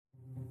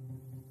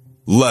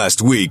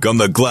Last week on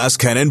the Glass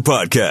Cannon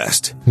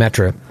podcast.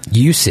 Metra,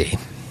 you see,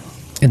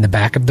 in the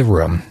back of the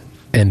room,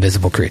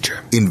 invisible creature.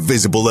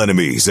 Invisible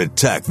enemies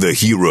attack the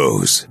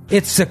heroes.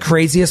 It's the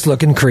craziest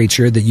looking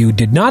creature that you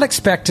did not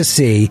expect to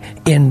see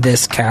in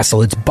this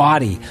castle. Its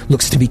body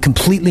looks to be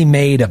completely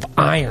made of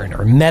iron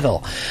or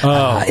metal.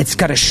 It's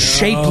got a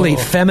shapely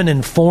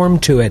feminine form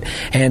to it.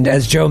 And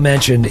as Joe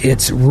mentioned,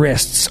 its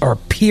wrists are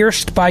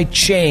pierced by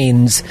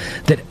chains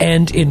that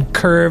end in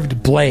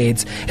curved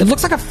blades. It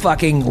looks like a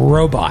fucking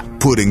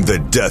robot. Putting the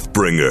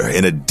Deathbringer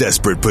in a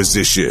desperate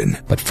position.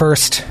 But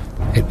first,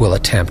 it will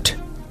attempt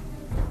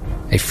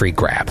a free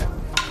grab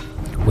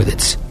with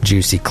its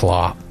juicy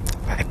claw.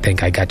 I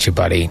think I got you,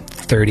 buddy.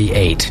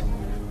 38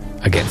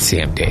 against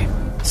CMD.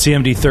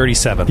 CMD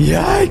 37.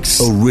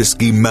 Yikes! A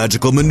risky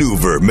magical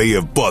maneuver may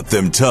have bought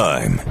them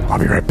time. I'll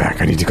be right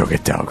back. I need to go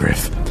get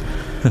Dalgrith.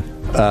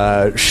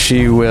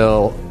 She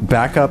will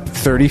back up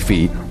 30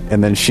 feet,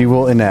 and then she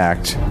will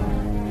enact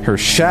her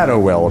Shadow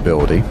Well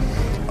ability,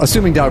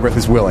 assuming Dalgrith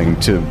is willing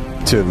to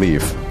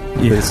leave.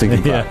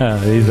 Yeah,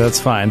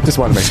 that's fine. Just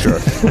want to make sure.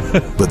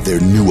 But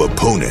their new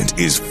opponent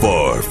is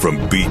far from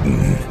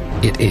beaten.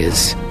 It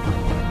is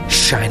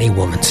Shiny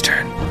Woman's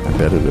turn. I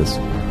bet it is.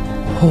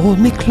 Hold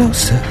me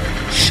closer,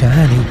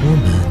 shiny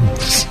woman.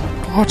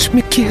 Watch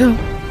me kill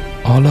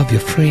all of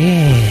your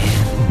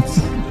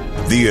friends.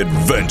 The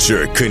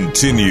adventure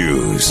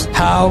continues.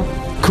 How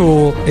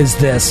cool is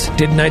this?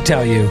 Didn't I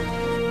tell you?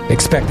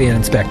 Expect the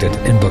unexpected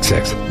in Book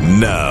 6.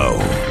 Now.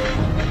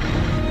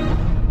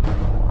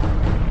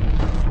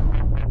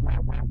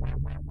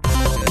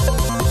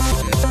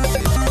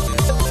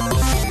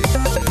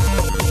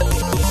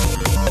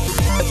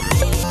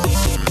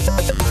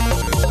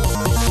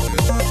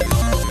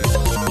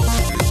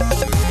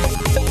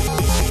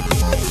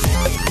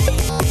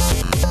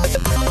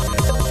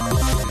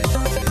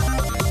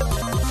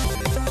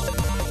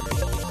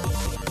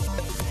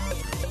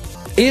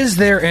 Is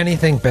there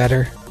anything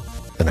better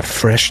than a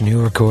fresh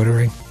new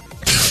recording?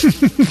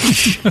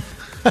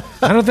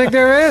 I don't think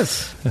there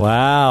is.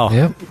 Wow.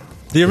 Yep.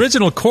 The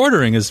original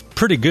quartering is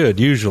pretty good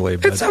usually.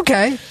 But It's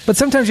okay, but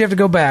sometimes you have to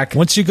go back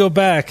once you go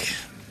back,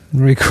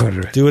 and record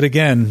it. do it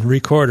again,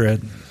 recorder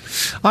it.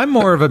 I'm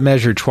more of a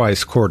measure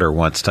twice, quarter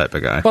once type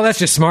of guy. Well, that's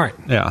just smart.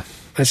 Yeah.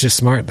 That's just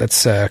smart.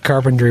 That's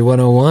Carpentry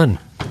 101.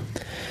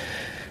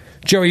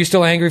 Joe, are you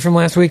still angry from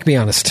last week? Be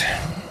honest.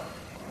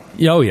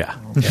 Oh, yeah.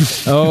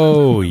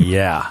 Oh,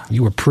 yeah.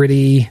 You were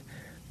pretty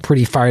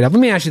fired up. Let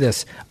me ask you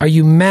this. Are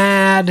you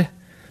mad?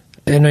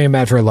 I know you're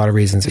mad for a lot of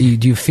reasons. Do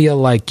you feel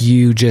like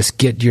you just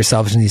get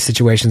yourself in these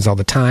situations all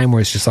the time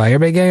where it's just like,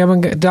 everybody gang up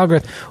on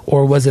Dalgrith?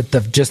 Or was it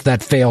just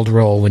that failed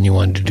roll when you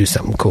wanted to do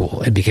something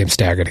cool? It became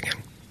staggered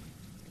again.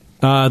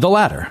 The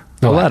latter.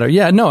 The latter.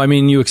 Yeah, no, I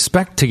mean, you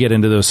expect to get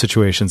into those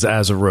situations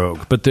as a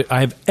rogue, but I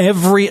have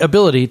every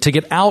ability to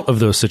get out of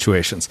those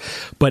situations.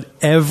 But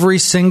every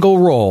single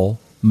roll,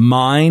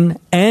 mine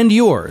and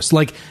yours,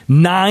 like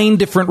 9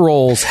 different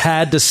rolls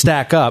had to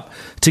stack up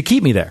to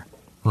keep me there.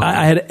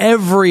 I had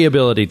every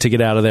ability to get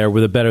out of there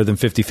with a better than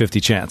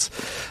 50-50 chance.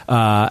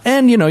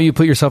 And, you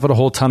put yourself at a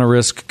whole ton of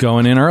risk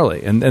going in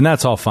early, and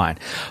that's all fine.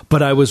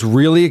 But I was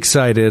really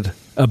excited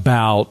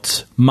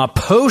about my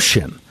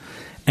potion,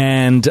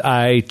 and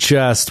I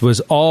just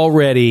was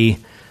already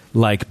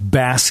like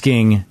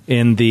basking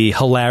in the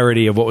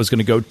hilarity of what was going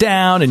to go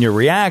down and your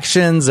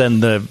reactions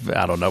and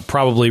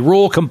probably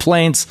rule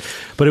complaints,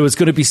 but it was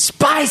going to be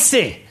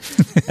spicy.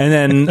 And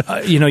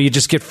then, you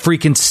just get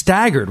freaking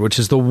staggered, which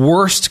is the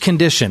worst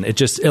condition. It's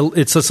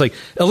just like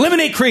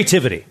eliminate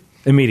creativity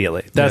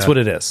immediately. That's what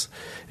it is.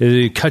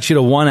 It cuts you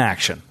to one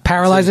action.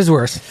 Paralyzed is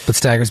worse, but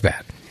stagger's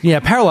bad. Yeah,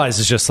 paralyzed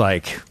is just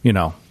like,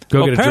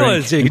 go get a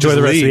drink, enjoy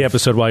the rest of the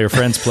episode while your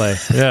friends play.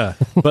 Yeah.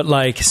 But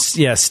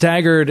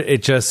staggered,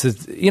 it's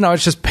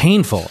just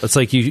painful. It's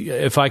like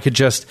if I could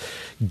just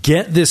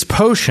get this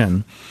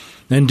potion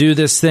and do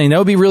this thing, that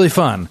would be really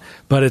fun.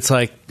 But it's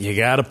like, you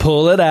got to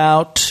pull it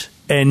out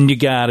and you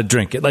got to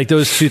drink it. Like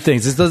those two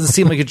things. It doesn't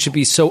seem like it should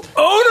be so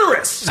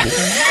onerous.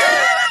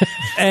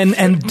 And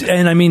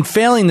I mean,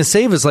 failing the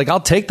save is like,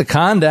 I'll take the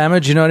con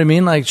damage, you know what I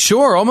mean? Like,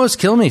 sure, almost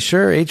kill me,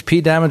 sure,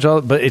 HP damage,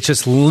 but it's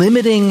just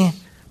limiting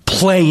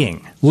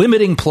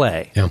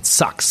play. Yeah. It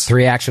sucks.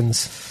 3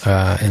 actions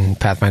in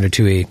Pathfinder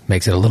 2e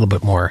makes it a little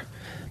bit more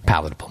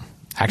palatable.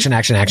 Action,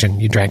 action,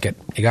 action. You drank it.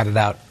 You got it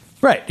out.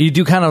 Right. You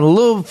do kind of a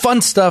little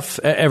fun stuff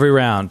every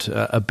round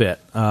a bit.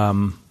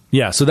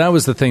 So that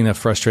was the thing that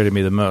frustrated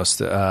me the most.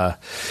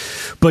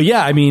 But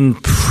yeah, I mean,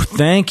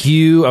 thank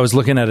you. I was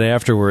looking at it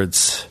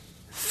afterwards.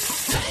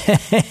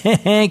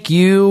 Thank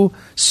you,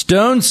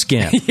 Stone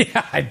Skin.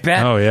 Yeah, I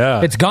bet. Oh,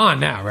 yeah. It's gone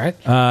now, right?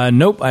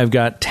 Nope. I've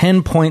got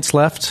 10 points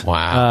left.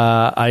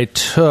 Wow. You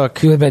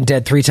would have been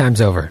dead 3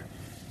 times over.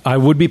 I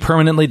would be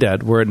permanently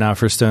dead were it not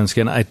for Stone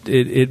Skin.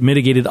 It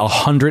mitigated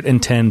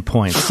 110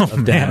 points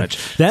of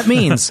damage. That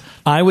means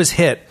I was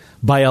hit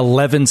by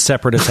 11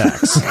 separate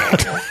attacks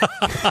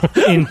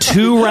in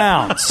 2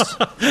 rounds.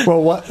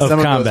 Well, some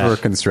combat. of those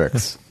were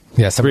constricts.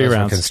 Yeah, some 3 of those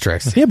rounds. are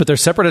constricts. Yeah, but they're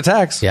separate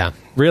attacks. Yeah.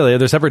 Really,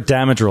 they're separate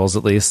damage rolls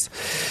at least.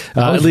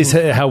 At least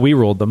how we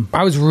rolled them.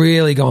 I was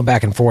really going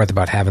back and forth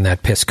about having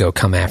that Pisco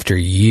come after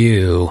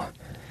you.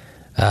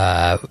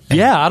 Yeah,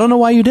 I don't know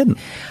why you didn't.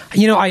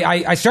 You know,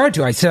 I started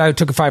to. I said I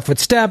took a 5-foot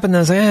step, and then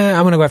I was like,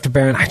 I'm going to go after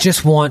Baron. I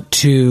just want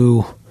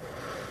to...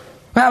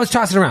 Well, I was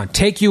tossing around.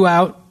 Take you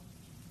out,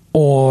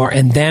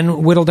 and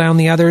then whittle down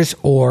the others,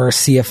 or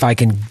see if I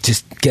can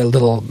just get a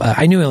little...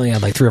 I knew I only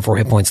had like 3 or 4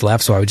 hit points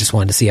left, so I just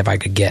wanted to see if I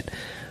could get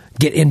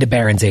into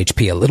Baron's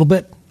HP a little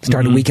bit.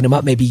 Start to weaken him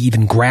up, maybe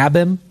even grab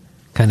him.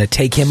 Kind of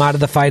take him out of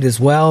the fight as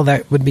well.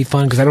 That would be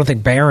fun, because I don't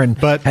think Baron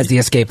has the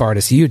escape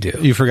artist you do.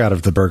 You forgot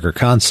of the Burger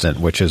constant,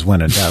 which is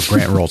when in doubt,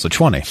 Grant rolls a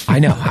 20. I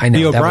know.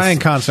 The O'Brien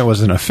constant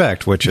was an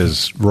effect, which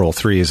is roll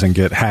 3s and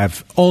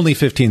have only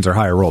 15s or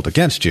higher rolled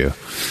against you.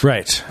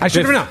 Right. I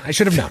should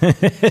have known.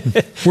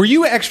 Were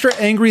you extra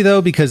angry,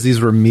 though, because these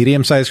were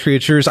medium-sized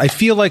creatures? I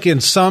feel like in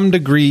some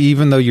degree,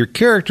 even though your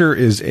character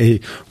is a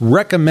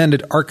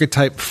recommended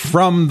archetype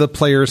from the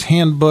player's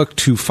handbook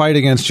to fight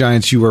against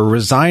giants, you are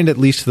resigned at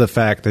least to the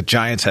fact that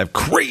giants have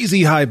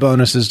crazy high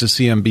bonuses to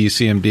CMB,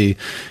 CMD,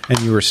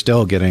 and you are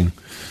still getting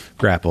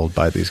grappled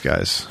by these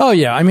guys. Oh,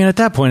 yeah. I mean, at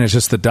that point, it's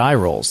just the die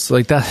rolls.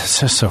 Like, that's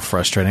just so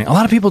frustrating. A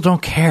lot of people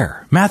don't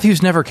care.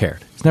 Matthew's never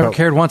cared. He's never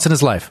cared once in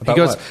his life. He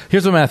goes,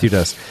 here's what Matthew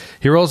does.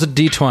 He rolls a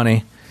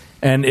D20,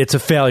 and it's a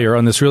failure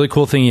on this really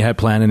cool thing he had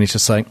planned, and he's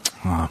just like,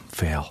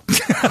 fail.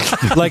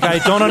 Like, I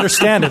don't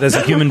understand it as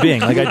a human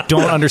being. Like, I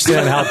don't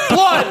understand how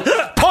blood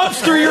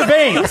pumps through your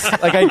veins.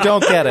 Like, I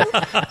don't get it.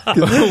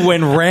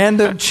 When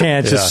random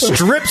chance just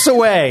strips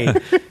away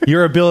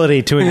your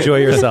ability to enjoy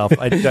yourself.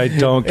 I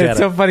don't get it. It's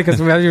so funny, because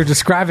when you were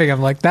describing,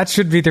 I'm like, that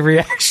should be the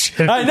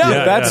reaction. I know.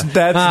 That's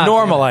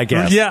normal, I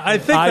guess. Yeah, I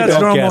think that's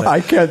normal.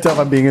 I can't tell if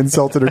I'm being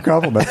insulted or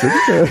complimented.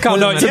 Well,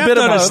 no, you have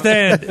to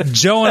understand,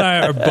 Joe and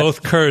I are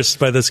both cursed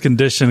by this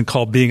condition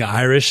called being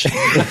Irish.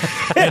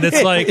 And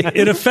it's like,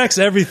 it affects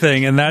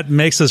everything, and that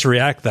makes us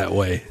react that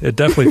way. It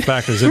definitely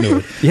factors into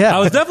it. Yeah. I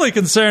was definitely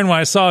concerned when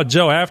I saw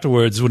Joe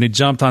afterwards when he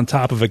jumped on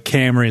top of a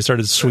Camry and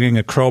started swinging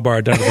a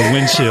crowbar down to the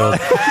windshield.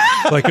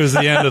 Like it was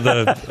the end of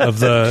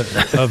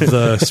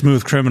the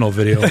Smooth Criminal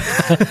video.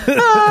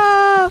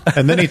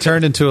 And then he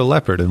turned into a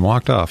leopard and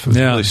walked off. It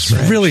was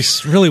really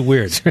really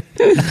weird.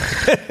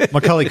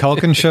 Macaulay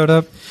Culkin showed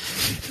up.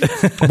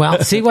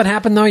 Well, see what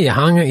happened, though?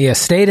 You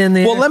stayed in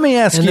there. Well, let me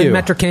ask and you. then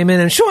Metro came in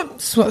and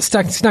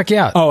snuck you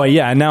out. Oh,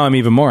 yeah, and now I'm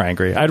even more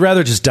angry. I'd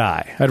rather just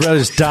die.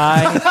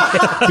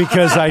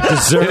 Because I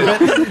deserve it.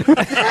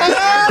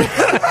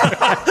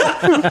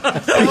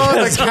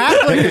 The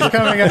Catholic is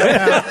coming out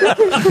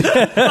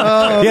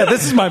now. Yeah,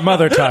 this is my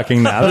mother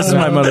talking now. This is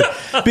my mother.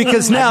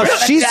 Because now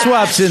she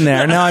swaps in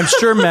there. Now I'm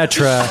sure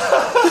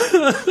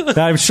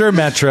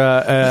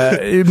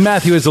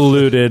Matthew has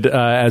alluded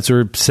as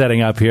we're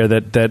setting up here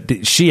that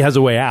she has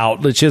a way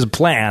out, that she has a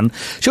plan.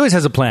 She always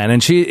has a plan,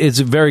 and she is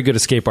a very good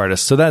escape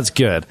artist, so that's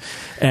good.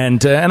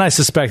 And I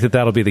suspect that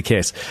that'll be the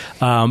case.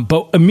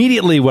 But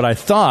immediately what I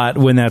thought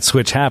when that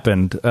switch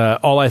happened,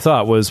 all I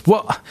thought was,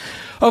 well,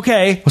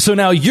 okay, so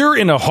now you're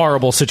in a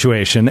horrible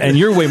situation, and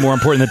you're way more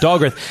important than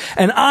Dahlgrith,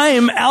 and I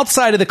am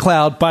outside of the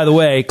cloud. By the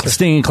way,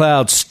 Stinging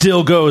Cloud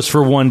still goes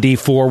for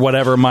 1d4,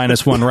 whatever,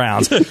 -1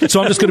 rounds.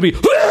 So I'm just going to be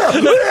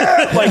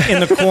like in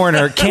the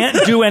corner, can't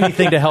do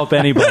anything to help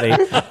anybody.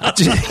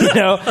 You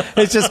know,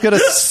 it's just going to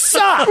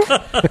suck.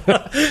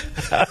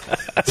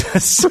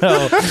 so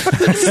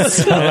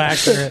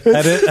accurate.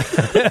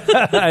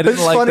 I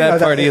didn't like that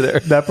part either.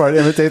 That part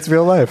imitates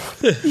real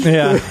life.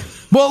 Yeah.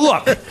 Well,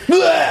 look.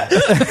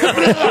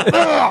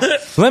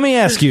 Let me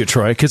ask you,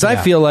 Troy, because I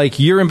feel like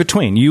you're in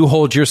between. You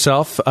hold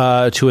yourself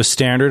to a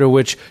standard of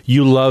which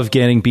you love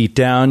getting beat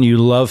down. You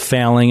love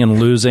failing and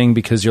losing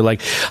because you're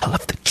like, I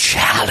love the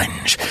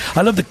challenge.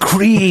 I love the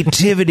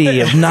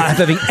creativity of not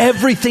having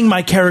everything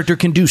my character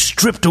can do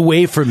stripped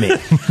away from me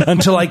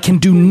until I can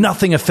do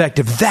nothing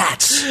effective.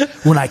 That's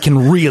when I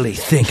can really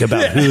think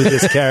about who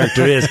this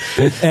character is.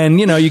 And,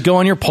 you know, you go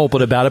on your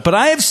pulpit about it. But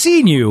I have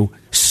seen you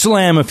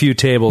slam a few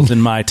tables in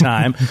my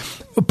time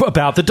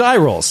about the die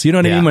rolls. You know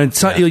what I mean? When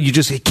it's not,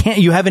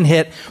 you haven't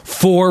hit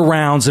 4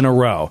 rounds in a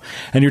row,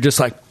 and you're just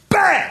like,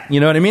 bang! You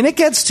know what I mean? It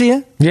gets to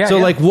you. Yeah, so,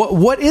 like,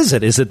 what is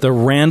it? Is it the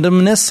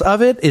randomness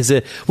of it? Is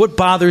it what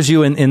bothers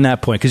you in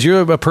that point? Because you're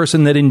a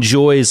person that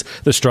enjoys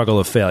the struggle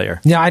of failure.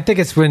 Yeah, I think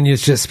it's when you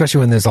especially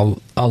when there's a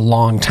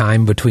long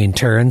time between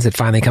turns, it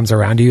finally comes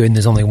around to you, and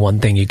there's only one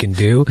thing you can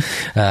do,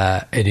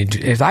 and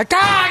it's like,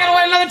 I gotta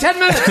wait another 10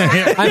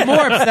 minutes. I'm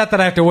more upset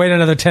that I have to wait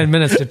another 10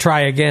 minutes to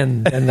try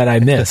again than that I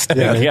missed.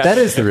 Yeah, that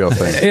is the real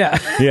thing.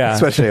 Yeah.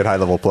 Especially at high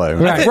level play.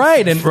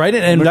 Right,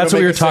 and that's what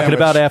we were talking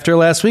about after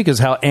last week, is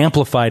how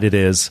amplified it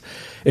is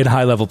in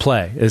high level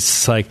play.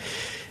 It's like,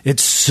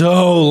 it's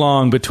so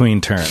long between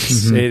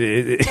turns.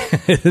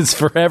 Mm-hmm. It's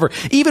forever.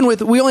 Even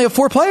with, we only have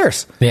 4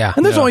 players. Yeah.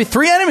 And there's only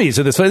 3 enemies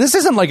in this. This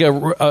isn't like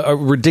a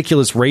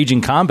ridiculous raging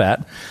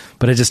combat,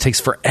 but it just takes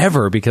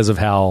forever because of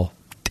how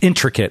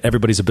intricate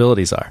everybody's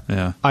abilities are.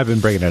 Yeah. I've been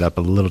bringing it up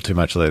a little too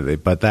much lately,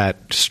 but that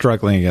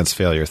struggling against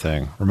failure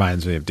thing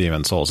reminds me of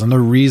Demon Souls. And the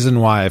reason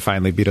why I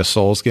finally beat a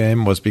Souls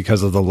game was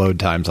because of the load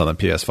times on the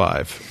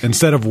PS5.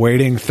 Instead of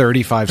waiting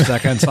 35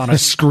 seconds on a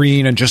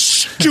screen and just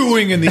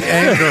stewing in the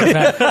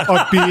anger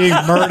of being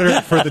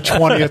murdered for the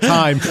 20th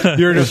time,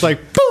 you're just like,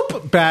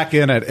 boop, back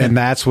in it. And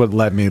that's what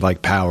let me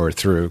like power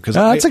through. Because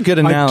that's a good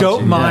analogy. I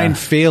don't mind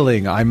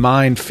failing. I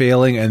mind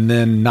failing and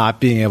then not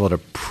being able to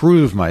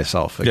prove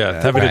myself again.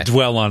 Yeah, having to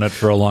dwell on it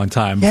for a long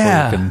time.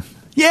 Yeah. Before you can,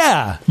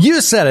 Yeah, you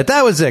said it.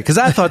 That was it. Because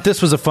I thought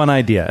this was a fun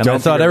idea, and I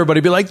thought everybody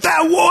would be like,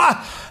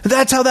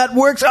 "That's how that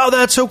works." Oh,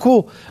 that's so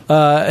cool.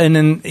 And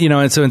then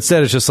and so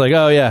instead, it's just like,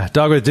 "Oh yeah,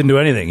 Dogworth didn't do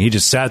anything. He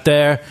just sat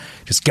there,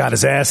 just got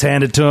his ass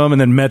handed to him, and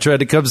then Metro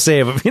had to come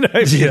save him."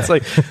 It's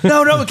like,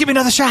 no, give me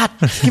another shot.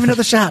 Give me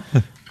another shot.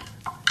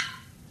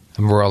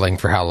 I'm rolling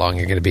for how long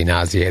you're going to be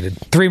nauseated.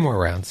 3 more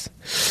rounds.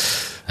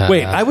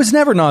 Wait, I was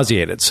never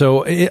nauseated.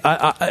 So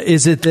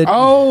is it that?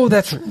 Oh,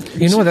 that's a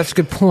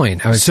good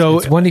point. It's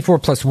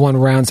 1d4 plus 1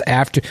 rounds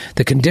after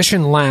the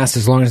condition lasts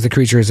as long as the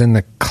creature is in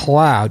the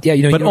cloud.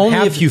 Yeah, but only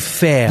if you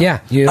fail. Yeah,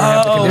 you don't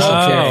have the condition.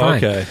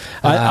 Fine. Okay.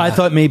 I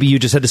thought maybe you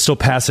just had to still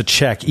pass a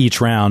check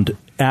each round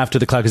after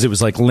the cloud because it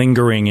was like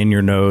lingering in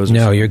your nose.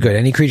 No, you're good.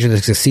 Any creature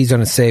that succeeds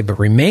on a save but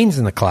remains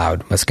in the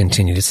cloud must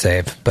continue to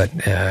save. But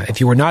if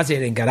you were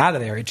nauseated and got out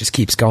of there, it just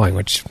keeps going,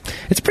 which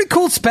it's a pretty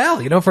cool spell.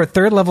 For a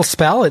 3rd level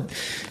spell, it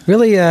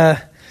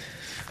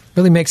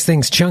really makes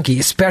things chunky,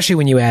 especially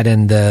when you add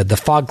in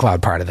the fog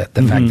cloud part of it.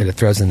 The fact that it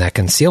throws in that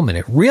concealment,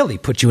 it really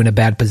puts you in a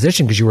bad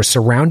position because you were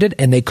surrounded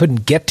and they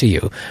couldn't get to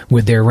you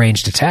with their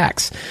ranged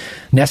attacks.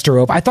 Nestor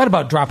Rope. I thought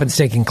about dropping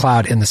Stinking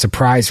Cloud in the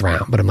surprise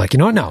round, but I'm like, you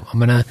know what? No,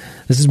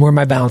 this is where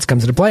my balance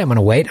comes into play. I'm going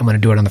to wait. I'm going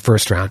to do it on the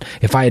first round.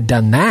 If I had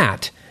done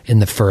that in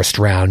the first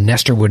round,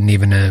 Nestor wouldn't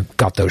even have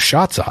got those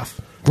shots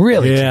off.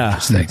 Really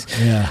changes things.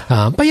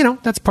 Yeah.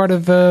 But that's part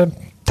of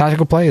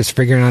tactical play is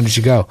figuring out as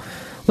you go.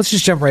 Let's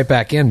just jump right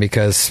back in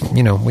because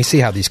we see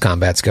how these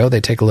combats go. They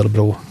take a little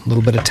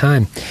bit of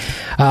time.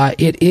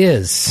 It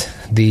is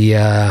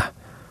the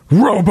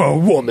Robo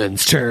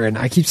Woman's turn.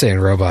 I keep saying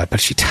robot, but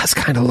she does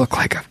kind of look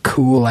like a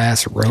cool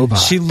ass robot.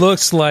 She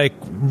looks like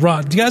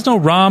Rom. Do you guys know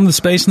Rom the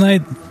Space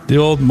Knight, the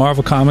old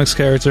Marvel Comics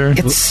character?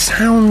 It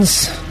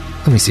sounds.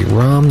 Let me see.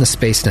 Rom the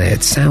Space Knight.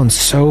 It sounds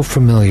so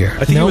familiar.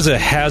 I think he was a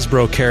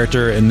Hasbro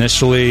character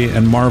initially,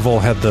 and Marvel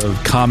had the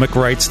comic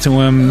rights to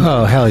him.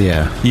 Oh, hell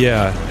yeah.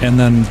 Yeah, and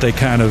then they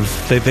kind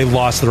of they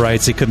lost the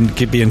rights. He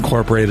couldn't be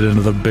incorporated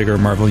into the bigger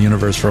Marvel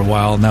universe for a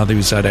while. Now he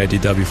was at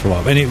IDW for a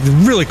while. And he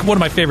really, one of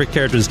my favorite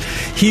characters,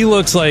 he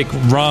looks like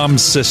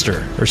Rom's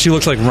sister, or she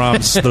looks like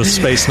Rom's the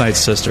Space Knight's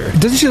sister.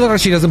 Doesn't she look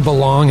like she doesn't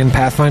belong in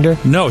Pathfinder?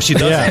 No, she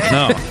doesn't.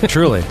 No.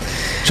 Truly.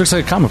 She looks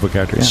like a comic book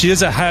character. Yeah. She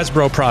is a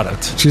Hasbro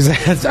product.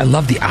 I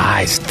love the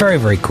eyes. Very,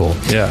 very cool.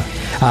 Yeah.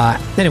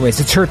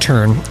 Anyways, it's her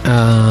turn,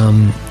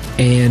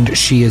 and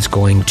she is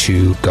going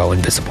to go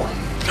invisible.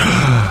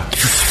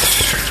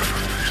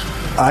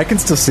 I can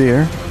still see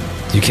her.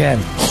 You can.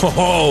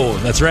 Oh,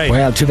 that's right.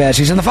 Well, too bad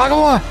she's in the fog of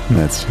war.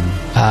 That's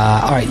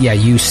all right. Yeah,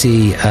 you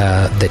see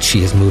that she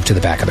has moved to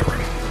the back of the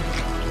room.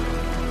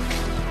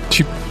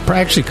 She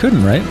actually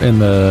couldn't, right? In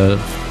the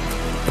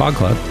fog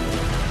cloud.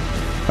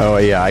 Oh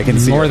yeah, I can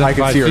see More her. than I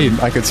can 5 see feet.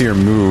 her. I can see her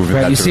move. in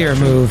Right, that you see her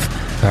direction.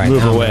 move. All right,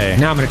 Move now away.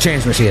 Now I'm going to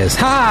change where she is.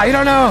 Ha! You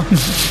don't know.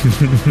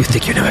 You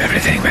think you know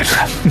everything,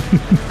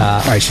 Metra.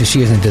 All right, so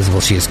she is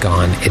invisible. She is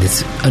gone. It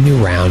is a new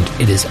round.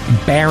 It is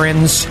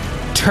Baron's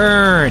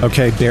turn.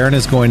 Okay, Baron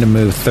is going to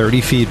move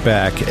 30 feet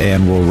back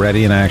and will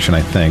ready in action,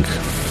 I think.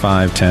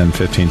 5, 10,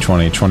 15,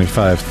 20,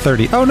 25,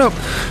 30. Oh, no.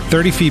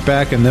 30 feet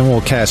back, and then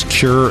we'll cast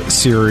Cure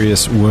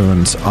Serious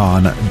Wounds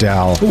on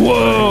Dal.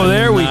 Whoa,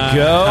 there we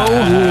go.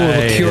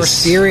 Ooh, Cure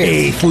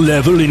Serious. 8th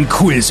level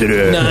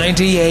Inquisitor.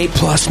 98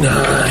 plus 9.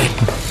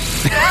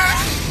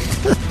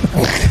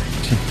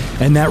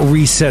 And that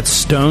resets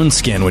Stone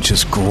Skin, which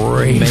is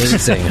great.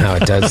 Amazing how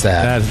it does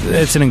that.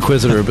 It's an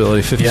Inquisitor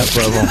ability, 50th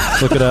level.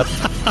 Look it up.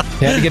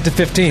 You have to get to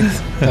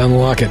 15th to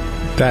unlock it.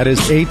 That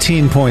is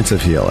 18 points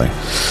of healing.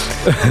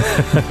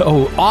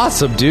 Oh,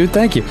 awesome, dude!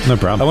 Thank you. No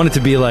problem. I want it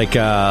to be like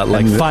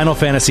Final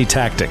Fantasy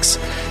Tactics.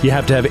 You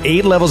have to have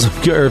 7 levels of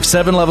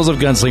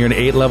Gunslinger and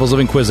 8 levels of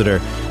Inquisitor.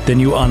 Then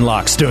you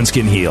unlock Stone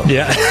Skin Heal.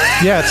 Yeah.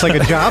 Yeah, it's like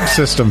a job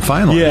system,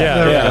 finally.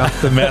 Yeah.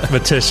 The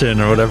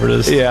mathematician or whatever it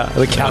is. Yeah,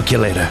 the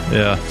calculator.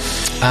 Yeah.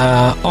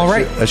 All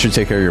right. That should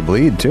take care of your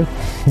bleed too.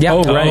 Yeah.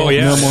 Oh, right. Oh,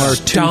 yeah. No more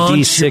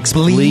Staunch 2d6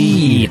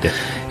 bleed. bleed.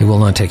 It will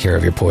not take care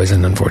of your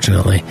poison,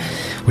 unfortunately,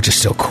 which is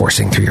still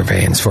coursing through your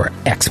veins for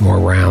X more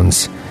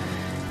rounds.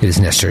 It is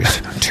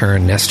Nestor's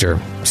turn. Nestor,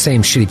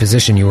 same shitty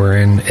position you were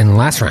in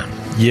last round.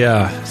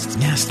 Yeah.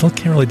 Still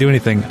can't really do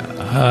anything.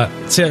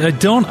 See, I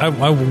don't.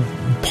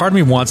 Part of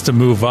me wants to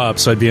move up,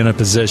 so I'd be in a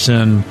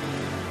position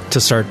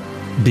to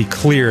be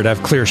cleared,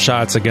 have clear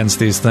shots against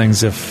these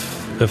things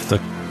if the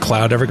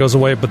cloud ever goes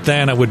away. But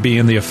then I would be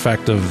in the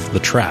effect of the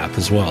trap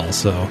as well.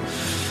 So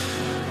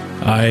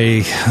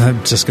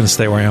I'm just going to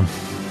stay where I am.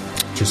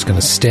 Just going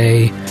to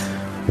stay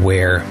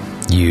where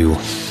you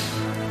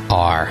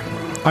are.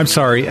 I'm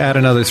sorry, add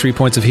another 3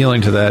 points of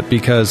healing to that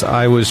because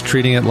I was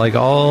treating it like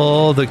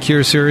all the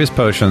Cure Series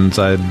potions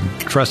I'd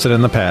trusted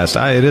in the past.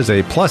 It is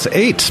a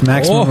 +8,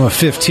 maximum of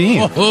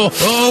 15.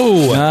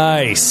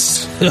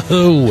 Nice.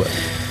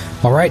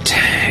 All right.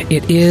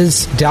 It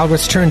is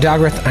Dalgrith's turn.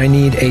 Dalgrith, I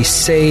need a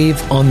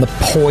save on the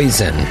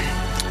poison.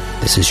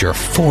 This is your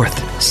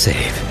 4th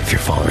save, if you're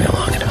following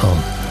along at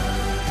home.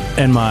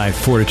 And my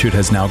fortitude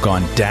has now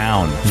gone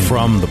down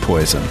from the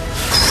poison.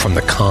 From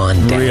the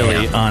con down.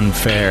 Really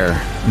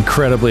unfair.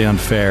 Incredibly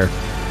unfair.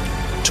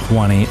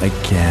 20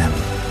 again.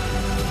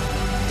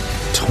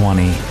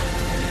 20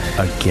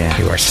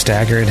 again. You are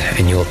staggered,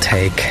 and you will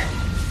take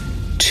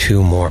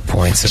 2 more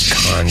points of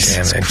con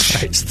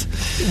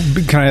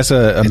damage. Can I ask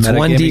a It's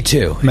metagaming-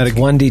 1d2. It's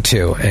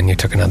 1d2, and you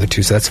took another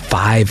 2, so that's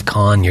 5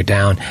 con. You're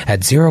down.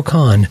 At 0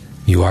 con,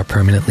 you are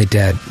permanently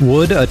dead.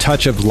 Would a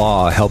touch of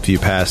law help you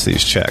pass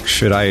these checks?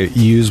 Should I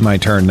use my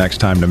turn next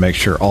time to make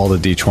sure all the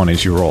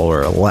d20s you roll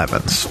are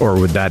 11s? Or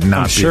would that not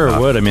I'm be sure it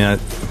enough? would. I mean,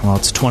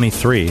 it's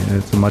 23.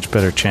 It's a much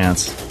better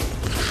chance.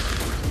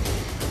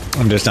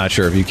 I'm just not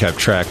sure if you kept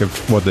track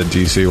of what the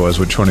DC was.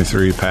 Would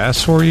 23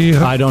 pass for you?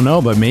 I don't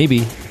know, but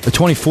maybe. The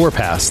 24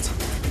 passed.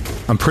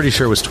 I'm pretty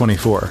sure it was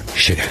 24.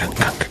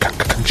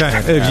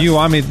 Okay. If you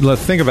want me,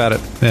 let's think about it.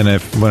 And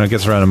if when it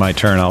gets around to my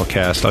turn, I'll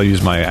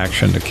use my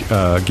action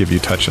to give you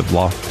touch of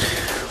law.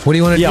 What do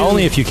you want to do? Yeah,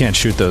 only if you can't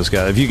shoot those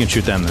guys. If you can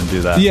shoot them, then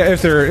do that. Yeah,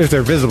 if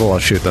they're visible, I'll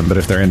shoot them. But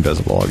if they're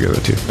invisible, I'll give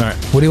it to you. All right.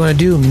 What do you want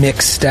to do,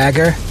 Mick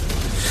Stagger?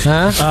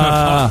 Huh?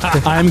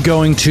 I'm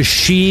going to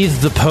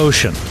sheathe the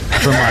potion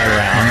for my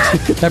round.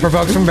 That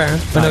provokes from Baron.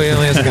 But no, he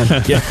only has a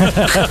gun.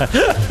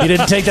 You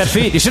didn't take that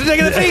feat. You should have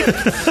taken the feat.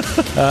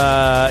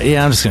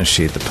 Yeah, I'm just going to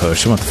sheathe the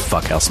potion. What the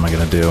fuck else am I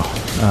going to do?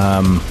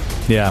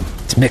 Yeah.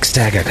 It's Mick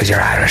Stagger because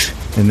you're Irish.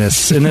 In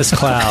this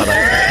cloud, I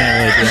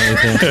can't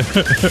really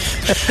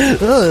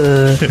do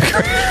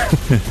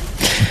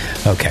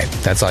anything. Okay,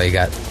 that's all you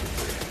got.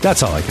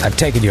 That's all I got. I've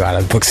taken you out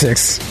of book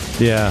 6.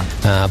 Yeah.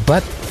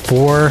 But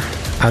 4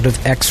 out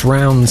of X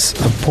rounds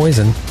of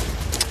poison.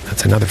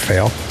 That's another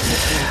fail.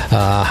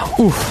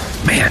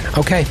 Man.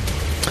 Okay.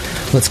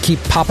 Let's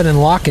keep popping and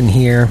locking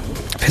here.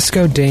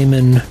 Pisco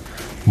Damon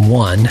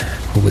 1,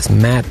 who was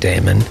Matt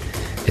Damon,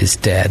 is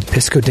dead.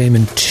 Pisco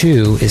Damon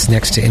 2 is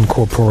next to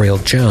Incorporeal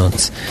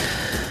Jones.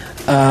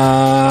 Okay.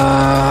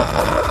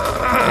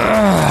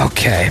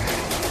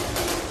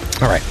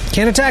 All right.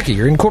 Can't attack you.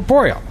 You're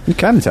incorporeal. You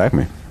can attack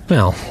me.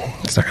 Well,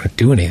 it's not going to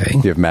do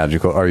anything. Do you have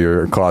magical? Are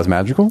your claws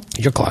magical?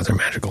 Your claws are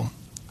magical.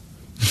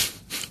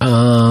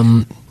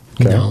 No,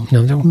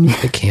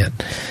 they can't.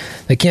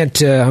 They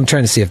can't. I'm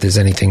trying to see if there's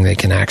anything they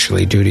can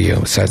actually do to you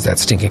besides that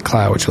stinking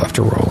cloud, which you'll have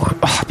to roll on.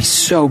 Oh, it'd be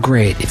so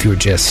great if you were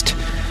just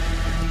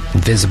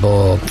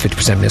invisible,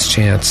 50%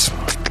 mischance.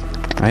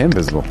 I am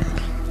visible.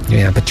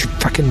 Yeah, but you're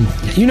fucking.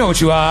 You know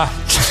what you are.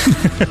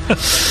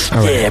 All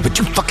right. Yeah, but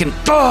you fucking...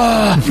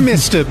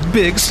 Mr.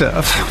 Big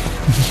Stuff.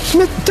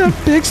 Mr.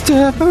 Big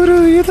Stuff, who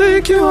do you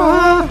think you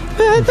are?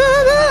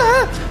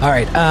 All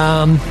right.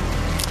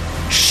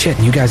 Shit,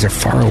 you guys are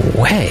far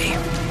away.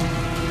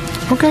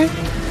 Okay.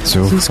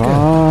 So This is far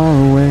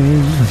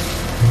away.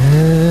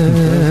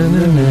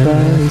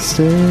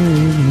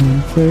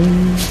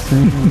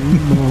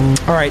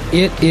 All right,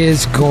 it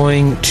is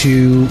going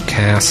to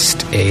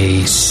cast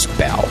a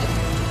spell.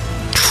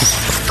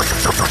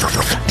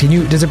 Can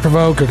you? Does it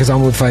provoke, or because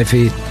I'm with 5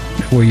 feet,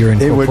 where you're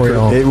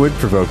incorporeal? It would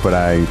provoke, but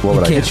what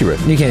would I hit you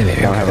with? You can't.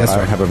 Okay, I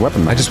don't have a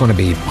weapon. I just want to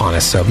be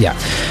honest. So yeah,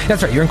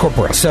 that's right. You're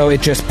incorporeal, so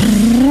it just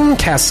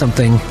casts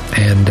something,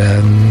 and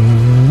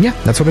yeah,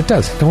 that's what it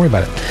does. Don't worry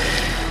about it.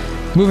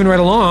 Moving right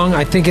along,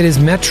 I think it is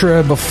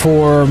Metra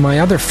before my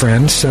other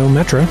friend. So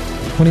Metra,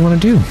 what do you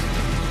want to do?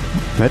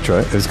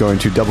 Metra is going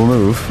to double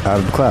move out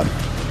of the cloud.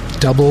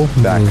 Double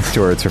Back move.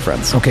 towards her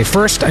friends. Okay,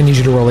 first I need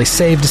you to roll a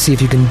save to see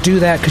if you can do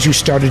that because you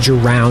started your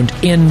round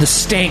in the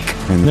stink.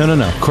 No.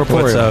 What's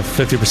Corporeal. a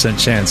 50%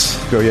 chance?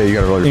 Oh, yeah, you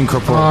got to roll your...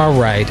 Incorporeal. All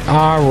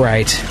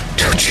right.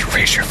 Don't you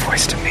raise your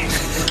voice to me.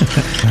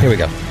 Here we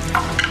go.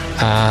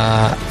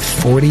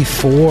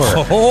 44.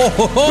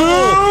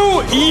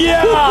 Oh,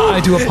 yeah! I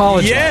do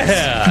apologize.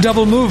 Yeah!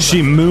 Double move.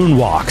 She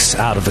moonwalks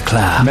out of the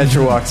cloud.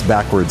 Metra walks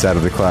backwards out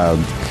of the cloud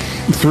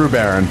through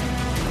Baron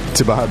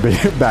to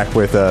back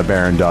with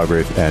Baron,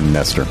 Dogwraith, and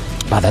Nestor.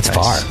 Wow, that's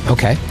far.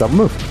 Okay. Double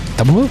move.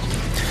 Double move.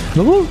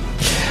 Double move.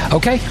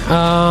 Okay.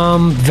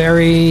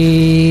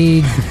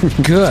 Very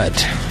good.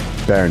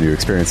 Baron, you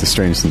experience a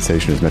strange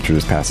sensation as Metra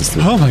just passes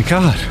through. Oh my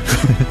god.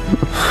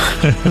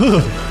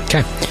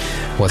 Okay.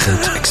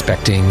 Wasn't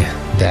expecting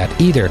that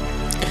either.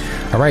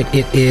 All right.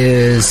 It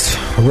is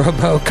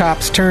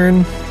RoboCop's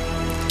turn.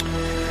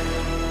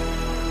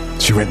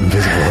 She went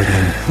invisible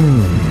again.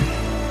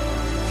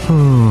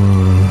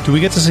 Do we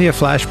get to see a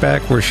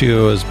flashback where she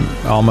was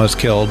almost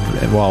killed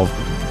while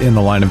in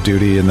the line of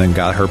duty and then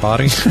got her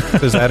body?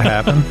 Does that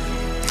happen?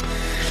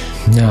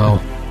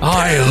 No.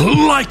 I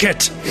like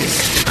it!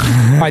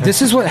 All right,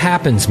 this is what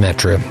happens,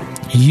 Metra.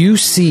 You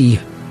see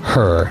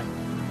her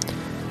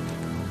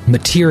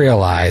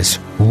materialize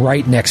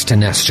right next to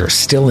Nestor,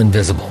 still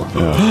invisible.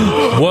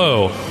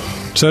 Whoa.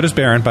 So does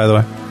Baron, by the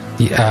way.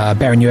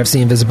 Baron, you have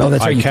seen invisibility.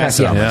 That's right. You cast cast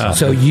it on myself.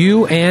 So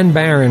you and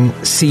Baron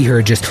see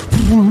her just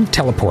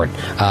teleport,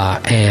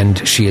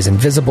 and she is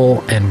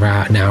invisible and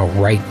now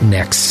right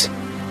next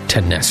to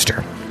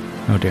Nestor.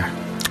 Oh, dear.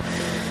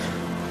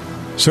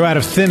 So out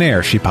of thin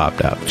air, she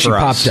popped up. She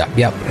popped up.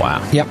 Yep.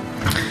 Wow. Yep.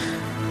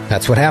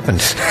 That's what happened.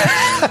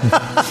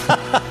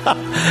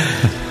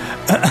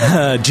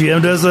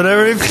 GM does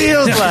whatever he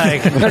feels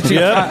like. I'll tell you,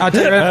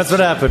 That's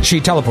what happened. She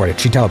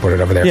teleported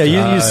over there.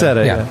 Yeah, you said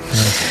it. Yeah.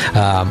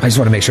 I just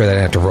want to make sure that I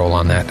didn't have to roll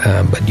on that.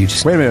 But you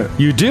just Wait a minute.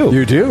 You do.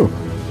 You do.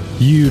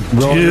 You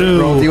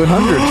Roll the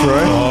 100,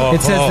 Troy.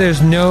 It says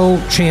there's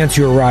no chance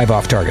you arrive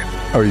off target.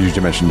 Oh, you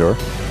dimension door.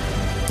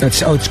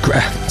 It's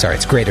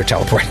greater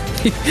teleport.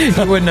 You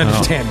wouldn't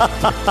understand.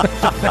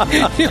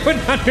 You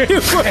wouldn't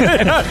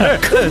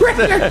understand.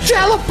 Greater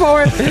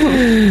teleport.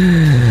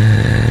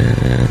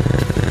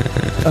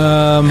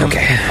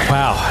 Okay.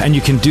 Wow. And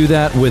you can do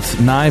that with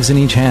knives in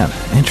each hand.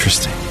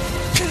 Interesting.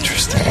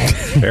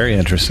 Very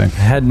interesting.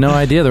 I had no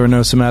idea there were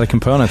no somatic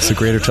components to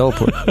greater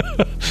teleport.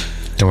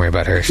 Don't worry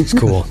about her. She's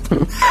cool.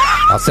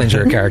 I'll send you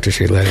her character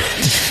sheet later.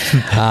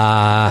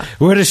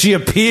 Where does she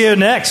appear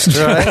next?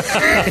 Right?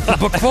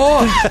 Book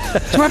 4.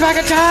 We're back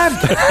in time.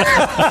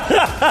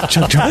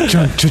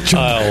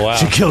 Oh, wow.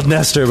 She killed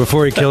Nestor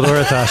before he killed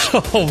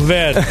Orathosh. Oh,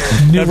 man.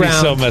 That'd be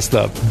so messed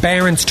up.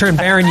 Baron's turn.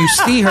 Baron, you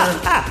see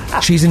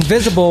her. She's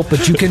invisible,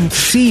 but you can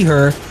see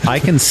her. I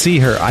can see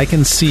her.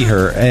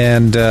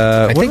 And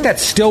I think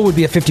that still would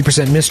be a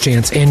 50%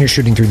 mischance, and you're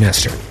shooting through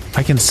Nestor.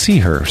 I can see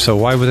her. So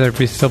why would there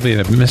still be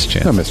a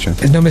mischance? No mischance.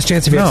 There's no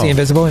mischance if you have to see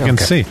invisible? I can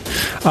see.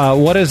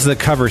 What is the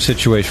cover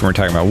situation we're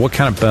talking about? What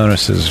kind of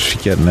bonuses is she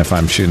getting if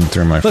I'm shooting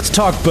through my... Let's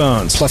talk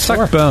bones. Let's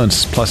talk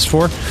bones.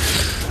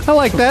 +4. I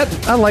like that.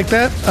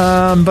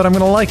 But I'm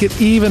going to like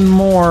it even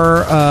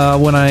more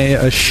when I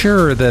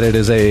assure that it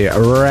is a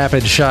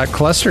rapid shot,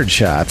 clustered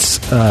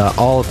shots,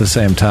 all at the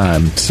same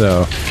time.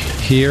 So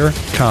here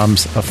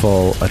comes a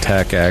full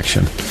attack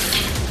action.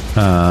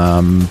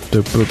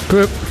 Boop, boop,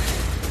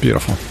 boop.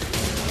 Beautiful.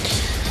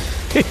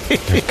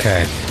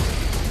 Okay.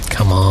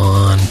 Come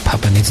on.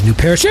 Papa needs a new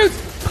parachute.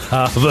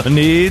 Papa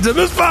needs a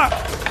misfire.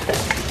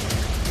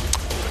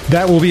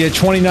 That will be a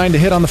 29 to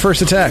hit on the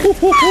first attack.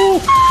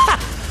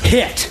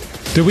 Hit.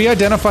 Did we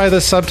identify the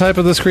subtype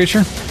of this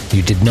creature?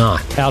 You did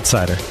not.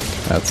 Outsider.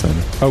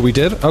 Oh, we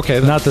did? Okay.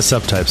 Not the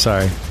subtype,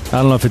 sorry. I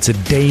don't know if it's a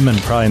daemon,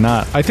 probably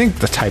not. I think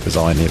the type is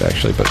all I need,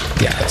 actually. But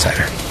Yeah,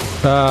 outsider.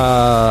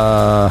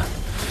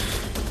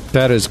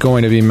 that is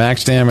going to be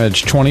max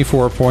damage,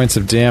 24 points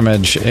of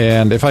damage.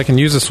 And if I can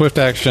use a swift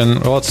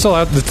action... Well, it's still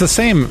out. It's the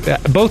same.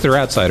 Both are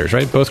outsiders,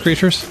 right? Both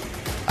creatures?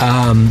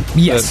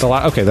 Yes.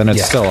 Okay, then it's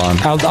Yeah. still on.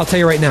 I'll tell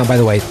you right now, by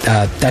the way,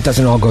 that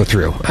doesn't all go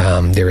through.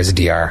 There is a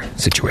DR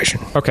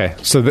situation. Okay,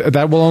 so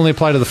that will only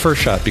apply to the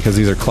first shot because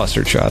these are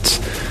clustered shots.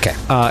 Okay.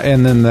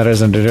 And then that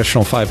is an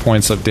additional 5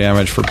 points of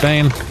damage for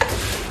Bane.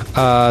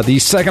 The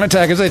second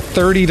attack is a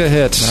 30 to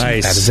hit.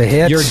 Nice. That is a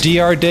hit. Your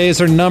DR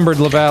days are numbered,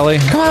 LaValle.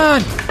 Come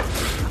on.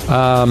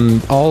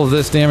 All of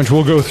this damage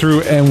will go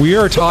through, and we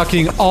are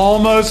talking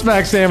almost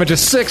max damage. A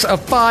 6, a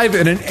 5,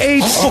 and an 8.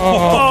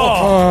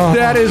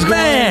 That is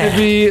going to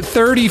be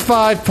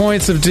 35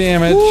 points of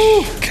damage.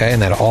 Okay,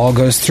 and that all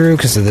goes through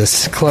because of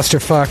this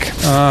clusterfuck.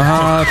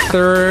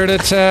 Third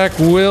attack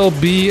will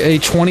be a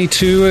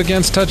 22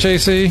 against touch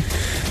AC.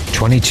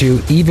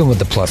 22, even with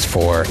the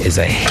 +4, is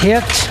a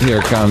hit.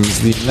 Here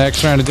comes the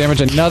next round of damage.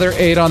 Another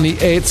 8 on the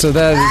 8, so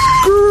that is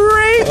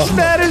great.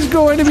 That is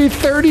going to be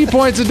 30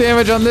 points of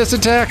damage on this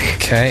attack.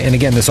 Okay, and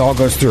again, this all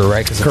goes through,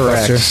 right? 'Cause of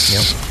Correct. cluster.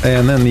 Yep.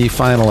 And then the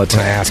final I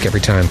attack. ask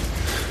every time.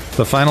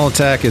 The final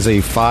attack is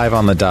a 5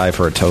 on the die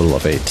for a total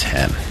of a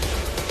 10.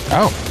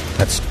 Oh,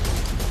 that's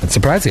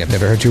surprising. I've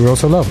never heard you roll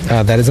so low.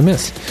 That is a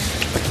miss.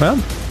 Well,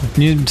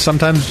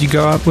 sometimes you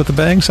go out with a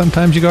bang,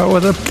 sometimes you go out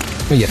with a...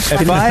 Well, you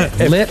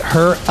lit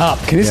her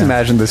up. Can you just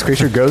imagine this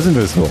creature goes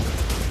invisible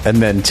and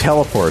then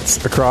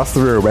teleports across the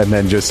room, and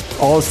then just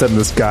all of a sudden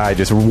this guy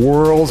just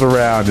whirls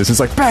around. It's just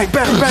like bang,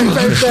 bang, bang,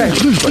 bang,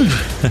 bang.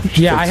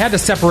 Yeah, I had to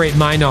separate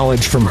my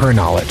knowledge from her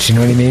knowledge. You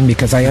know what I mean?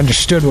 Because I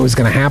understood what was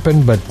going to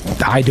happen, but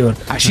I don't.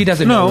 She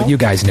doesn't know what you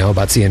guys know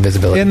about seeing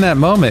invisibility. In that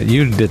moment,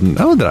 you didn't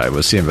know that I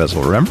was seeing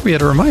invisible. Remember, we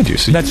had to remind you.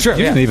 So That's true. You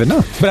Yeah. didn't even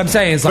know. But I'm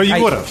saying, it's like, But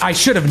you would've. I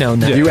should have known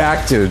that. You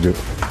acted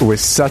with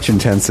such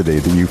intensity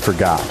that you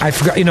forgot. I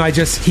forgot.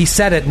 He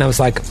said it, and I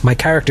was like, my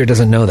character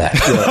doesn't know that.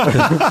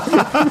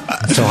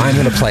 So I'm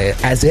going to play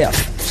it as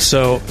if.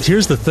 So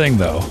here's the thing,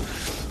 though,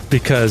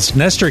 because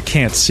Nestor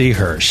can't see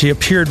her. She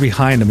appeared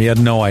behind him. He had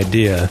no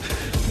idea.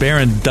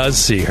 Baron does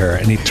see her,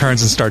 and he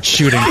turns and starts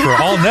shooting for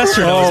all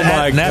Nestor knows. Oh,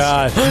 my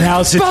God.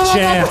 Now's his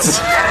chance.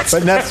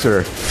 But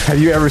Nestor, have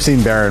you ever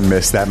seen Baron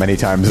miss that many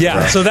times? in a row?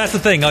 Yeah, so that's the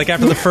thing. Like,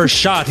 after the first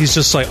shot, he's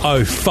just like,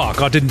 oh, fuck,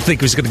 I didn't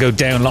think he was going to go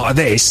down like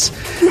this.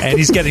 And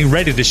he's getting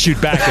ready to shoot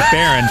back at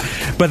Baron.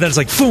 But then it's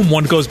like, boom,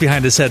 one goes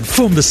behind his head.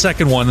 Boom, the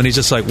second one. Then he's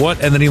just like, what?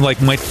 And then he,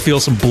 like, might feel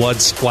some blood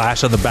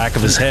splash on the back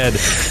of his head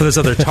for this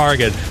other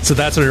target. So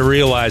that's when he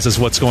realizes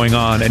what's going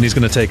on, and he's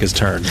going to take his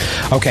turn.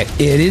 Okay,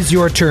 it is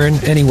your turn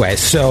anyway.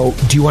 So So,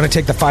 do you want to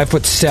take the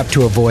 5-foot step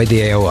to avoid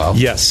the AOO?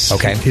 Yes.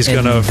 Okay. He's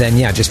And gonna then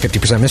just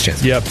 50% miss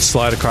chance. Yep,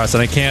 slide across,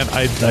 and I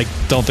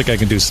don't think I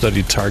can do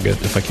studied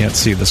target if I can't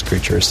see this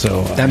creature.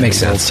 So that makes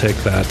sense. I'll take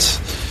that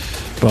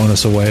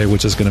bonus away,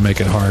 which is going to make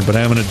it hard. But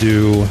I'm going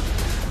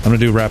to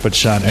do rapid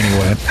shot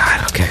anyway.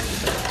 God, okay.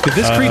 Did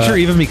this creature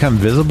even become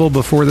visible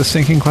before the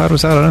sinking cloud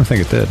was out? I don't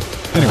think it did.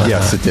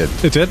 Yes, it did.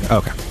 It did?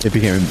 Okay. It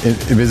became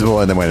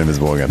invisible and then went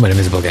invisible again. Went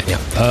invisible again,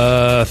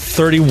 yeah.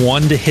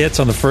 31 to hit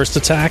on the first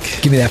attack.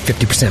 Give me that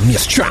 50%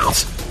 miss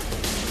chance.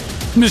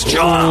 Miss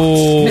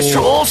Charles. Miss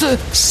Charles.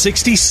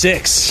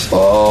 66.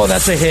 Oh,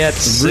 that's a hit.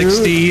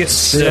 66.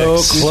 So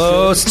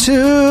close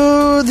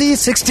to the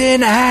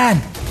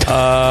 69.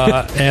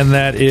 And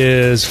that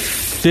is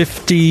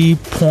 50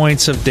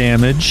 points of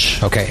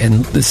damage. Okay,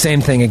 and the same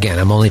thing again.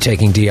 I'm only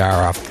taking DR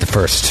off the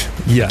first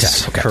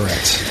Yes, attack. Okay.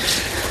 correct.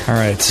 All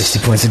right. 60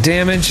 points of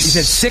damage. You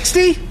said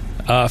 60?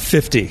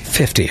 50.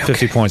 50, okay.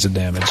 50 points of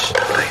damage.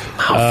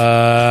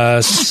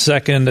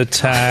 Second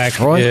attack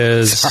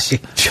is...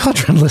 Sorry.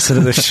 Children listen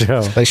to this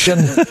show. They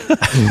shouldn't.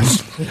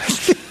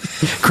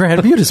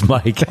 Grant, mute his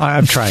mic.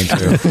 I'm trying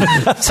to.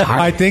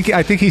 I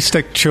think he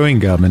stuck chewing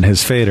gum in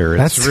his fader.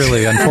 That's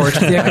really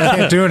unfortunate. Yeah. I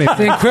can't do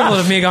anything. The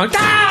equivalent of me going,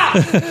 ah!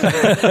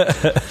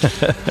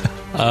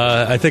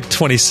 I think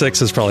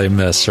 26 is probably a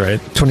miss,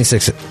 right?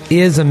 26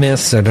 is a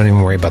miss, so don't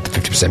even worry about the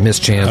 50% miss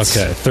chance.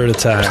 Okay, third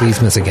attack.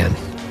 Please miss again.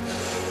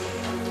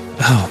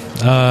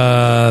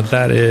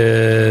 That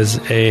is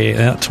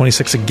a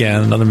 26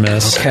 again, another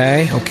miss.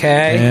 Okay.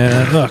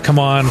 And come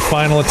on,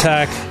 final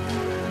attack.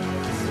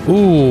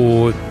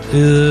 Ooh,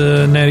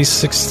 natty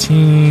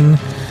 16.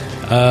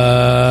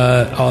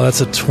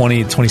 That's a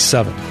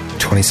 27.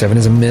 27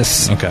 is a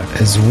miss. Okay.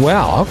 As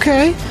well.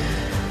 Okay.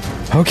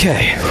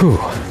 Whew.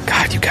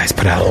 God, you guys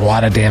put out a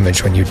lot of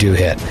damage when you do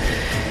hit.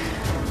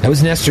 That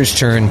was Nestor's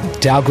turn.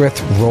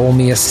 Dalgrith, roll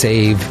me a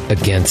save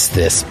against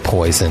this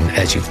poison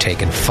as you've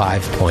taken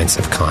 5 points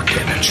of con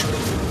damage.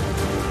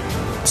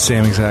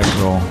 Same exact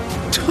roll.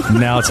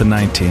 Now it's a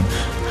 19.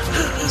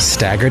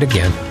 Staggered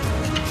again.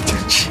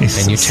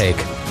 Jesus. And you take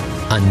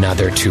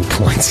another 2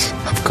 points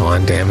of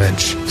con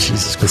damage.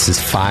 Jesus, this is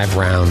 5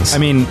 rounds. I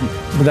mean,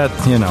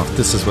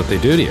 this is what they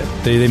do to you.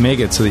 They make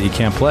it so that you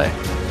can't play.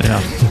 Yeah.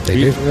 They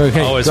do.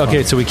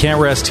 Okay, so we can't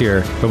rest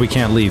here, but we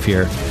can't leave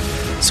here.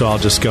 So I'll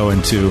just go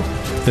into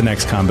the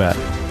next combat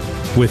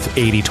with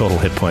 80 total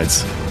hit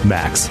points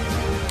max.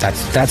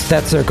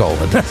 That's their goal.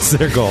 That's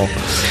their goal.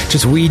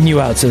 Just weeding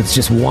you out so it's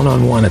just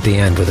one-on-one at the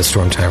end with a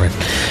Storm Tyrant.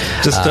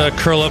 Just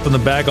curl up in the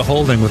bag of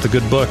holding with a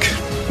good book.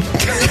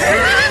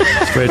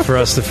 Just wait for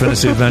us to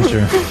finish the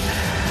adventure.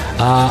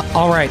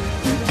 All right.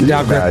 Can you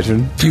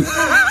imagine?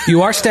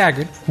 You are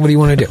staggered. What do you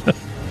want to do,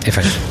 if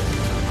anything?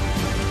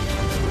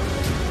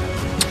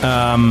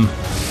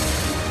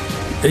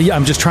 Yeah,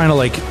 I'm just trying to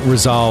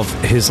resolve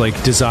his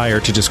desire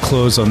to just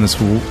close on this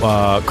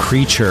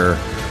creature,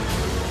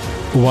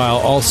 while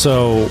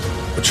also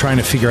trying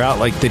to figure out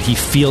that he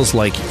feels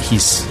like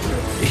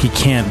he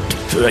can't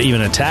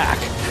even attack.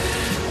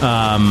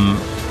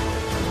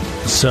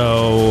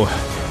 So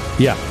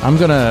yeah, I'm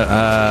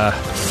gonna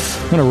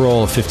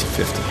roll a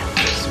 50-50.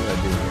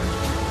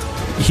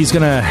 He's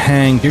gonna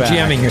hang. You're back.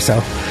 GMing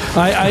yourself.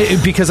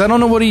 Because I don't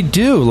know what he'd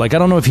do. I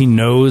don't know if he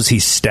knows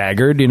he's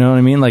staggered. You know what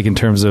I mean? In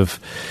terms of,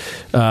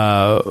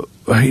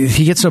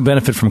 he gets no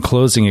benefit from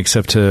closing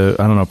except to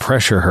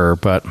pressure her.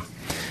 But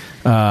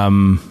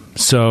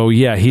so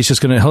yeah, he's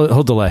just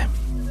he'll delay.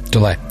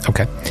 Delay.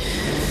 Okay.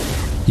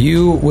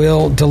 You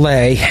will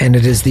delay, and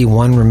it is the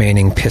one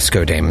remaining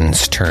Pisco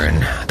Damon's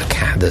turn.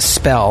 The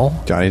spell.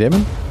 Johnny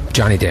Damon?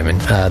 Johnny Damon.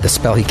 The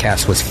spell he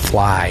cast was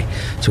Fly,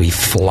 so he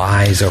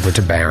flies over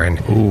to Baron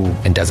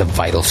and does a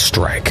Vital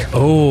Strike.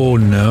 Oh,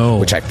 no.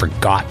 Which I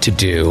forgot to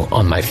do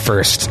on my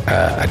first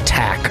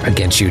attack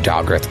against you,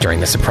 Dalgrith, during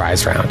the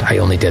surprise round. I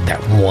only did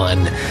that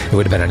one. It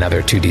would have been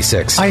another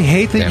 2d6. I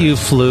hate that you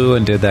flew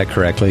and did that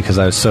correctly, because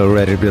I was so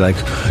ready to be like,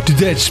 did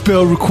that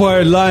spell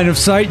require line of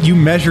sight? You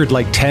measured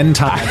 10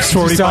 times,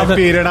 45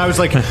 feet, and I was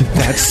like,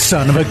 that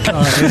son of a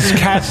gun is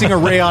casting a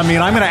ray on me,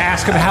 and I'm going to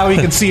ask him how he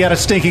can see out a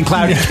stinking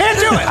cloud. He can't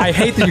do it! I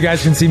hate that you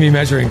guys can see me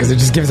measuring, because it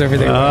just gives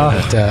everything away.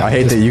 I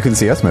hate that you can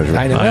see us measure.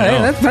 I know.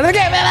 That's part of the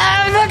game. All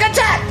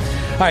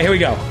right, here we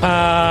go.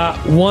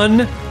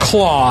 One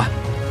claw,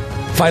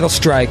 Vital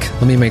Strike.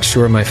 Let me make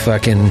sure my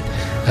fucking.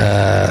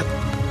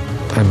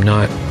 I'm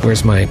not.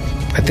 Where's my?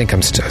 I think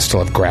I'm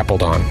still have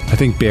grappled on. I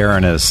think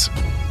Baron is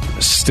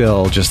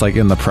still just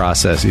in the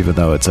process, even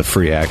though it's a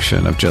free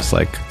action of just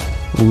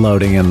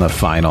loading in the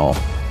final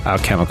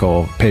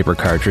alchemical paper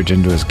cartridge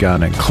into his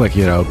gun and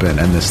clicking it open,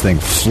 and this thing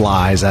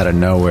flies out of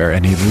nowhere,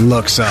 and he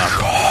looks up.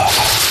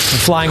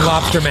 Flying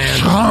Lobster Man.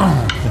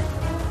 God,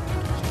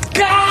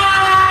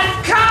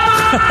 come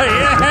on!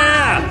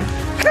 Yeah!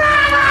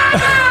 Come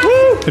on!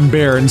 Woo! And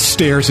Baron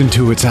stares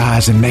into its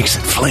eyes and makes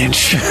it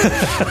flinch.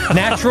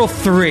 Natural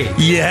 3.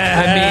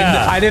 Yeah. I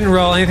mean, I didn't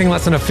roll anything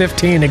less than a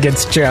 15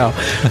 against Joe.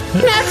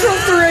 Natural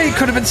 3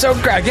 could have been so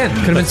great. Again,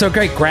 could have been so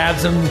great.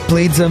 Grabs him,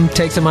 bleeds him,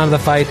 takes him out of the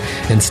fight.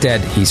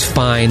 Instead, he's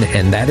fine,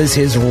 and that is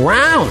his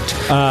round.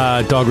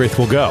 Dogwraith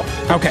will go.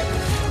 Okay.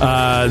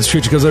 This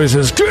creature goes over and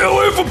says, "Get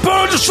away from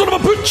Baron, you son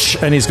of a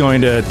bitch!" And he's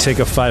going to take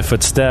a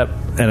 5-foot step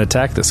and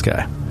attack this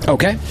guy.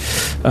 Okay.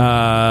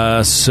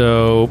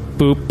 So,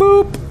 boop,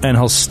 boop, and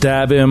he'll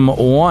stab him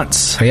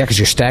once. Oh, yeah, because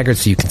you're staggered,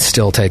 so you can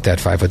still take that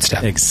 5-foot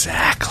step.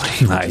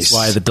 Exactly. Nice. That's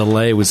why the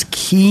delay was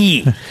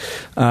key.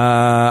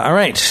 All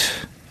right.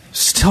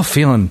 Still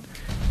feeling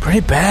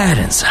pretty bad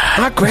inside.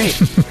 Not great.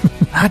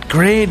 Not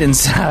great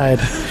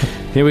inside.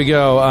 Here we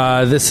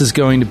go. This is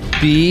going to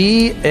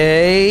be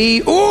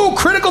a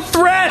critical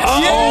threat. Oh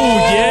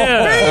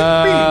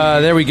yeah!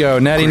 There we go.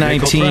 Natty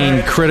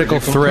 19, critical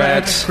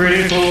threat.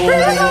 Can he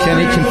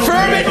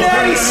confirm it?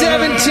 Natty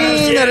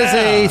 17. That is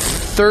a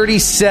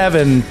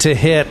 37 to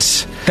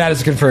hit. That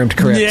is a confirmed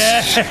crit.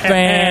 Yeah.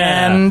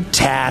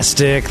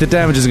 Fantastic. The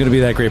damage isn't going to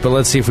be that great, but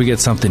let's see if we get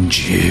something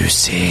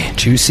juicy.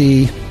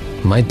 Juicy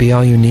might be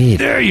all you need.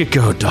 There you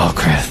go,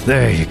 Dogwraith.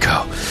 There you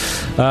go.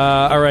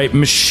 All right,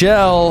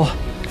 Michelle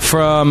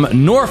from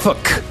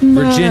Norfolk,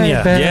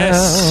 Virginia.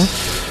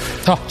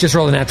 Yes. Oh, just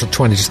roll a natural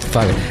 20 just to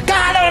fuck it.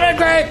 God, that would have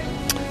been great.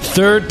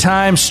 Third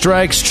time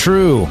strikes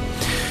true.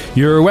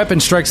 Your weapon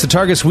strikes the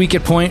target's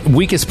weakest point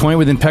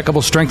with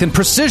impeccable strength and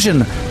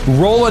precision.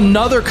 Roll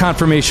another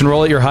confirmation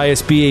roll at your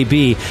highest BAB.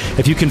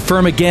 If you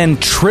confirm again,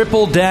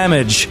 triple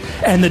damage,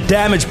 and the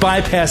damage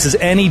bypasses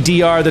any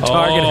DR the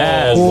target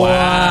has.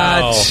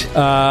 Wow.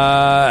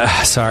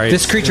 Sorry.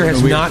 This creature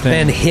has not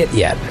been hit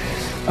yet.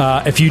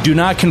 If you do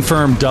not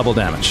confirm, double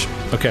damage.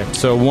 Okay,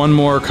 so one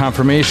more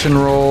confirmation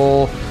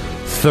roll.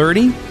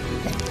 30?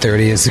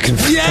 30 is a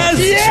confirm. Yes!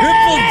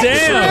 Triple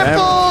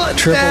damage.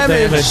 Triple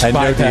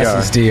damage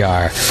bypasses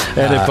DR.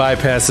 And it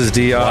bypasses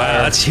DR.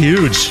 Wow, that's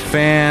huge.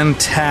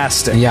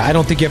 Fantastic. Yeah, I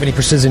don't think you have any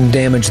precision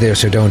damage there,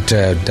 so don't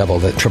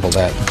triple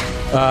that.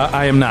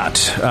 I am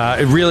not.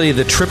 Really,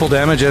 the triple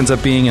damage ends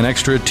up being an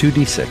extra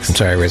 2d6. I'm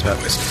sorry, I raised my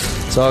voice.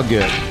 It's all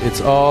good. It's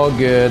all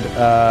good.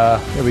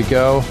 There we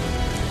go.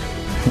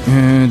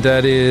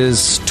 That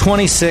is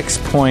 26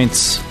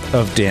 points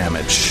of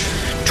damage.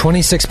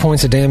 26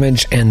 points of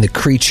damage, and the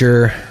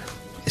creature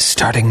is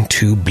starting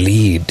to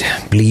bleed.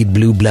 Bleed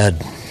blue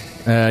blood.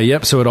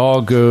 Yep, so it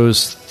all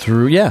goes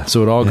through. Yeah,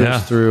 so it all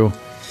goes through.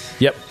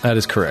 Yep, that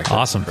is correct.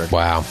 Awesome.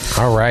 Wow.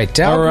 All right.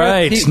 All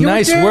right.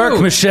 Nice work,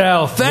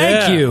 Michelle.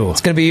 Thank you.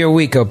 It's going to be your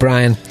week,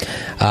 O'Brien.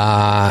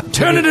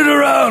 Turning it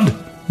around.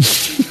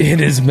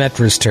 It is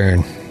Metra's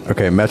turn.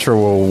 Okay, Metra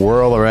will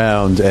whirl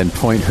around and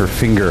point her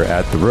finger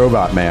at the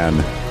robot man.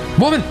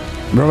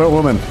 Robot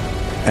woman.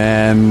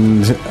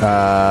 And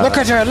look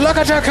at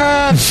her,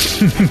 come!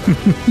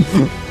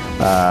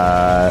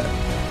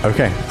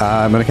 okay,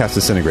 I'm going to cast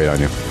Disintegrate on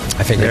you.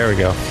 I think there we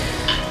go.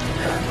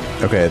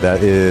 Okay,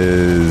 that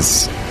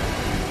is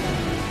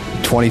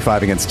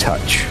 25 against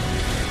touch.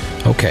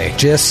 Okay,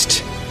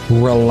 just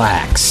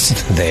relax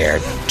there,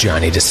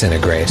 Johnny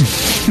Disintegrate.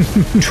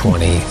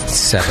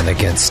 27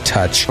 against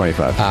touch.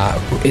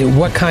 25.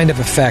 What kind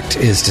of effect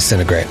is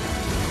Disintegrate?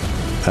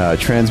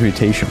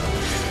 Transmutation.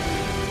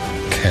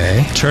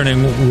 Okay.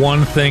 Turning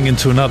one thing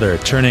into another.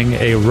 Turning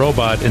a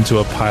robot into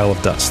a pile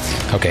of dust.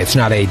 Okay, it's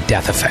not a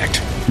death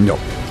effect. No.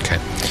 Okay.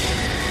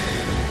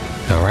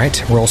 All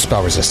right, roll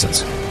spell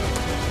resistance.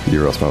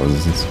 You roll spell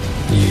resistance.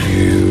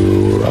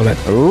 You roll it.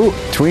 Ooh,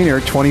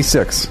 tweener,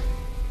 26.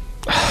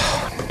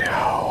 Oh,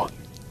 no.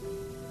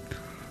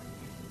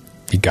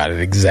 You got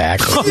it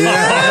exactly. All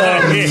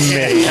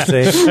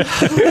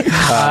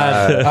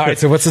right,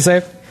 so what's the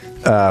save?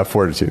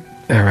 Fortitude.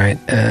 All right.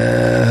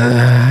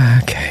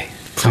 Okay.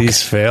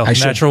 Please fail. I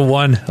should- Natural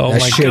one. Oh, I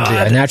my should God. do.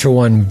 A natural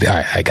one. All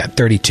right, I got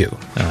 32. You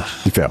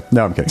fail.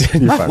 No, I'm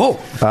kidding. You're fine. Whoa.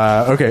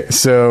 Okay,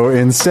 so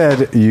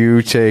instead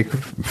you take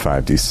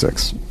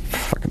 5d6.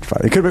 Fucking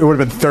 5. It would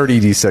have been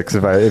 30d6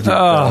 if you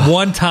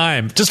One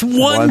time. Just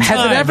one Has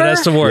it time. ever? It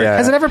has to work. Yeah.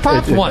 Has it ever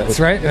popped? Once,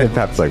 right? It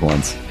pops like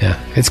once. Yeah.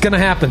 It's going to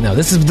happen, though.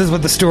 This is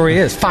what the story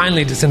is.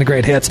 Finally,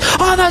 Disintegrate hits.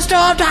 On the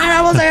stove time,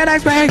 I will see you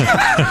next week.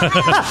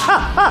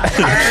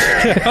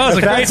 Oh, it was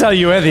a great That's how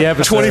you end the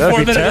episode.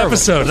 24-minute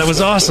episode. That was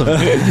awesome. All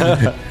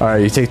right,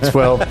 you take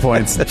 12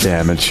 points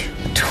damage.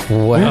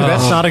 12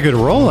 That's not a good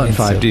roll on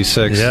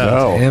 5d6. Yeah.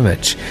 No.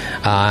 damage.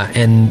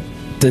 And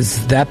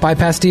does that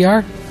bypass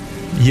DR?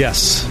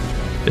 Yes.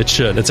 It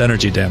should. It's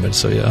energy damage,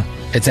 so yeah.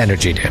 It's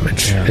energy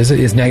damage. Yeah.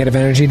 Is negative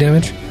energy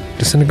damage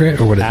Disintegrate?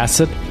 Or what is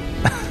Acid.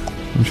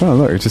 I'm trying to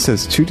look. It just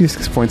says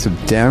 2d6 points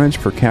of damage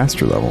per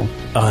caster level.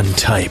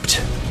 Untyped.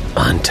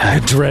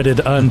 Untyped. Dreaded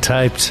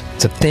untyped.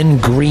 It's a thin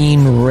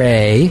green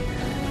ray.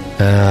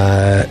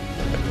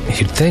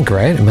 You'd think,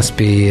 right? It must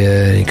be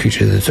a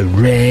creature that's a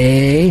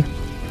ray.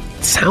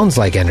 It sounds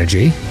like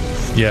energy.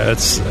 Yeah,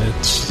 it's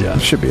yeah.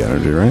 It should be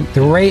energy, right?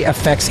 The ray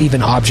affects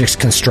even objects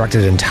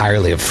constructed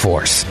entirely of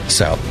force.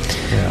 So,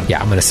 yeah,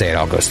 I'm going to say it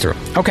all goes through.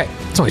 Okay,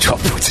 it's only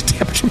 12 points of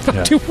damage. I'm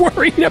not too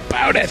worried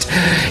about it.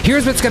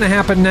 Here's what's going to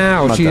happen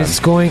now. She is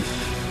going...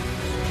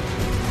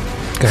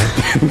 Go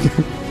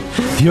ahead.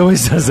 He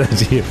always does that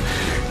to you.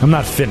 I'm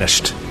not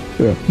finished.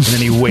 Yeah. And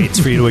then he waits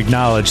for you to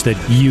acknowledge that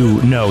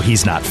you know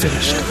he's not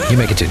finished. You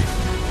may continue.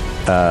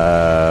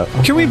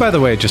 Can we, by the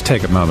way, just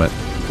take a moment?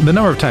 The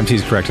number of times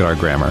he's corrected our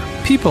grammar.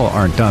 People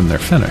aren't done, they're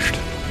finished.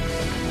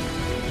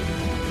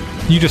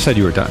 You just said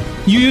you were done.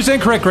 You use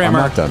incorrect grammar,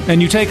 I'm not done.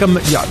 And you take them...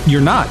 Yeah,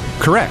 you're not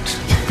correct,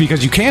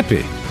 because you can't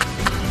be.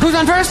 Who's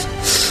on first?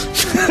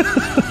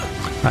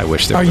 I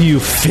wish there Are were. you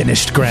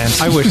finished, Grant?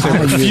 I wish there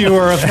were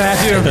fewer of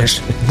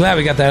that. Glad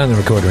we got that on the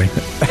recording.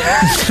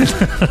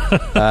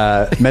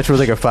 Metro will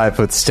take a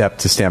 5-foot step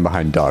to stand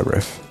behind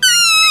Dogriff.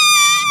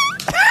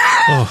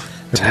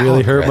 It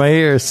really hurt my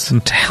ears.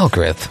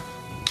 Talgrith.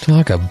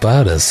 Talk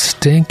about a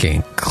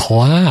stinking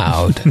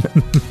cloud.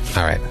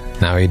 All right.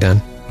 Now are you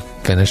done?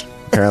 Finished?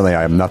 Apparently,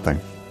 I am nothing.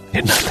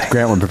 You're nothing.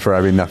 Grant would prefer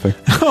I be nothing.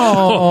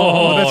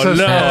 Oh, that's so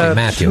no. sad.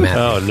 Matthew.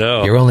 Oh,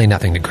 no. You're only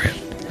nothing to Grant.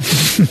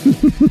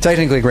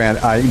 Technically, Grant,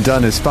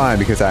 done is fine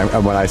because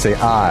when I say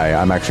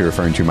I'm actually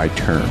referring to my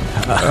turn.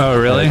 Oh,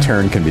 really? My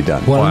turn can be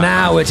done. Well,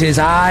 now it is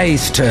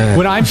I's turn.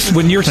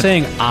 When you're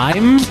saying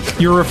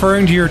you're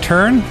referring to your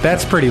turn?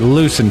 That's pretty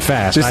loose and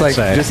fast, Just I'd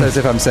say. just as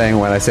if I'm saying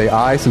when I say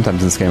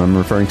sometimes in this game I'm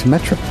referring to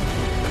Metro.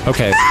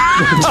 Okay.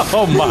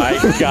 Oh my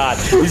God.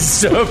 He's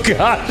so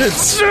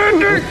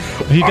condescending.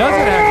 He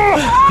doesn't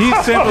have...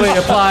 He's simply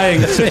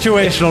applying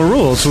situational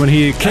rules when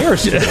he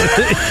cares to.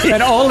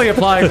 And only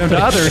applying them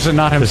to others and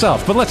not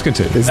himself. But let's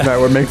continue. Isn't that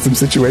what makes them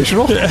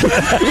situational?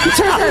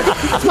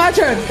 It's my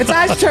turn. It's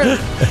I's turn.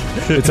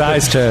 It's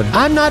I's turn.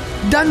 I'm not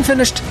done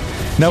finished.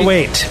 Now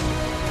wait.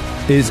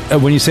 Is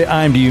when you say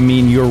do you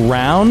mean your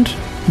round?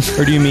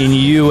 Or do you mean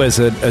you as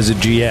a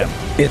GM?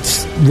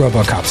 It's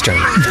RoboCop's turn.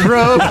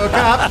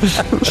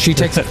 RoboCop. She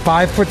takes a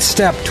 5-foot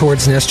step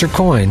towards Nestor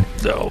Coin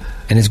No.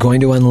 and is going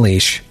to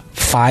unleash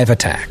 5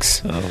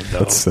 attacks. Oh, no.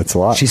 That's a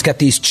lot. She's got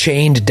these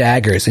chained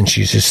daggers, and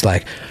she's just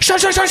like, shun.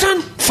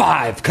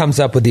 5 comes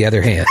up with the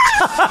other hand.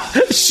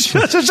 5.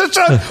 Shun.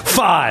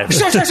 5.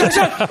 Did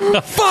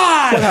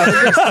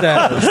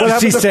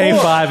she say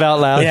 5 out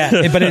loud?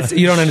 Yeah, but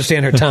you don't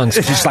understand her tongue,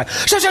 so she's just like,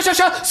 shun.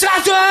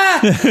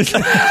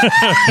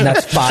 And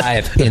that's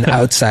 5 in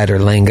outsider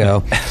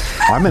lingo.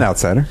 I'm an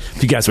outsider.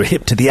 If you guys were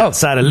hip to the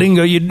outsider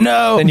lingo, you'd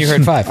know. Then you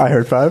heard 5. I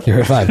heard 5. You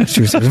heard 5. It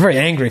was a very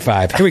angry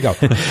 5. Here we go.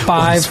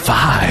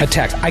 5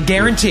 attacks. I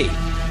guarantee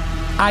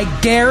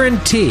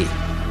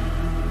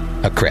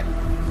a crit.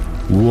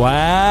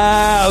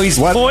 Wow, he's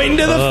What? pointing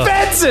to the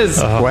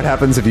fences. What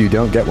happens if you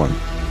don't get one?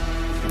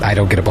 I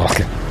don't get a ball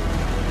kick.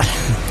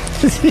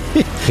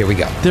 Here we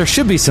go. There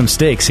should be some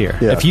stakes here.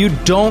 Yeah. If you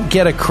don't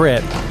get a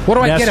crit, What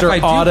do I get if Nestor I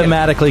do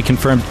automatically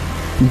confirmed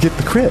You get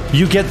the crit.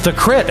 you get the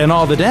crit and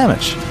all the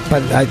damage.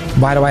 But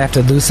why do I have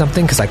to lose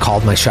something? Because I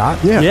called my shot?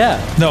 Yeah.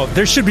 No,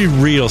 there should be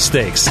real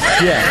stakes.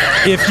 Yeah.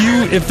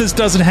 If this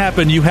doesn't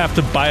happen, you have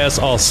to buy us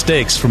all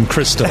steaks from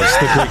Christos,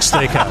 the Greek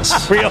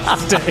steakhouse. Real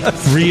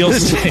stakes. Real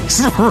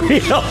steaks.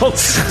 Real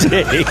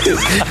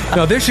stakes.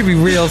 No, there should be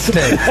real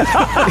stakes.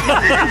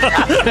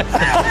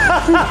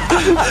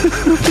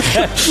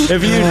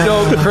 If you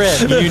don't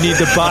crit, you need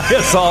to buy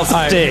us all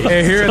steaks.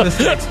 Hey, here are the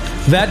stakes.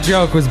 That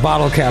joke was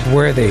bottle cap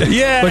worthy.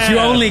 Yeah. But you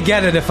only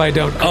get it if I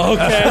don't crit. Okay. All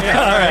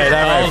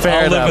right.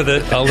 Fair I'll enough. live with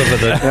it. I'll live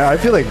with it. Yeah, I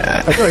feel like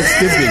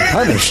Skid's being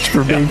punished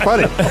for being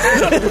funny.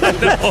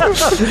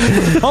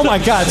 Oh my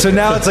God! So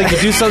now it's like you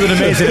do something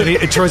amazing,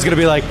 and Troy's going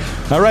to be like,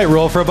 "All right,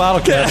 roll for a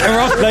bottle cap."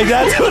 Like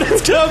that's what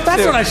it's come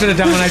That's to. what I should have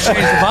done when I changed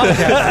the bottle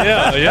cap.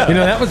 Yeah. You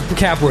know, that was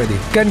cap worthy.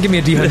 Go ahead and give me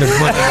a D100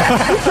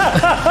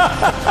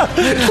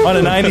 money. On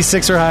a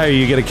 96 or higher,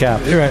 you get a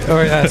cap. Right.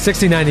 Or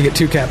 69, you get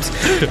 2 caps.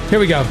 Here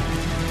we go.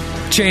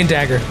 Chain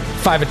dagger.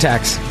 5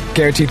 attacks.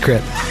 Guaranteed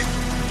crit.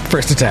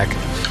 First attack.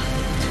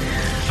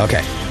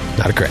 Okay.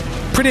 Not a crit.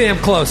 Pretty damn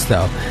close,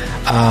 though.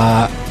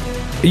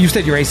 You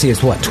said your AC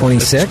is what,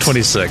 26? It's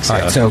 26, All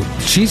yeah. right, so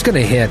she's going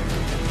to hit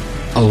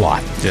a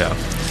lot. Yeah.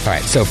 All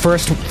right, so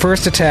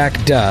first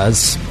attack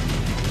does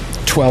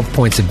 12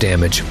 points of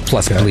damage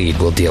plus bleed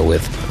we'll deal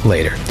with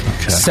later.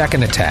 Okay.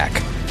 Second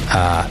attack,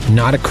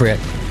 not a crit,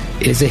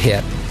 is a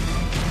hit,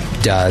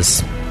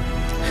 does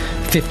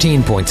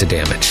 15 points of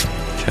damage.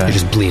 Okay. You're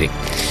just bleeding.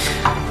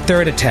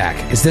 Third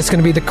attack, is this going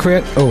to be the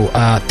crit?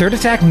 Third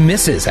attack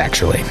misses,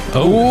 actually.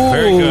 Oh,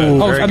 very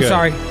good. Oh, Very I'm good.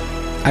 sorry.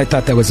 I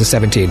thought that was a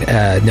 17.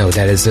 No,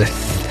 that is a...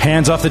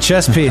 Hands off the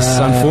chess piece,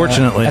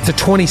 unfortunately. That's a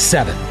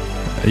 27.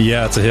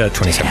 Yeah, it's a hit.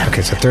 27.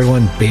 Okay, so third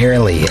one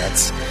barely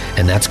hits.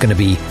 And that's going to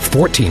be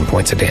 14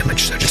 points of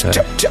damage. So just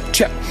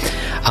chip.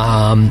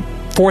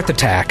 Fourth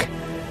attack,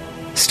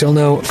 still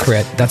no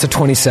crit. That's a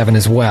 27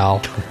 as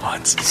well.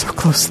 So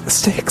close to the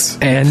stakes.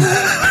 And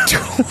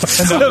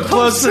So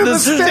close to the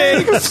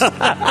stakes.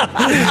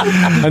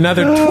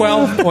 another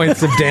 12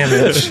 points of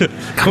damage.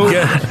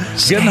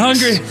 Getting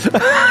hungry.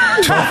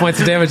 12 points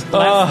of damage.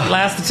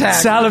 Last attack.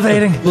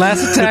 Salivating.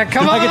 Last attack.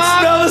 Come on. I can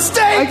smell the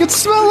steak. I can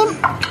smell him.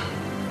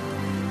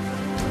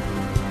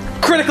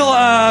 Critical,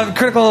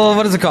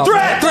 what is it called?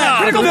 Threat.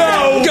 Critical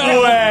No threat.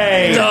 Go.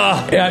 way.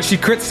 Yeah, she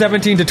crit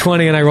 17 to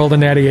 20 and I rolled a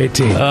natty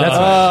 18. That's what,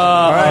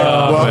 All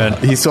right. Well,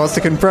 man. he still has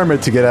to confirm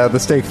it to get out of the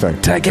stake thing.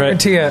 did I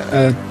guarantee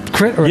a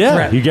crit or a Yeah,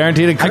 threat? you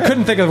guaranteed a crit. I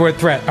couldn't think of the word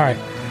threat. All right.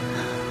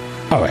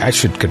 Oh, I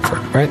should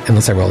confirm, right?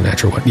 Unless I roll a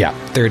natural one. Yeah,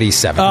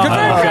 37. Oh,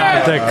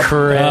 got the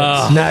crit.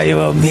 Now you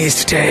owe me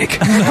steak.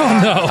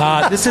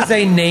 No. This is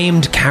a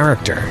named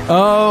character.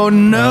 Oh,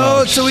 no.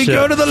 Oh, so we shit.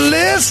 go to the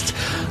list.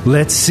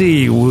 Let's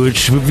see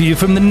which of you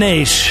from the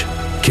Naish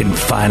can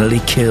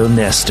finally kill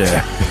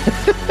Nestor.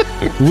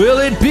 Will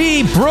it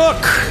be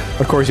Brooke?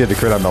 Of course, you had to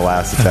crit on the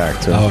last attack,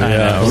 too. Oh, I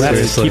yeah. know. Let's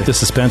Seriously. keep the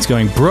suspense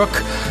going. Brooke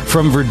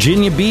from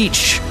Virginia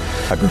Beach.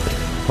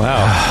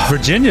 Wow.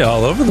 Virginia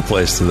all over the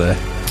place today.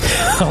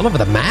 All over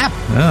the map.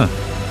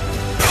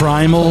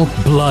 Primal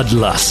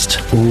Bloodlust.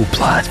 Ooh,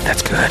 blood.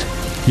 That's good.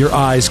 Your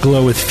eyes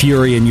glow with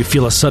fury and you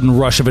feel a sudden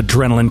rush of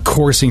adrenaline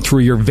coursing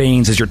through your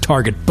veins as your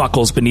target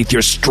buckles beneath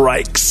your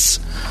strikes.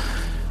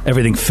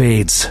 Everything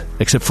fades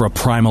except for a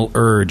primal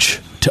urge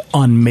to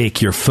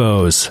unmake your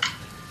foes.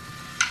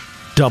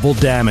 Double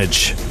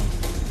damage,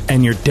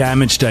 and your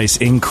damage dice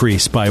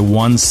increase by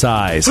one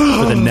size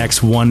for the next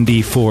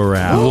 1d4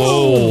 rounds.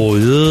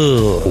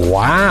 Whoa.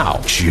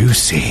 Wow.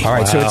 Juicy. All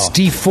right, so it's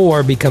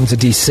D4 becomes a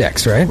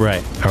D6, right?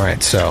 Right. All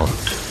right, so...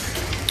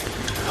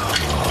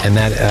 And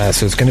that,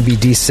 so it's going to be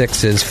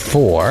D6s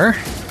for...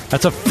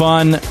 That's a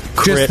fun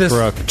crit,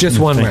 Brooke. Just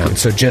one Thank round, you.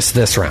 so just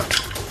this round.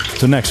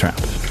 So next round.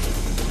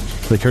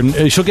 Like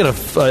she'll get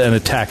an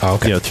attack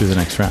through the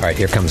next round. All right,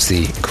 here comes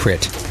the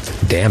crit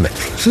damage.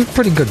 This is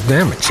pretty good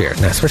damage here,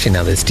 now, especially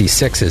now that it's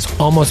D6 is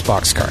almost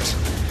boxcars.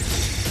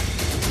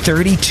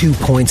 32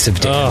 points of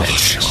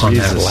damage on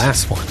that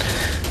last one.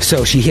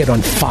 So she hit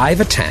on 5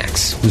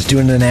 attacks, was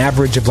doing an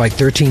average of like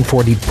 13,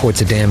 40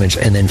 points of damage,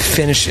 and then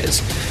finishes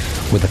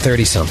with a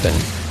 30-something.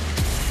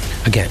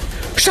 Again.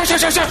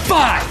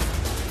 5!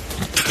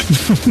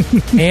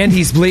 And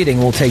he's bleeding.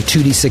 We'll take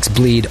 2d6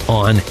 bleed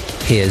on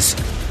his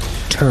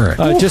turn.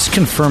 Just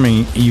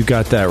confirming you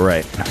got that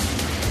right.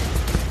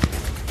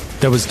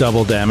 That was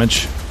double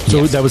damage.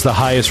 So Yes. that was the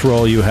highest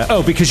roll you had.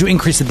 Oh, because you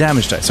increased the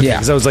damage dice. Okay, Yeah.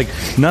 because I was like,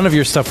 none of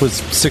your stuff was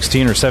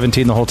 16 or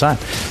 17 the whole time.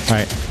 All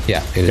right.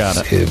 Yeah, it Got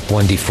is, it.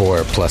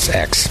 1d4 plus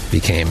x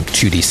became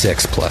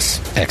 2d6 plus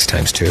x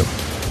times 2.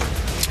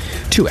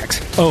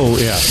 2x. Oh,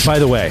 yeah. By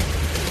the way,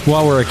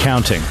 while we're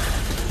accounting,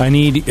 I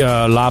need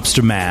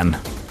Lobster Man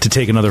to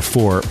take another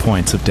 4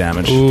 points of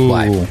damage.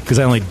 Why? Because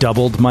I only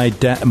doubled my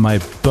my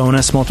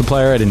bonus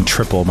multiplier. I didn't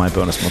triple my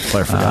bonus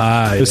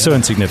multiplier. It was so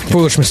insignificant.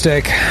 Foolish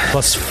mistake.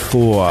 Plus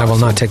 4. I will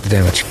not take the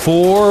damage.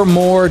 4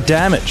 more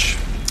damage.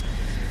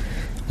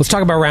 Let's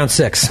talk about round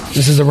 6.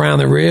 This is the round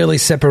that really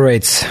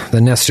separates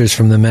the Nestors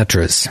from the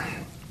Metras.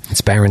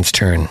 It's Baron's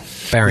turn.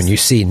 Baron, you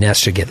see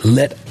Nestor get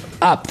lit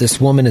up.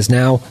 This woman is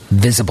now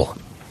visible.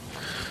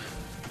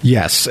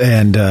 Yes,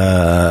 and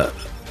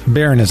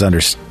Baron has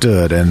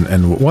understood,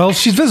 and well,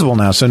 she's visible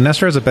now, so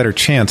Nestor has a better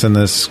chance, and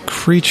this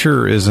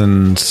creature is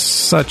in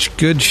such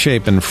good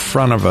shape in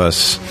front of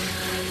us.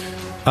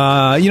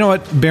 You know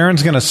what?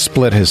 Baron's going to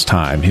split his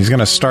time. He's going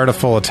to start a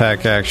full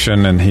attack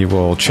action, and he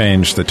will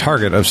change the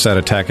target of said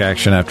attack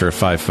action after a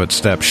 5-foot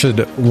step, should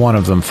one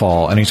of them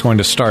fall, and he's going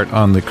to start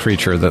on the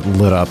creature that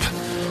lit up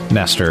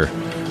Nestor.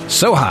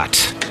 So hot,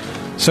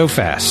 so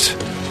fast,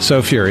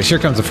 so furious. Here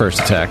comes the first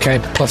attack. Okay,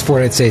 plus 4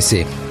 to its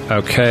AC.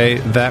 Okay,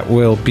 that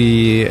will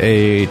be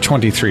a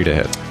 23 to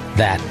hit.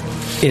 That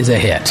is a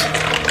hit.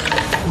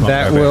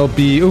 That will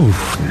be, ooh,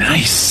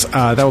 nice.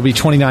 That will be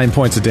 29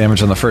 points of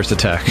damage on the first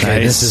attack.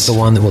 Okay, this is the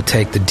one that will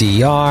take the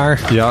DR.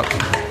 Yep.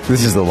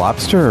 This is the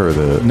lobster or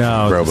the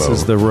No, this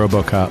is the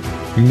RoboCop.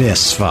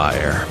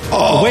 Misfire.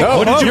 Oh, wait,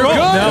 what did you roll?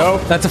 No.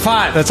 That's a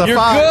 5. That's a You're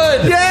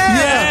 5. good.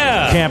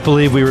 Yeah. Can't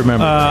believe we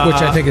remember. Which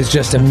I think is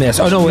just a miss.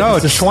 Oh, no, No,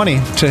 it's it's 20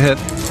 to hit.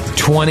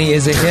 20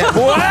 is a hit.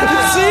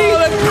 Wow. See?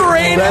 The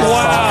greatest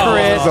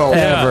crit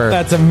ever.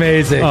 That's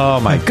amazing. Oh,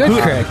 my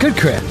Good crit. Good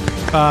crit.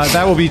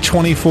 That will be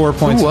 24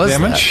 points of was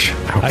damage.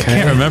 I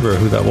can't remember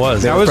who that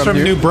was. That was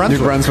from New Brunswick.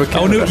 New Brunswick.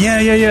 Oh,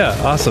 Canada. yeah.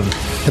 Awesome.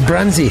 The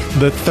Brunsy.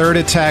 The third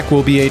attack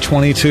will be a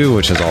 22,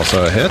 which is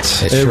also a hit.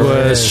 It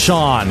was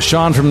Sean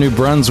from New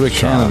Brunswick,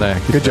 Canada.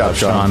 Good job,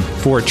 Sean.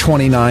 For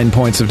 29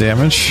 points of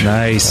damage.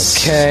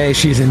 Nice. Okay,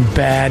 she's in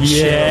bad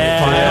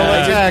shape. Final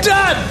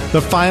attack.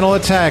 The final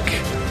attack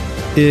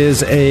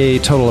is a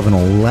total of an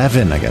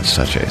 11 against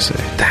touch AC.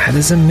 That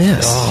is a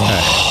miss.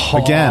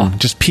 Again,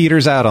 just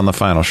peters out on the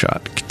final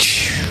shot.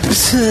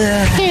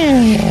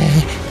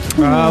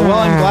 Well,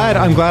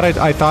 I'm glad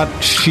I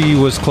thought she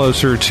was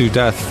closer to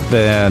death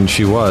than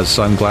she was,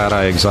 so I'm glad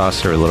I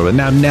exhausted her a little bit.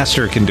 Now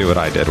Nestor can do what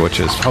I did, which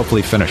is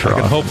hopefully finish her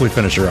off. Hopefully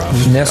finish her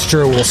off.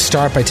 Nestor will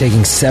start by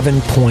taking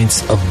 7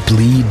 points of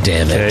bleed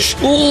damage.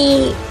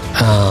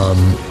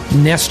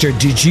 Nestor,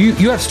 did you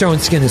have stone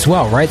skin as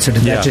well, right? So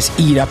did that just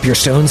eat up your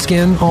stone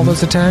skin, all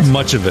those attacks?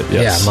 Much of it,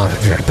 yes.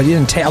 Yeah, but you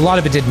didn't a lot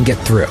of it didn't get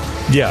through.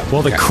 Yeah.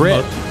 Well, the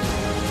crit.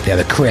 Yeah,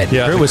 the crit.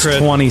 Yeah, it was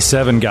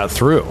 27 got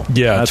through.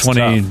 Yeah, that's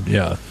 20. tough.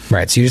 Yeah.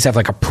 Right, so you just have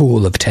like a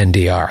pool of 10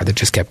 DR that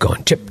just kept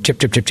going. Chip, chip,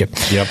 chip, chip, chip.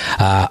 Yep.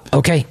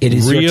 Okay, it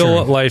is real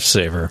your turn.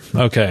 lifesaver.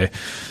 Okay.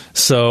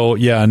 So,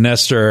 yeah,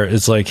 Nestor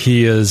is like,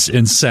 he is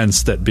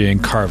incensed at being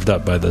carved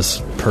up by this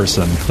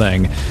person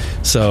thing.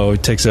 So he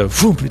takes a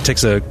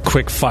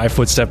quick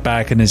 5-foot step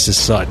back and is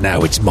just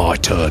now it's my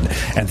turn.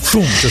 And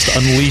just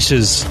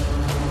unleashes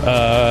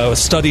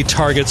study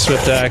target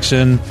swift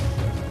action.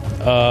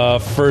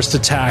 First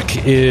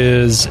attack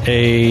is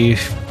a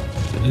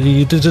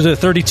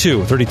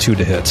 32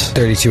 to hit.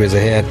 32 is a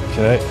hit.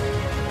 Okay.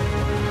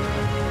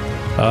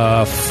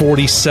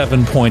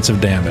 47 points of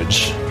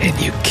damage. And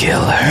you kill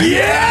her.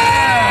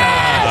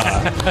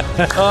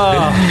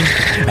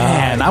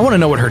 Man, I want to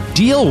know what her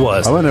deal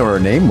was. I want to know what her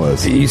name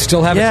was. You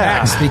still have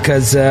attacks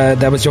because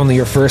that was only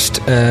your first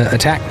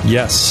attack.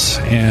 Yes,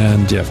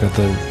 and I've got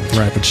the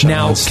rapid shot.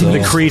 Now, still.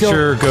 The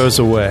creature goes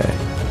away.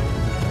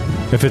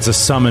 If it's a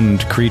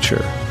summoned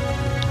creature,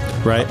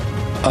 right?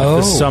 Oh.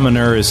 If the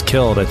summoner is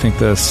killed, I think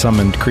the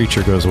summoned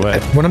creature goes away.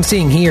 What I'm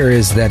seeing here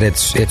is that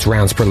it's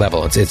rounds per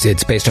level.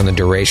 It's based on the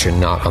duration,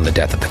 not on the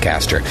death of the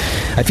caster.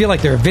 I feel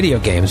like there are video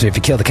games where if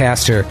you kill the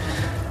caster,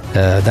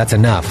 that's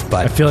enough. I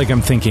But feel like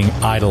I'm thinking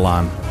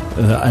Eidolon.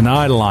 An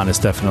Eidolon is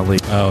definitely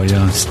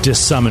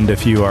just summoned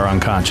if you are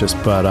unconscious,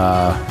 but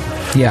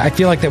yeah, I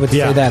feel like they would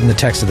say that in the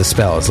text of the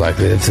spell. It's like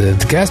if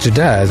the caster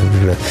dies.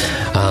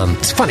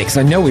 It's funny because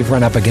I know we've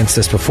run up against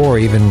this before,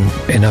 even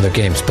in other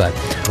games. But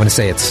I want to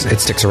say it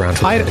sticks around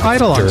for the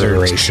Eidolons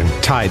duration.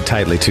 are tied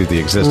tightly to the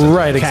existence.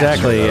 right,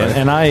 exactly.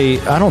 And I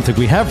don't think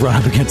we have run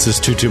up against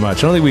this too much.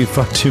 I don't think we've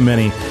fucked too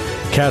many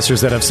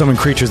casters that have summoned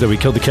creatures that we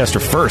killed the caster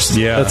first.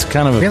 Yeah. That's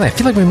kind of Really, I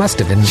feel like we must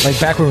have been like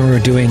back when we were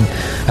doing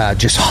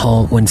just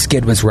home when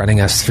Skid was running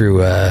us through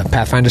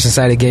Pathfinder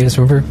Society games.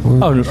 Remember?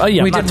 yeah, we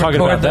I'm not didn't talking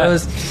record about that.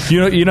 those.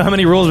 You know how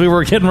many rules we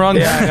were getting wrong?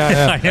 You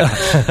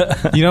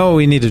know what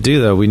we need to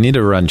do, though? We need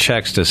to run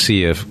checks to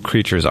see if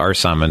creatures are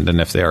summoned and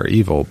if they are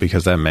evil,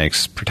 because that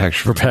makes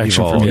protection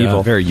from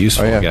evil very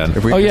useful again.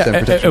 If we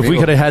If we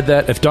could have had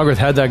that, if Dogworth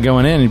had that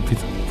going in, it'd be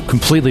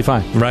completely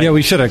fine. Right. Yeah,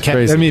 we should have.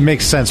 Crazy. I mean, it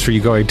makes sense for you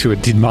going to a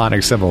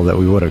demonic symbol that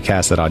we would have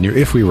cast it on you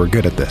if we were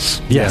good at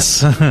this.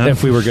 Yes,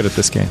 if we were good at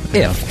this game.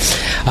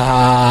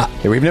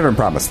 If. We've never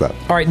promised that.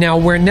 All right, now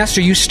where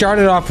Nestor, you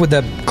started off with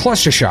a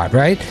cluster shot,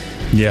 right?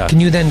 Yeah. Can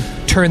you then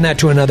turn that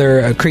to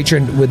another creature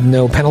with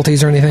no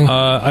penalties or anything?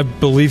 I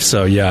believe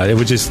so, yeah. It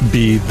would just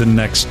be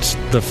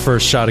the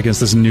first shot against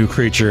this new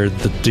creature,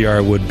 the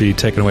DR would be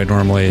taken away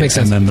normally, Makes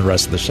sense. and then the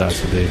rest of the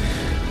shots would be...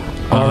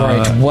 All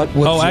right. What's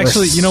your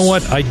actually, you know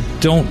what? I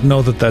don't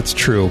know that that's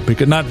true,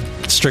 because not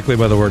strictly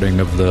by the wording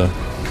of the...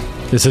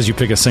 It says you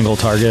pick a single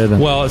target.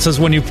 Well, it says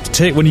when you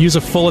use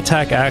a full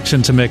attack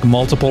action to make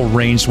multiple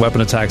ranged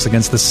weapon attacks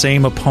against the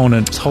same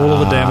opponent, total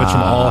the damage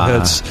from all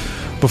hits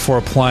before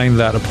applying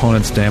that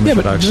opponent's damage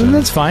reduction.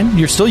 That's fine.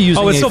 You're still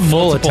using it's a still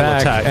full multiple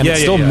attack, and Yeah,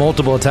 it's yeah, still yeah.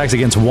 multiple attacks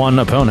against one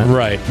opponent.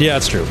 Right. Yeah,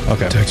 that's true.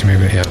 Okay. Talk to me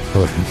about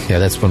yeah,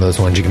 that's one of those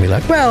ones you can be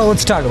like, well,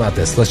 let's talk about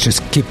this. Let's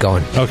just keep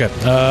going. Okay.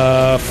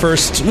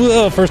 First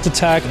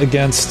attack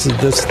against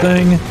this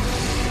thing.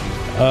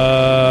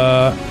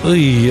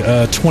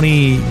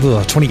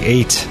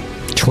 28.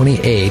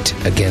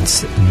 28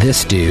 against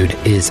this dude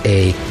is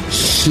a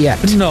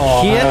hit.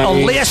 No.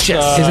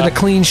 Hit-alicious. Is it a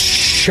clean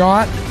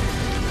shot?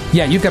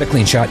 Yeah, you've got a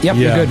clean shot. Yep,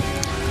 you're good.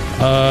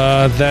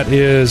 That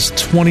is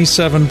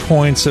 27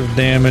 points of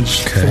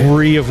damage, Okay.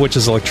 3 of which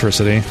is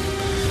electricity.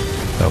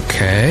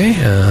 Okay,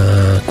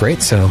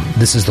 great. So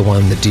this is the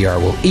one that DR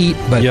will eat,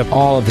 but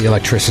all of the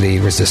electricity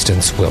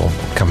resistance will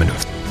come into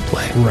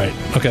play. Right.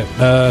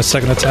 Okay.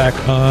 Second attack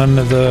on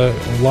the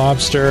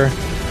lobster.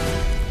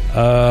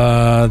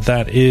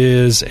 That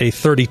is a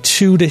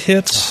 32 to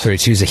hit.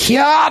 32 is a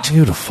hit.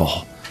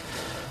 Beautiful.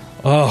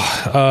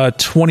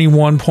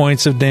 21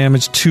 points of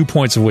damage, 2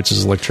 points of which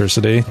is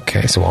electricity.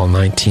 Okay, so all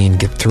 19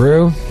 get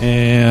through.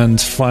 And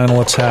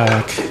final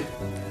attack.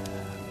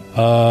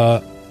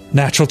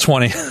 Natural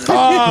 20.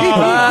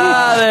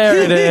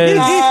 There it is.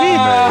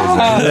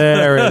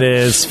 There it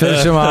is.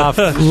 Finish him off.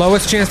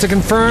 Lowest chance to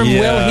confirm.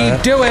 Yeah. Will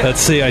he do it?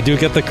 Let's see. I do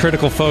get the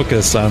critical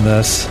focus on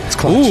this. It's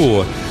close.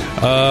 Ooh.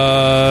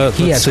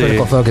 He has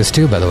critical focus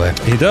too, by the way.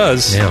 He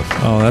does? Yeah.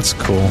 Oh, that's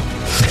cool.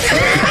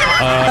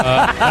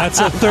 That's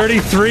a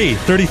 33.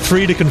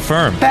 33 to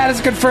confirm. That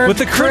is confirmed. With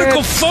the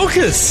critical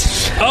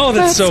focus. Oh,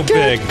 that's so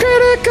big.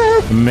 Critical.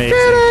 Amazing.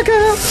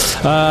 Critical.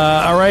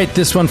 All right,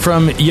 this one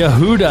from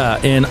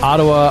Yehuda in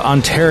Ottawa,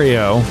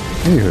 Ontario.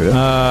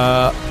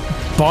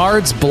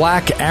 Bard's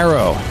Black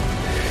Arrow.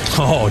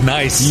 Oh,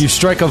 nice. You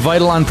strike a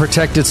vital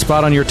unprotected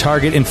spot on your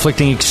target,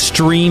 inflicting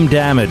extreme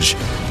damage.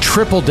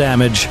 Triple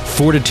damage,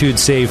 fortitude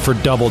save for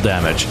double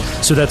damage.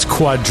 So that's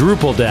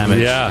quadruple damage.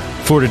 Yeah.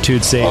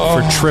 Fortitude save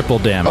for triple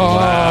damage.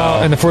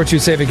 Wow. And the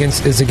fortitude save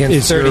is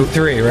against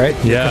 33, right?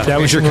 Yeah. That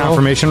was your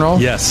confirmation roll?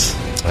 Yes.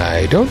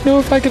 I don't know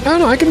if I can... I don't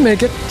know. I can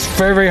make it. It's a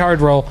very, very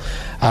hard roll.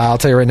 I'll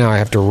tell you right now, I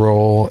have to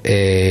roll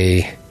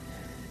a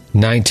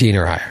 19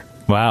 or higher.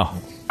 Wow.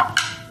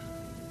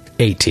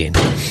 18.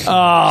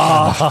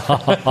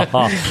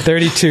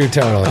 32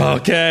 total.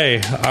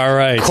 Okay. All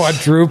right.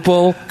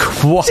 Quadruple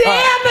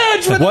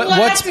damage with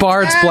What's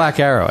Bard's Black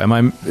Arrow?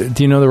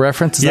 Do you know the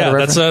reference? Is that a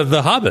reference? That's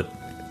The Hobbit.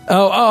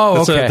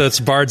 Okay.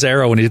 That's Bard's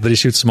arrow that he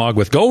shoots Smaug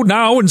with. Go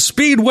now and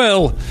speed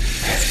well.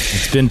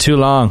 It's been too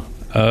long.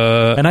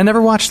 And I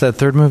never watched that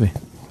third movie.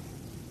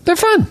 They're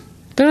fun.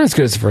 They're not as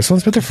good as the first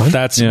ones, but they're fun.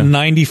 That's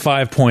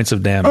 95 points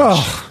of damage.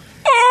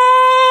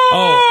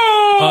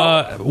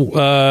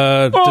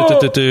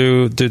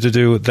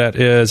 That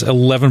is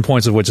 11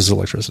 points of which is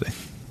electricity.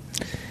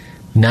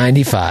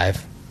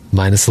 95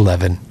 minus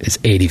 11 is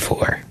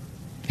 84.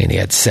 And he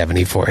had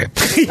 74 hit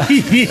points. The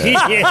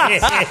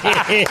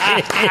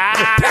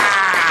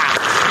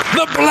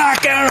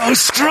Black Arrow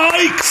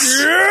strikes!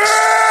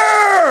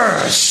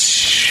 Yes!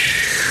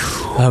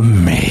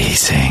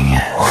 Amazing.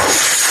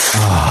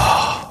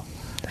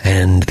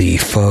 And the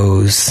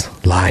foes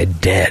lie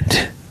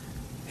dead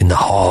in the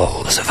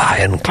halls of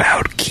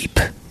Ironcloud Keep.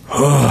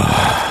 Well,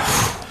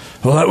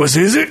 that was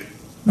easy.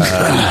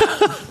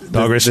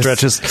 Dogger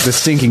stretches. The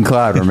stinking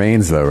cloud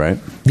remains, though, right?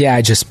 Yeah,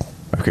 I just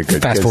Okay,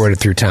 good. fast forwarded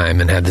through time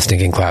and had the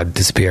stinking cloud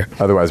disappear.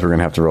 Otherwise, we're going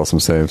to have to roll some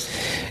saves.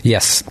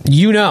 Yes,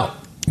 you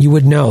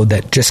would know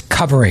that just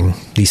covering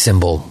the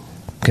symbol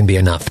can be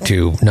enough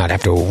to not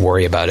have to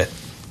worry about it.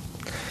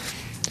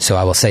 So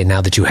I will say,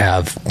 now that you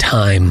have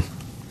time,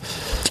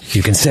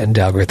 you can send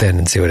Dalgrith in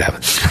and see what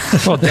happens.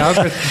 Well,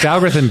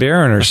 Dalgrith and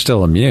Baron are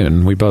still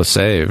immune. We both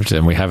saved,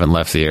 and we haven't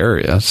left the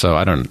area, so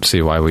I don't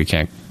see why we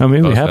can't. I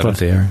mean, we both have have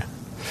left it. the area.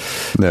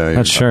 No,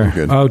 Not sure.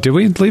 Good. Oh, did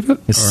we leave it?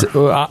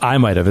 I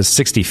might have. It's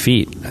 60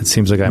 feet. It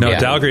seems like I No,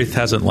 might have. Dalgrith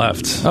hasn't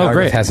left. Oh, Dalgrith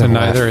great. hasn't And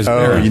neither left. is Oh,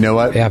 Baron. you know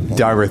what? Yeah.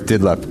 Dalgrith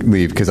did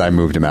leave because I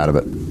moved him out of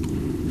it.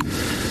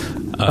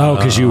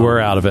 Because you were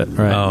out of it,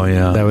 right? Oh,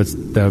 yeah. That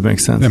would make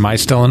sense. Am I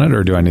still in it,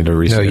 or do I need to No,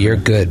 reset? you're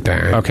good,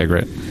 Baron. Okay,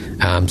 great.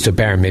 So,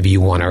 Baron, maybe you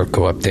want to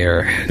go up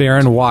there.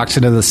 Baron walks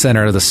into the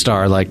center of the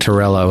star like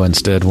Torello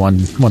did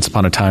once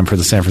upon a time for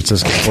the San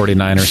Francisco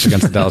 49ers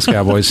against the Dallas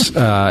Cowboys,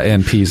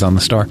 and pees on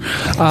the star.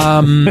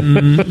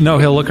 No,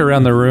 he'll look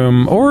around the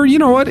room, or you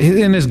know what?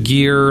 In his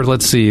gear,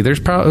 let's see. There's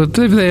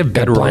probably they have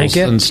bedrolls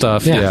blanket? and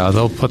stuff. Yeah. Yeah,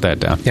 they'll put that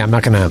down. Yeah, I'm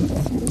not going to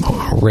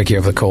rake you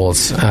over the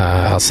coals.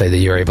 I'll say that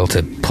you're able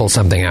to pull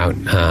something out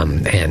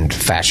and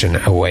fashion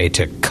a way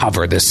to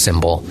cover this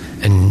symbol,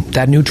 and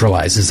that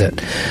neutralizes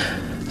it.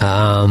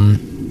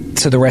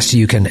 So the rest of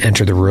you can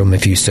enter the room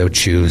if you so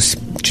choose.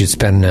 It's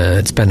been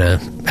a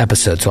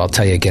episode, so I'll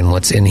tell you again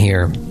what's in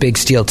here. Big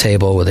steel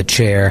table with a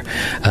chair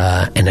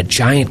and a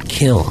giant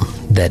kiln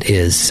that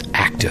is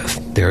active.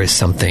 There is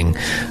something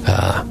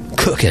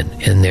cooking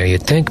in there,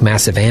 you'd think.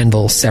 Massive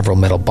anvil, several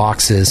metal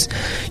boxes,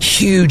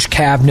 huge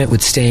cabinet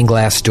with stained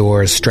glass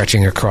doors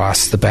stretching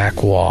across the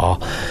back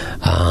wall.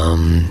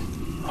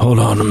 Hold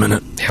on a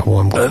minute. Yeah,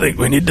 one. I think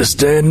we need to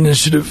stay in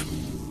initiative.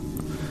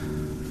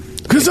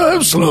 Because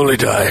I'm slowly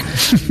dying.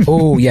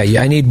 Oh, yeah.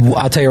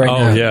 I'll tell you right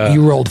now. Yeah.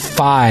 You rolled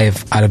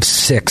 5 out of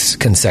 6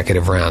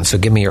 consecutive rounds. So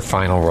give me your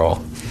final roll.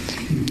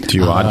 Do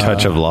you want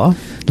Touch of Law?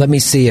 Let me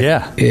see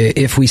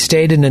if we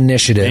stayed in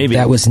initiative. Maybe.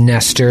 That was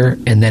Nestor,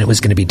 and then it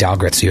was going to be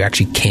Dalgrith. So you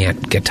actually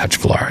can't get Touch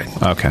of Law.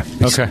 Okay.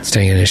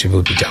 Staying in initiative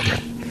would be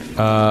Dalgrith.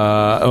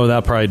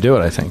 That'll probably do it,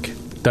 I think.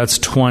 That's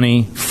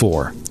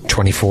 24.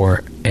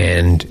 24,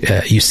 and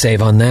you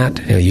save on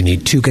that. You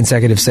need 2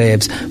 consecutive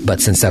saves, but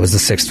since that was the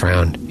 6th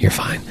round, you're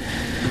fine.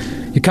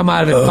 You come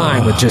out of it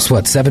fine with just,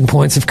 7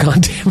 points of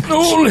con damage?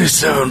 Only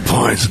 7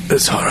 points.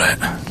 It's all right.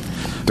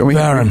 Don't we?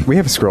 Baron. We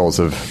have scrolls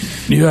of.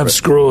 You have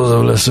scrolls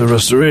of lesser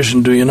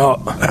restoration, do you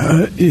not?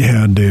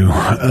 Yeah, I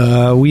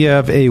do. We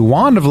have a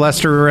Wand of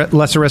Lesser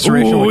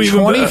Restoration with even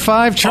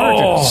 25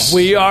 charges. Oh,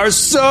 we are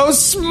so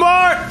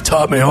smart.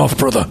 Top me off,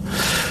 brother.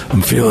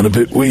 I'm feeling a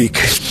bit weak.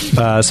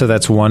 So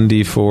that's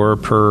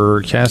 1d4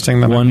 per casting.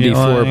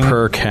 1d4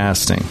 per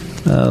casting.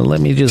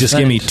 Let me Just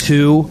give me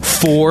 2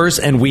 4s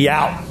and we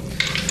out.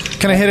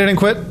 Can I hit it and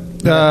quit?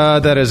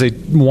 That is a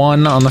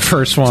 1 on the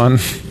first one,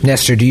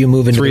 Nestor, do you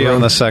move into 3 the room?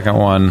 on the second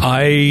one.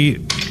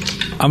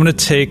 I'm going to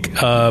take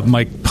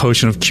my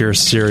potion of cure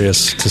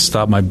serious to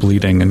stop my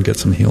bleeding and get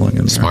some healing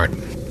in there. Smart.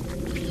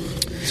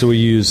 So we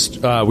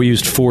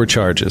used 4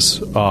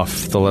 charges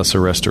off the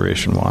lesser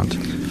restoration wand.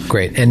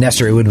 Great. And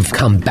Nestor, it would have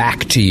come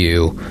back to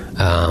you.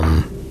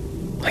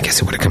 I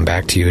guess it would have come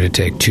back to you to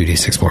take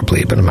 2d6 more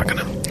bleed, but I'm not going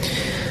to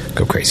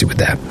go crazy with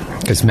that.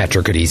 Because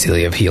Metro could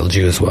easily have healed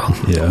you as well.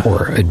 Yeah.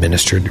 Or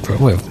administered.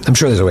 Well, I'm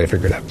sure there's a way to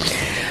figure it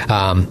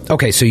out.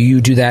 Okay, so you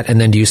do that, and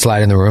then do you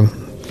slide in the room?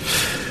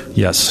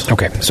 Yes.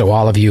 Okay, so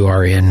all of you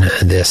are in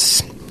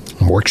this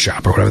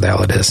workshop, or whatever the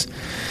hell it is.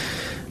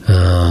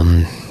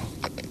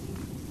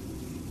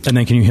 And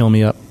then can you heal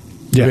me up?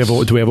 Yes.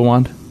 Do we have a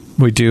wand?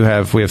 We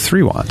have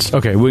 3 wands.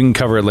 Okay, we can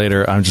cover it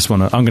later. I'm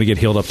going to get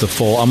healed up to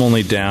full. I'm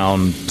only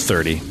down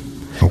 30.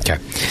 Okay.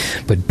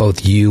 But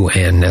both you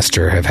and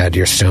Nestor have had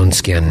your stone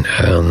skin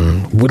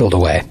whittled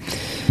away.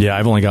 Yeah,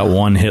 I've only got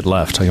 1 hit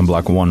left. I can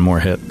block 1 more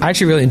hit. I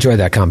actually really enjoyed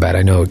that combat.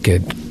 I know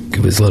it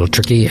was a little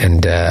tricky,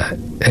 and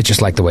I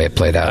just liked the way it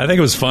played out. I think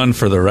it was fun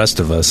for the rest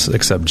of us,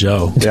 except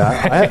Joe. Yeah,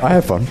 I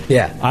have fun.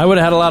 Yeah. I would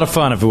have had a lot of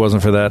fun if it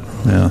wasn't for that.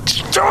 Yeah.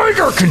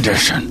 Tiger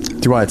condition.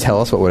 Do you want to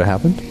tell us what would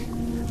have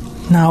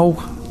happened? No,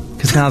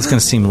 because now it's going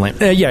to seem lame.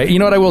 Yeah, you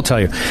know what I will tell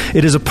you?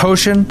 It is a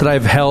potion that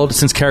I've held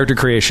since character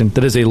creation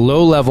that is a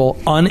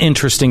low-level,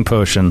 uninteresting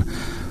potion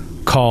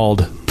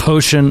called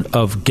Potion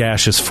of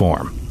Gaseous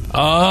Form.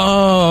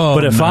 Oh,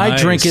 but if I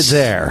nice. drink it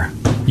there,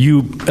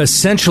 you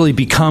essentially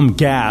become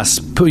gas,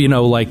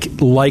 like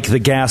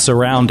the gas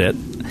around it,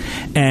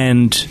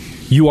 and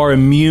you are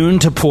immune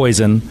to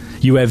poison.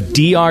 You have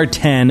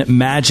DR10,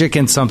 magic,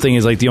 and something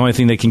is like the only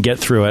thing that can get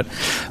through it.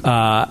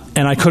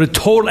 And I could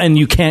have and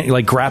you can't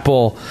like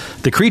grapple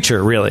the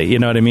creature really, you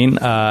know what I mean?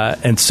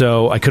 And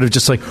so I could have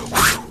just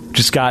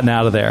just gotten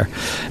out of there.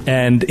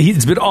 And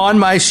it's been on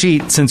my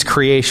sheet since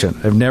creation.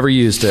 I've never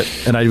used it.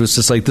 And I was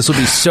just like, this will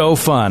be so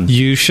fun.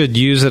 You should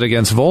use it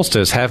against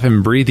Volstis, have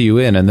him breathe you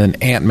in, and then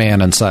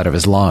Ant-Man inside of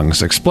his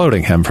lungs,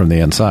 exploding him from the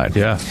inside.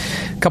 Yeah.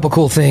 A couple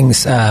cool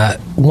things.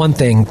 One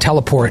thing,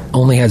 teleport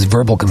only has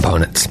verbal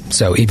components.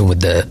 So even with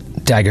the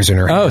daggers in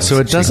her hands. Oh, so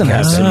it doesn't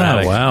have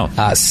cinematic.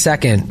 Wow.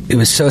 Second, it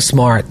was so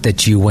smart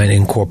that you went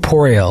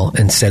incorporeal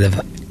instead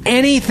of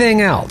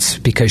anything else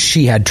because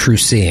she had true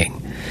seeing.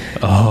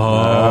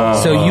 Oh.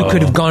 So you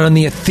could have gone on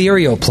the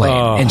ethereal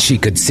plane and she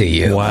could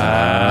see you.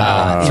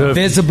 Wow.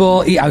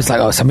 Invisible. I was like,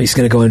 oh, somebody's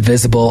going to go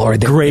invisible. Or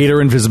greater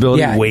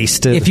invisibility,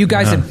 wasted. If you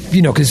guys had,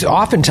 because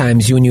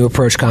oftentimes when you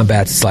approach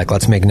combat, it's like,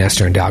 let's make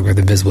Nestor and Dalgrith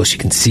invisible. She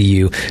can see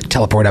you,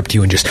 teleport up to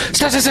you, and just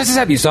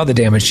stop. You saw the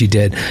damage she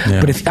did. Yeah.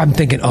 But if I'm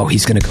thinking, oh,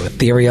 he's going to go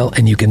ethereal,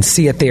 and you can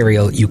see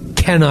ethereal, you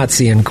cannot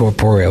see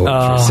incorporeal.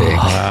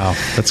 Wow.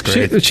 That's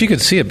great. She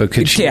could see it, but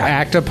could she Yeah.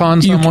 act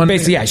upon You someone?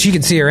 basically, she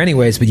can see her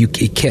anyways, but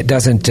it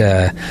doesn't.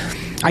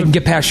 I can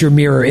get past your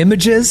mirror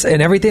images and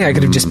everything. I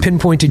could have just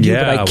pinpointed you,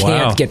 but I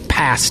can't get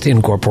past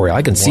incorporeal.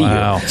 I can see you.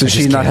 So does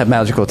she not have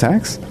magical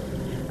attacks?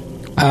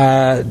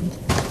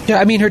 Yeah,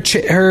 I mean her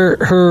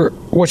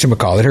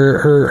whatchamacallit,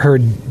 her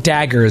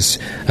daggers.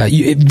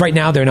 Right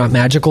now they're not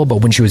magical, but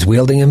when she was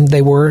wielding them,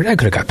 they were. I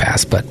could have got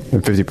past, but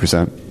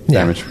 50%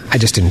 damage. I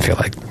just didn't feel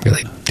like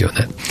really doing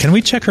that. Can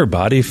we check her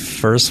body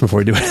first before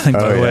we do anything?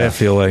 By the way, I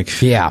feel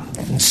like Yeah.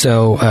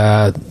 So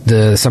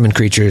the summoned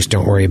creatures,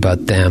 don't worry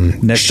about them.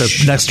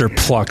 Nestor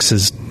plucks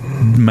his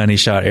many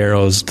shot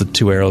arrows, the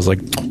 2 arrows, like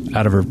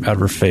out of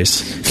her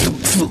face.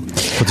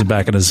 Puts it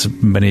back in his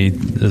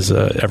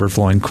ever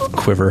flowing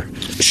quiver.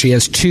 She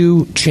has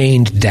 2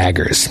 chained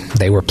daggers.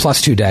 They were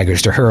 +2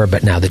 daggers to her,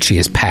 but now that she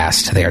is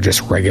passed, they are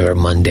just regular,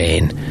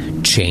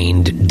 mundane,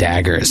 chained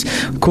daggers.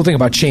 The cool thing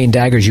about chained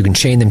daggers, you can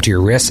chain them to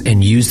your wrists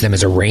and use them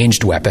as a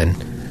ranged weapon.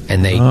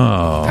 And they,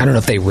 I don't know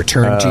if they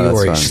return to you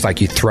or it's just like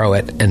you throw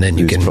it and then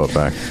you can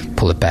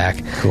pull it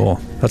back. Cool.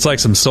 That's like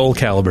some Soul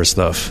Calibur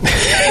stuff.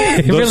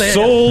 Really,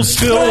 soul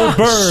still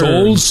burns.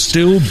 Soul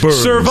still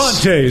burns.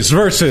 Cervantes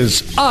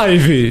versus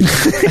Ivy.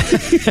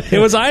 It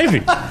was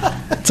Ivy.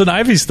 It's an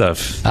Ivy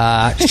stuff.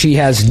 She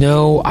has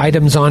no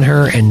items on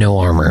her and no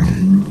armor.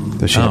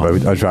 Does she have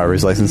a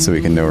driver's license so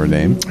we can know her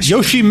name?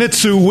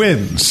 Yoshimitsu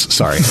wins.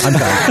 Sorry, I'm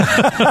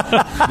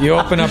done. You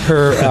open up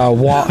her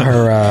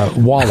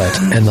wallet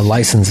and the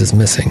license is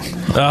missing.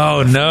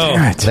 Oh,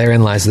 no.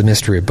 Therein lies the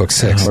mystery of Book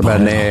 6. What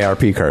about an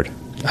AARP card?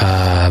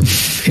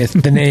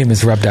 The name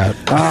is rubbed out.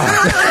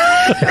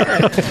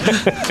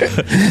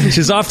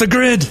 She's off the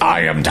grid.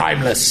 I am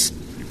timeless.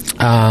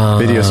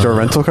 Video store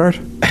rental card?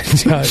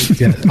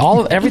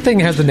 Everything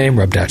has the name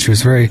rubbed out. She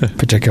was very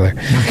particular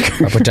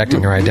about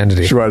protecting her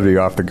identity. She wanted to be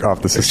off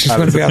the system. She just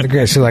wanted to be off the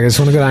grid. She's like, I just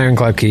want to go to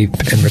Ironclad Keep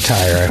and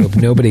retire. I hope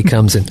nobody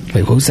comes in.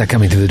 Wait, who's that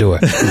coming through the door?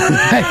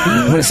 Hey,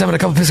 I'm going to summon a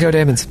couple Pisco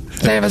Demons.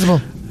 Stay invisible.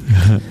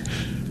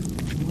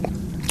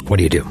 What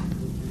do you do?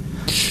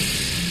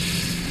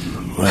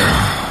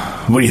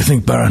 What do you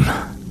think, Baron?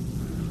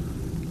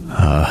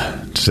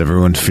 Does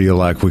everyone feel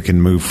like we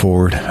can move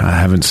forward? I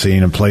haven't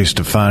seen a place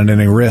to find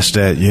any rest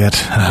at yet.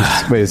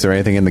 Wait, is there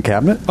anything in the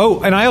cabinet?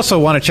 Oh, and I also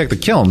want to check the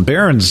kiln.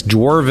 Baron's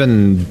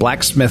dwarven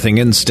blacksmithing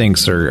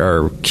instincts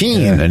are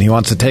keen, and he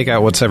wants to take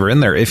out whatever in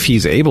there if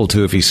he's able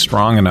to, if he's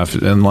strong enough,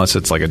 unless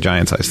it's like a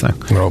giant-sized thing. I'm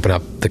going to open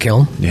up the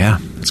kiln. Yeah.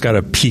 It's got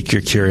to pique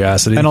your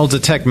curiosity. And I'll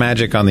detect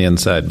magic on the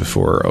inside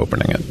before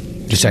opening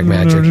it. Detect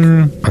magic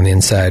on the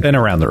inside. And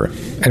around the room.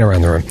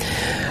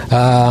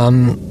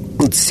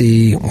 Let's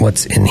see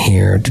what's in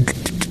here.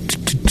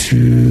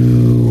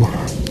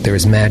 There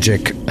is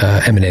magic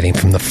emanating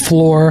from the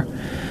floor,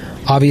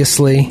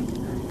 obviously.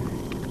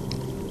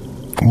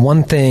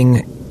 One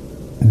thing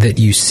that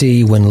you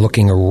see when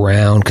looking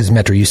around, because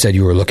Metro, you said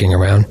you were looking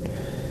around.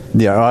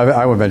 Yeah,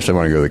 I would eventually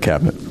want to go to the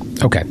cabinet.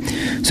 Okay.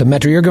 So,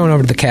 Metro, you're going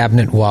over to the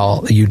cabinet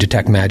while you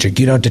detect magic.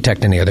 You don't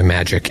detect any other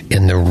magic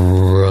in the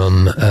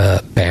room,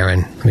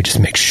 Baron. Let me just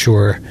make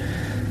sure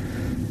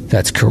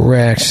that's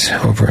correct.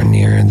 Over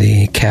near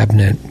the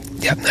cabinet.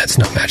 Yep, that's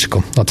not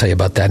magical. I'll tell you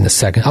about that in a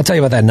second. I'll tell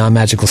you about that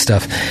non-magical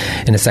stuff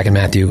in a second,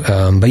 Matthew.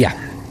 But yeah.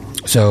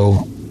 So,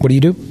 what do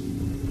you do?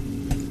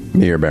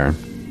 Me or Baron?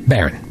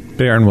 Baron.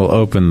 Baron will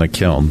open the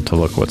kiln to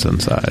look what's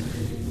inside.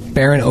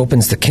 Baron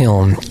opens the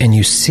kiln, and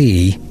you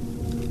see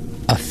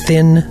a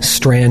thin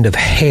strand of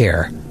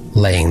hair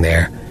laying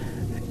there.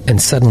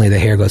 And suddenly the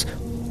hair goes,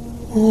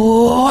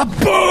 "Whoa,"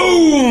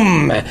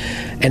 boom!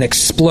 And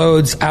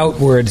explodes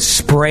outward,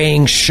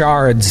 spraying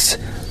shards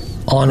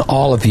on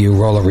all of you.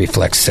 Roll a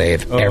reflex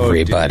save,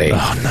 everybody. Dear.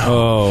 Oh, no.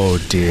 Oh,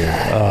 dear.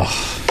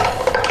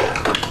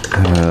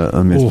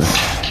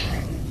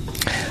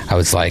 I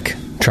was like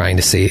trying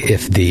to see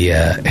if the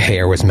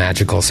hair was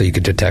magical so you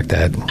could detect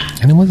that,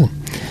 and it wasn't.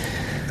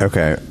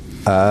 Okay.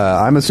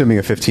 I'm assuming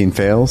a 15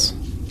 fails.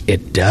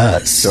 It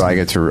does. So I'm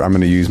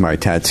going to use my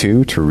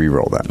tattoo to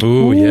re-roll that.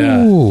 Ooh,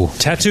 yeah.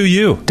 Tattoo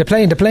you.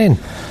 Deplane.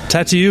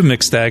 Tattoo you,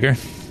 Mixed Dagger.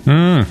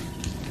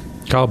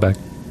 Callback.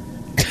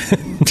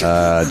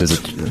 Does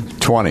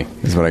it 20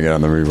 is what I get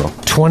on the re-roll.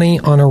 20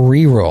 on a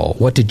re-roll.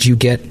 What did you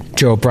get,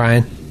 Joe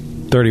O'Brien?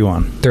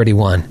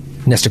 31.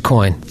 Nestor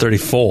Coin.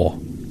 34.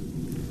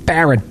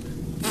 Baron.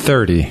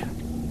 30.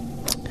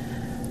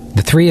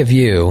 The three of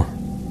you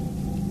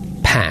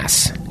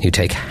pass. You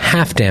take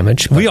half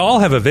damage. We all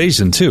have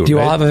evasion, too. Do you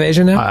all have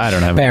evasion now? I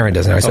don't have Baron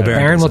doesn't. Right, so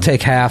Baron will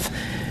take half.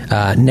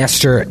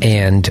 Nestor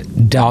and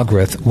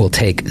Dalgrith will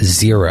take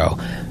 0.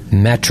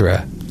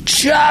 Metra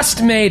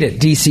just made it.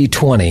 DC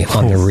 20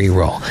 on the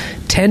reroll.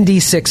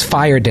 10d6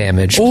 fire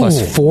damage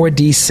plus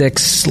 4d6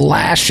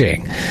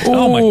 slashing.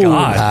 Oh my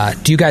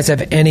god. Do you guys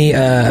have any,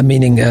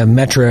 meaning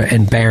Metra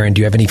and Baron,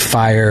 do you have any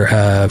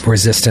fire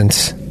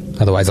resistance?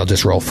 Otherwise, I'll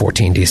just roll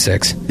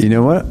 14d6. You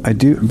know what? I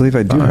believe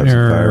I do have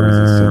some fire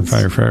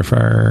resistance.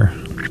 Fire.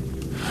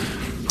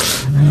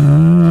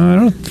 I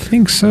don't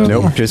think so.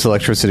 Nope, just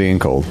electricity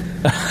and cold.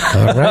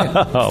 All right.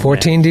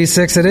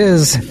 14d6 it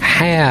is.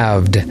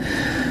 Halved.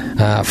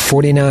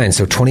 49,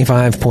 so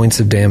 25 points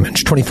of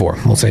damage. 24.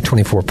 We'll say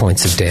 24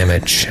 points of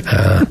damage.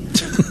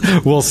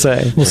 We'll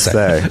say.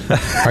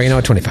 Or, you know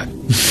what, 25.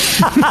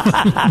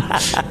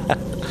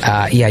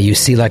 Yeah, you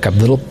see like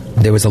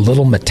there was a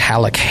little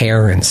metallic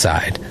hair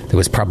inside. That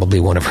was probably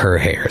one of her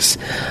hairs.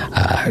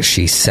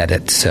 She set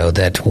it so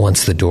that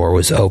once the door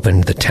was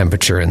opened, the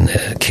temperature in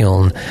the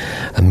kiln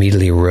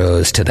immediately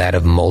rose to that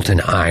of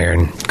molten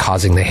iron,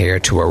 causing the hair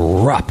to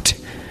erupt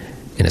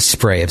in a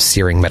spray of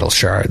searing metal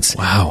shards.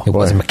 Wow. It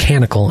was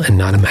mechanical and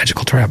not a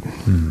magical trap.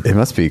 It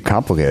must be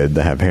complicated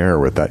to have hair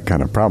with that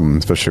kind of problem,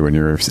 especially when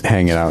you're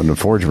hanging out in a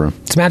forge room.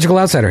 It's magical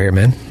outsider hair,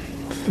 man.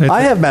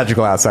 I have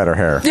magical outsider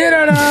hair. You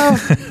don't know.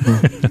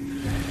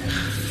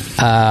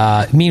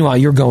 Meanwhile,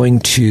 you're going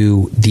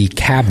to the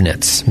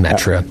cabinets,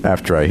 Metra.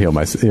 After I heal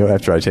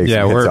after I take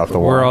some hits off the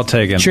wall. We're all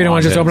taking. Sure, you don't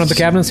want to just open up the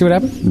cabinet and see what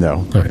happens?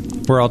 No. All right.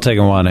 We're all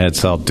taking one hit,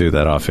 so I'll do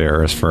that off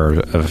air as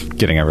for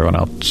getting everyone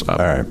else up.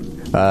 All right.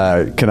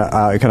 Can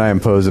I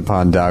impose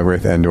upon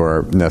Dalgrith and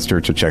or Nestor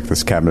to check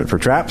this cabinet for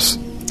traps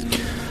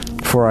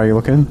before I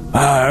look in?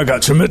 I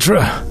got you,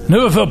 Mitra.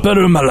 Never felt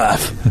better in my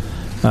life.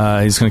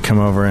 He's going to come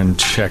over and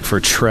check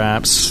for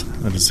traps.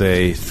 That is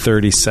a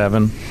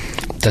 37.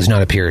 Does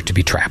not appear to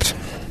be trapped.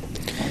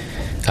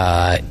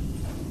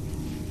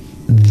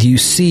 You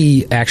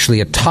see, actually,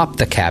 atop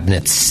the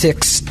cabinet,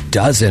 6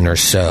 dozen or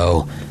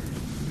so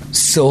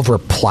silver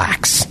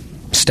plaques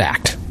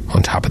stacked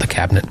on top of the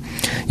cabinet.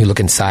 You look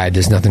inside,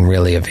 there's nothing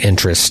really of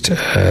interest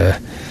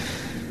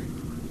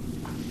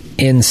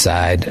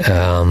inside,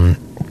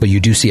 but you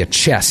do see a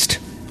chest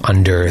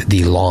under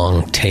the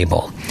long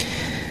table.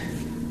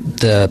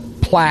 The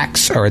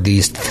plaques are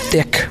these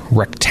thick,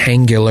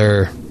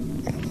 rectangular,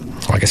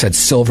 like I said,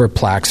 silver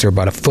plaques. Are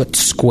about a foot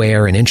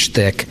square, an inch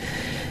thick,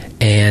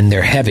 and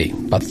they're heavy,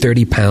 about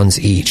 30 pounds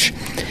each.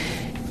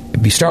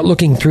 If you start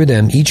looking through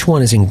them, each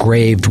one is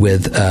engraved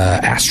with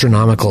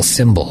astronomical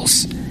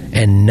symbols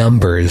and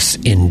numbers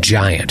in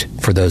Giant,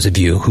 for those of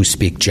you who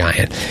speak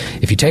Giant.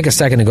 If you take a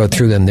second to go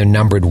through them, they're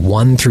numbered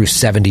 1 through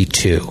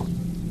 72.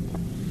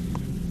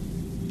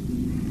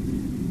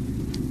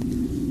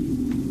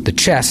 The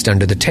chest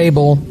under the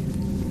table,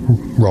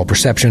 roll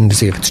perception to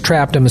see if it's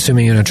trapped. I'm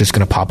assuming you're not just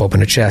going to pop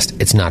open a chest.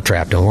 It's not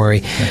trapped, don't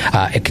worry.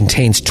 It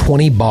contains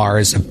 20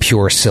 bars of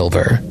pure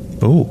silver.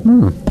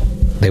 Ooh.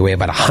 They weigh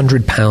about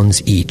 100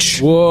 pounds each.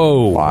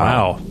 Whoa.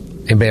 Wow.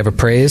 Anybody have a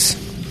praise?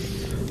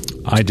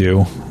 I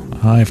do.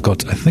 I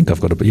think I've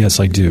got it, but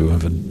yes, I do. I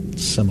have a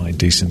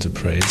semi-decent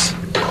appraise.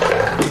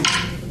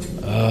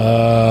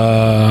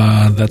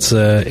 That's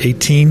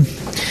 18.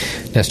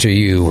 Nestor,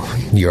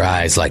 your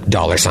eyes like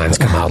dollar signs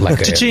come out like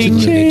a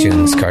Looney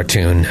Tunes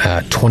cartoon.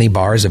 20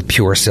 bars of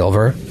pure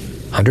silver,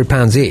 100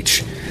 pounds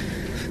each,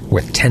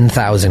 worth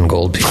 10,000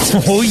 gold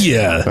pieces. Oh,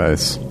 yeah.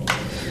 Nice.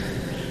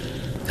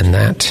 And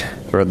that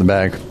Throw it in the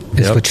bag.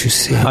 is what you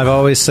see. I've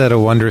always said a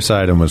wondrous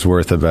item was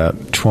worth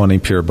about 120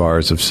 pure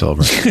bars of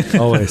silver.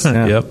 Always.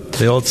 Yeah. Yep.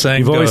 The old saying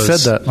You've always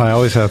goes, said that. I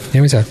always have.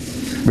 Here we go.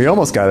 We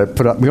almost got it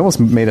put up. We almost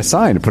made a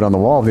sign to put on the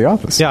wall of the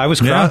office. Yeah, I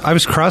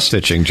was cross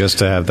stitching just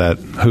to have that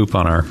hoop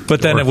on our.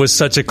 But then it was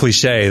such a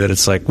cliche that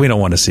it's like, we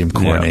don't want to seem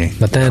corny.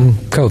 But then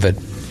COVID.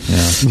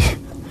 Yeah.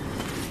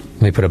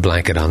 Let me put a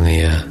blanket on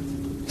the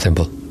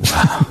symbol.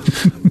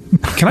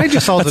 Can I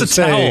just also That's a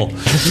say, towel.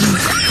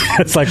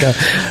 It's like a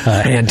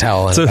hand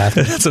towel in a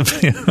bathroom.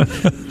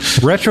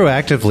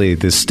 retroactively,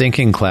 the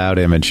stinking cloud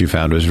image you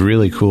found was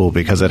really cool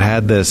because it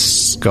had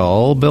this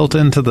skull built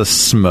into the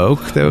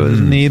smoke that was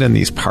neat and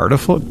these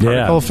particle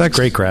effects.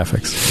 Great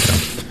graphics.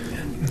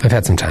 I've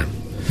had some time.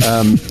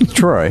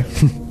 Troy,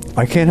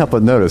 I can't help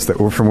but notice that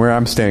from where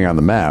I'm standing on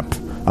the map,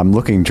 I'm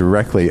looking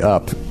directly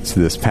up to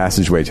this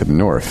passageway to the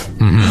north.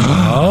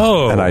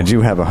 Oh. And I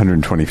do have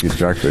 120 feet of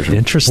dark vision.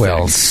 Interesting.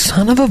 Well,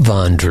 son of a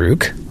Von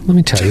Drook, let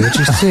me tell you what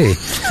you see.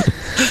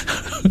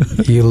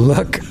 You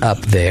look up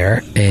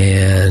there,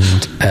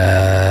 and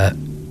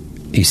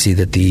you see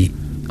that the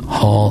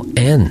hall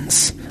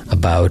ends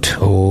about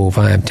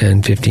 5,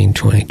 10, 15,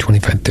 20,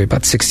 25, 30,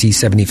 about 60,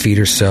 70 feet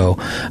or so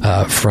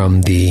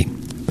from the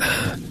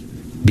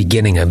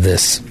beginning of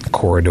this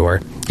corridor.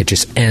 It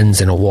just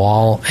ends in a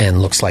wall and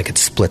looks like it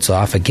splits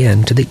off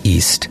again to the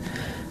east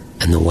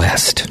and the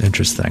west.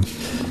 Interesting.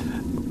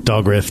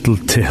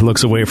 Dalgrith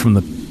looks away from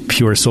the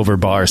pure silver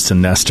bars to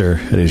Nestor,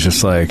 and he's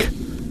just like,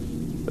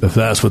 if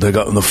that's what they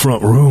got in the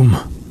front room,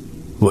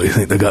 what do you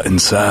think they got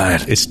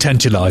inside? It's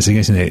tantalizing,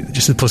 isn't it?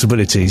 Just the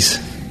possibilities.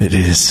 It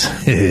is.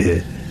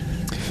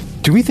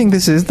 Do we think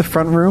this is the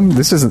front room?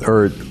 This isn't,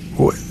 or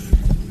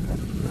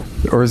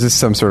is this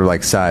some sort of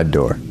like side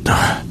door?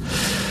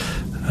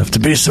 Have to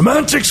be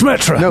semantics,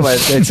 Metra. No, but I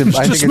think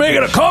just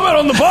making a comment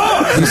on the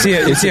bar.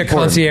 You see a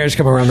concierge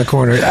come around the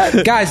corner.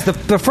 Guys,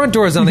 the front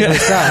door is on the other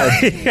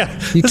side.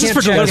 You This is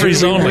for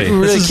deliveries only.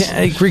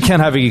 We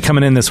can't have you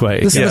coming in this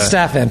way. This is the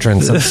staff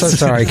entrance. I'm so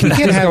sorry. Can you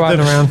Can't just go out have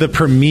and around? the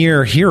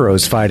premier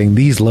heroes fighting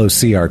these low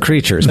CR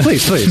creatures.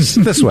 Please,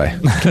 this way.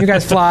 Can you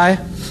guys fly?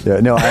 Yeah,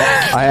 no,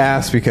 I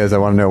asked because I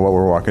want to know what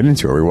we're walking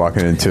into. Are we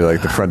walking into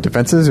like the front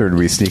defenses, or do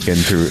we sneak in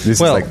through? This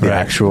is like the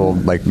actual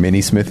like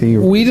mini smithy.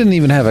 We didn't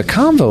even have a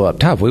combo up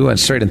top. We went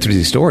straight in through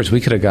these doors.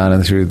 We could have gone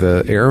in through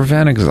the air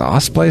vent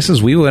exhaust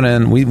places. We went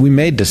in. We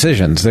made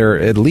decisions. There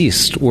at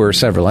least were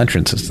several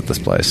entrances to this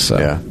place. So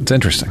Yeah. it's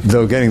interesting.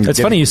 Though It's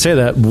funny you say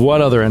that.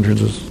 What other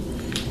entrances?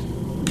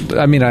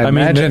 I mean, I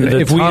imagine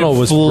the if we tunnel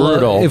was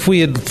brutal. If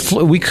we had,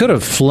 we could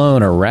have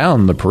flown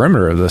around the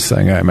perimeter of this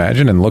thing, I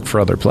imagine, and looked for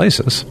other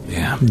places.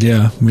 Yeah.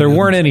 There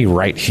weren't any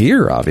right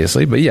here,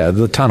 obviously, but yeah,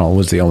 the tunnel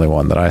was the only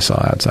one that I saw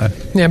outside.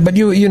 Yeah, but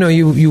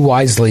you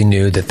wisely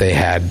knew that they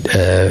had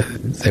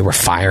they were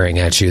firing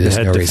at you. There's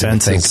They had no reason to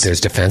think defenses.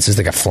 there's defenses.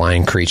 They got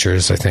flying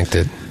creatures. I think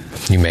that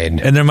you made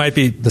And there might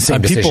be the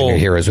same decision your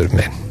heroes would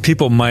have made.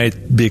 People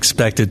might be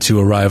expected to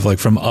arrive like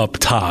from up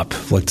top.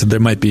 Like there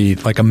might be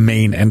like a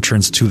main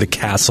entrance to the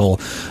castle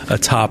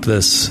atop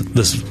this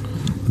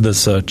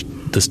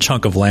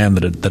chunk of land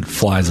that it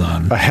flies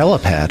on. A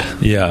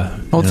helipad. Yeah.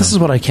 Oh, this is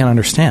what I can't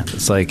understand.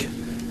 It's like,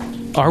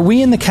 are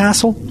we in the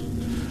castle?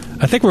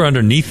 I think we're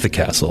underneath the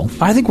castle.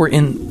 I think we're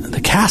in the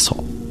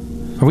castle.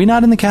 Are we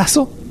not in the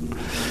castle?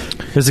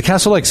 Is the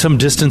castle like some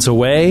distance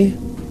away?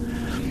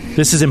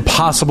 This is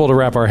impossible to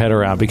wrap our head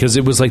around because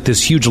it was like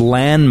this huge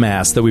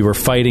landmass that we were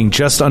fighting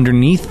just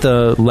underneath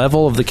the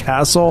level of the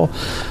castle.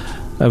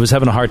 I was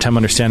having a hard time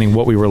understanding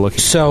what we were looking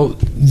for. So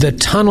the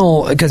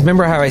tunnel, because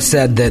remember how I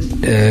said that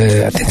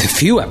I think a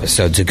few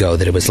episodes ago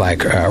that it was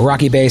like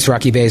rocky base,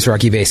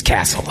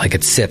 castle, like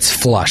it sits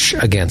flush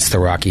against the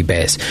rocky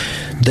base.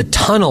 The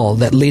tunnel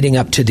that leading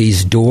up to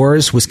these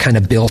doors was kind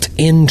of built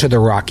into the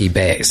rocky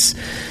base.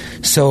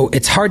 So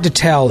it's hard to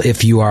tell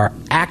if you are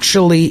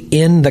actually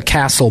in the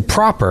castle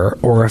proper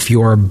or if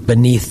you're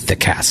beneath the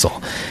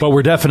castle. But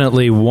we're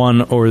definitely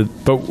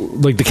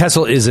like the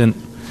castle isn't,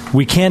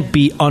 we can't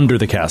be under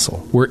the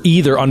castle. We're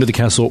either under the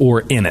castle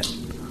or in it.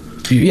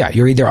 Yeah,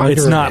 you're either under.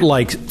 It's not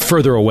like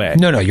further away.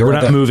 No, we're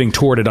not moving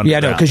toward it. Yeah,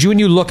 no, because when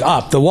you look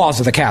up, the walls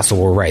of the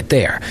castle were right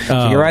there.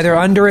 So you're either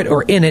under it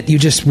or in it. You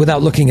just,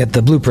 without looking at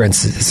the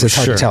blueprints, it's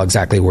hard to tell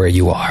exactly where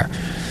you are.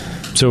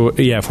 So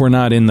yeah, if we're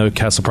not in the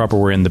castle proper,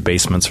 we're in the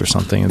basements or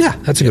something. Yeah,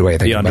 that's a good way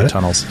of thinking the about under it.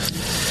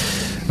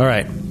 tunnels. All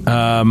right.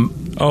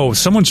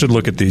 Someone should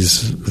look at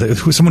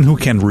these. Someone who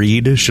can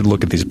read should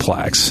look at these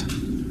plaques.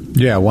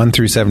 Yeah, 1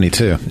 through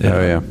 72. Oh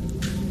yeah.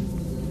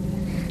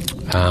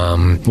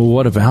 Well,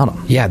 what about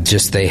them? Yeah,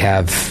 just they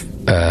have.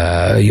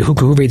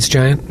 Who reads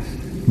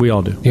Giant? We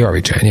all do. You all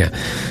read Giant,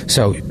 yeah.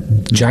 So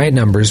Giant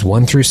numbers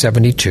 1 through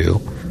 72.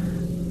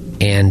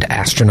 And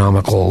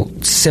astronomical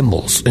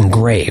symbols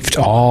engraved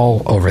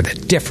all over the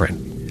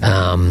different.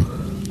 I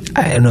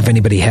don't know if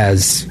anybody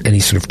has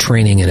any sort of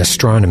training in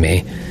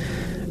astronomy.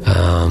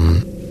 I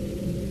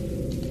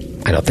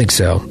don't think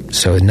so.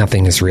 So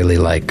nothing is really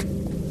like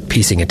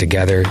piecing it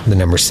together. The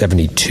number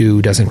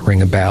 72 doesn't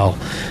ring a bell.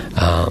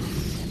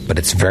 But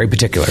it's very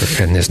particular,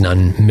 and there's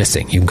none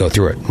missing. You can go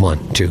through it.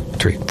 1, 2,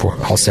 3,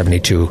 4. All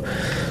 72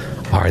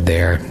 are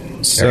there.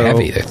 They're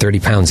heavy. They're 30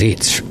 pounds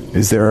each.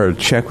 Is there a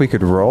check we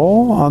could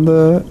roll on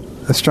the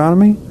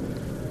astronomy?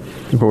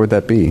 What would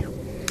that be?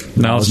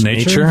 Knowledge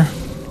nature?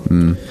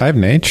 I have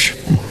nature.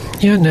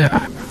 Yeah, no,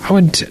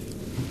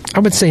 I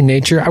would say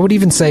nature. I would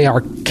even say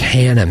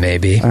arcana,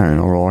 maybe. All right,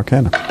 I'll roll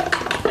Arcana.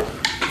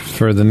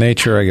 For the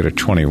nature, I get a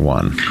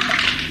 21.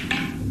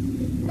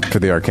 For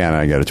the Arcana,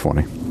 I get a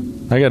 20.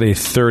 I got a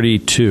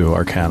 32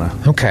 Arcana.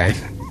 Okay.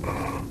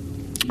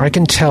 I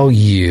can tell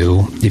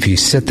you, if you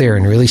sit there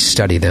and really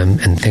study them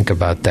and think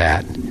about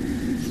that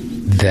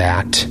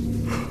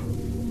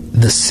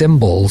the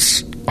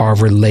symbols are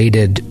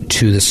related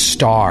to the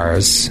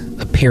stars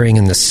appearing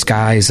in the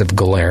skies of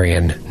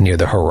Galarian near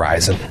the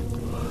horizon.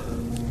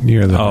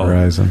 Near the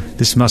horizon.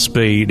 This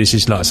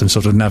is like some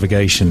sort of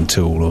navigation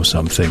tool or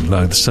something,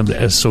 like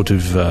a sort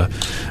of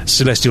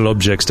celestial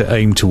objects to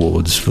aim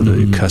towards for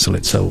the castle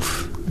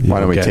itself. Why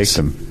don't we take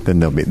them? Then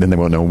they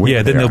won't know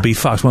where then they'll be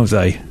fucked, won't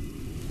they?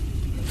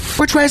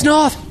 Which way's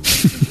north?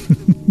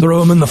 Throw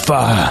them in the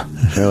fire.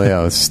 Hell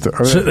yeah,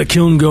 Set the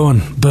kiln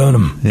going. Burn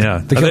them.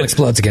 Yeah. The kiln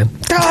explodes again.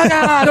 Oh,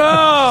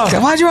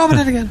 God. Why'd you open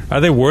it again? Are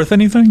they worth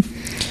anything?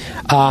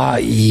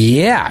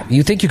 Yeah.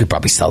 You think you could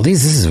probably sell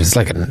these? This is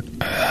like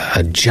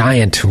a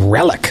giant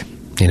relic.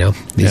 You know,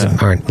 these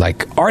aren't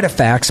like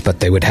artifacts, but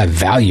they would have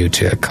value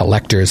to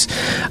collectors.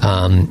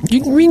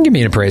 You can give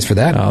me an appraise for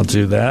that. I'll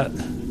do that.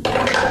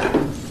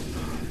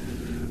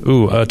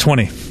 Ooh,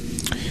 20.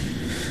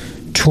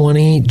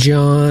 20,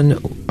 John.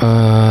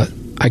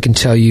 I can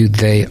tell you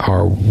they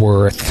are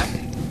worth...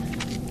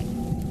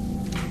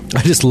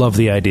 I just love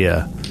the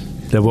idea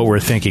that what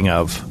we're thinking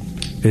of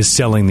is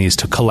selling these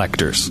to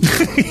collectors.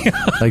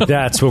 Like,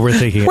 that's what we're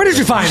thinking. Where did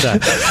you find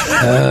that?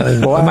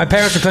 My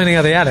parents were cleaning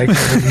out the attic.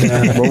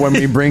 Well, when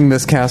we bring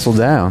this castle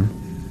down,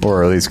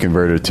 or at least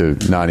convert it to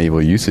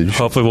non-evil usage.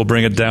 Hopefully we'll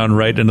bring it down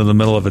right into the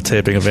middle of a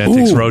taping of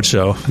Antiques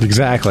Roadshow.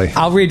 Exactly.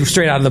 I'll read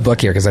straight out of the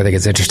book here because I think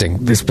it's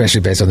interesting,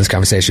 especially based on this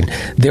conversation.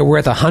 They're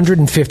worth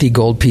 150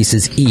 gold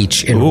pieces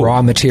each in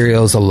raw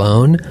materials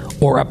alone,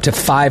 or up to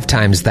 5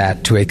 times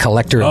that to a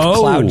collector of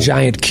cloud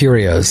giant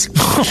curios.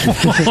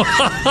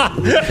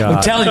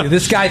 I'm telling you,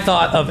 this guy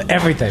thought of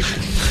everything.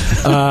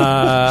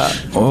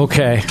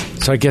 Okay.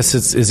 So I guess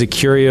is it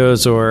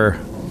curios or...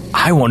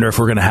 I wonder if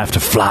we're going to have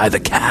to fly the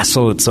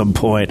castle at some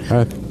point.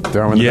 Throw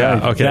them in the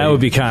bag. Okay. That would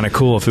be kind of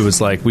cool if it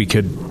was like we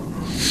could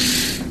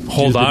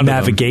hold on to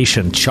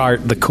navigation,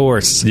 chart the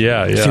course.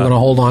 Yeah. If you want to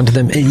hold on to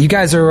them. You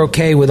guys are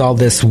okay with all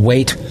this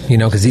weight,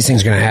 because these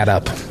things are going to add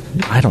up.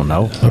 I don't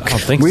know. I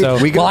don't think so.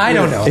 I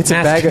don't know. It's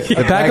a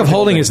bag of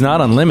holding is not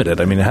unlimited.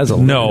 I mean, it has a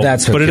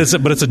That's but okay.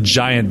 it's a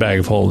giant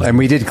bag of holding. And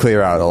we did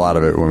clear out a lot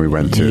of it when we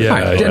went to. Yeah.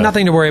 All right,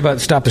 nothing to worry about.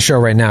 Stop the show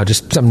right now.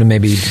 Just something to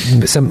maybe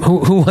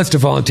who wants to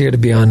volunteer to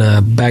be on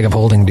a bag of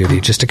holding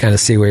duty, just to kind of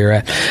see where you're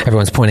at.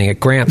 Everyone's pointing at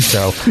Grant,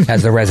 so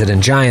as the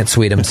resident giant,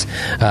 Sweetums,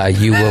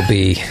 you will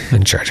be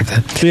in charge of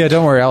that. Yeah,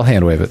 don't worry. I'll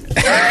hand wave it.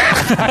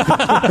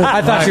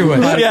 I thought you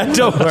would. Yeah,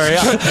 don't worry.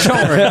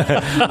 Don't worry.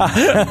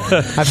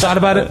 I've thought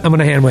about it. I'm going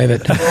to hand wave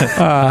it. All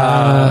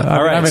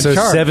right, I'm in so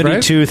charge,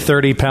 72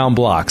 30-pound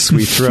blocks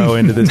we throw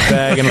into this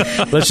bag, and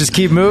let's just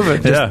keep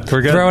moving.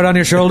 We're good. Throw it on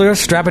your shoulder,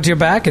 strap it to your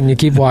back, and you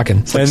keep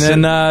walking. And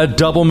then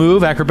double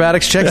move,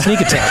 acrobatics check, sneak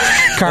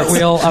attack.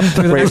 Cartwheel up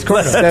through the next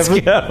corner.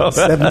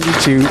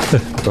 72.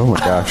 Oh my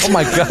gosh. Oh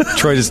my God.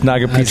 Troy just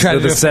knocked a piece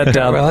of the set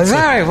down. Well, it's all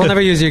right. We'll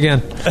never use you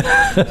again.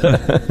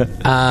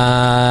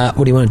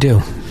 What do you want to do?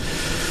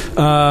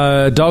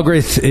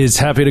 Dalgraith is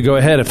happy to go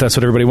ahead if that's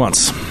what everybody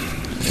wants,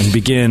 and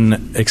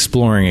begin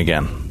exploring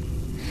again.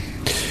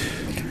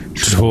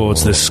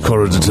 Towards this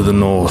corridor to the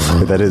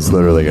north. That is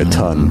literally a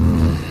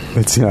ton.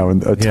 It's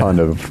a ton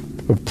of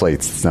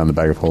plates. It's not in the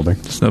bag of holding.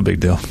 It's no big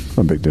deal.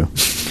 No big deal.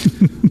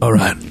 All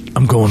right,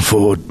 I'm going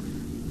forward.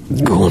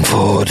 Going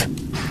forward.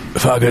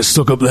 If I get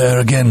stuck up there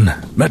again,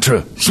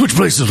 Metra, switch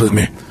places with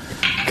me.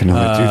 Can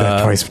only do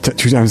that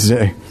two times a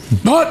day.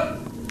 What?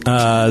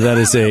 That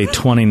is a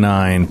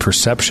 29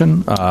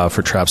 perception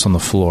for traps on the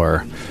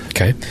floor.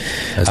 Okay.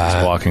 As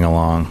he's walking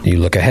along. You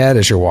look ahead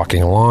as you're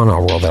walking along.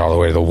 I'll roll that all the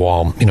way to the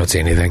wall. You don't see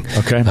anything.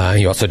 Okay.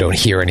 You also don't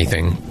hear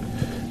anything.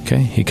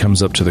 Okay, he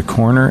comes up to the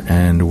corner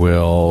and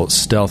will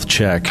stealth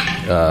check,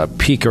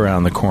 peek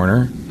around the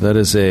corner. That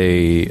is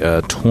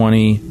a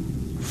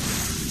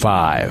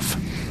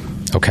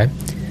 25. Okay.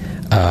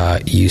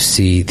 You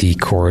see the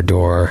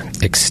corridor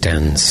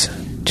extends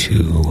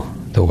to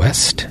the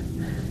west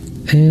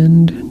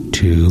and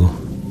to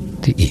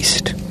the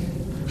east.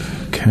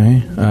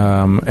 Okay.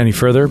 Any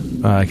further?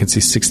 I can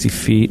see 60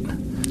 feet.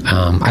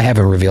 I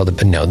haven't revealed it,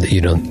 but no, that you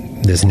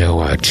don't. There's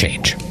no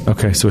change.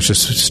 Okay, so it's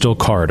just still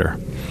corridor.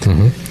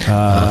 Mm-hmm.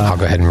 I'll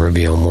go ahead and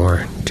reveal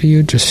more to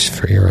you just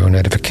for your own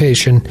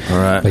edification. All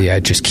right. But yeah,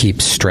 just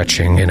keep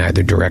stretching in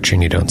either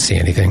direction. You don't see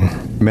anything.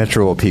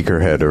 Metra will peek her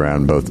head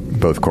around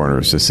both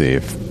corners to see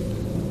if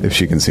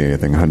she can see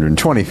anything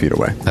 120 feet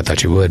away. I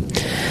thought you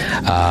would.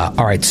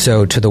 All right,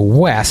 so to the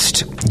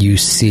west, you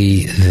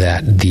see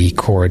that the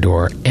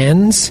corridor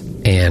ends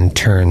and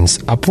turns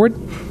upward.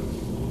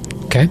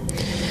 Okay.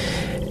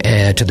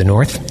 To the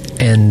north.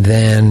 And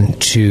then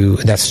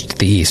that's to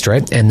the east,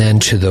 right? And then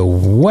to the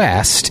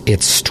west,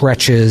 it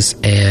stretches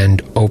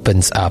and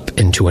opens up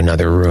into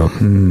another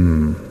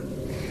room.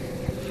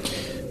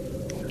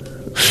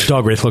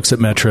 Dogwraith looks at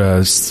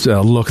Metra's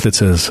look that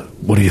says,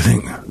 "What do you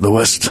think? The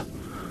west?"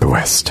 The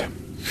west.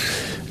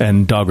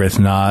 And Dogwraith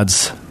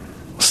nods,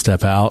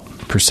 step out,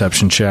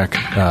 perception check,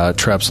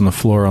 traps on the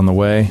floor on the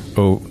way,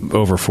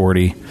 over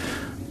 40.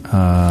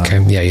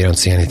 Okay, yeah, you don't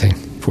see anything.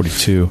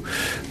 42.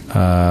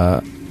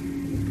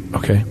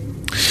 Okay.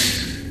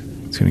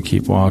 It's going to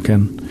keep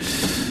walking.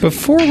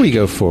 Before we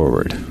go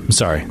forward, I'm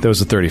sorry, that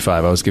was a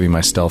 35. I was giving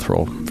my stealth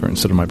roll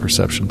instead of my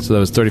perception. So that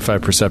was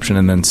 35 perception,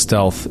 and then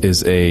stealth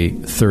is a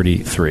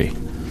 33.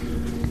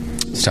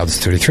 Stealth is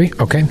 33,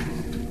 okay.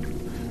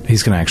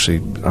 He's going to actually...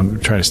 I'm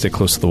trying to stay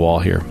close to the wall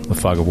here. The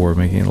fog of war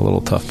making it a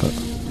little tough, but...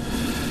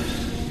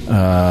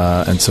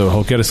 and so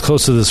he'll get as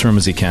close to this room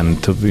as he can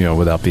to,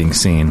 without being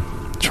seen,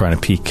 trying to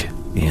peek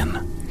in.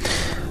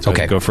 So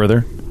okay. Go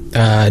further?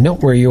 No,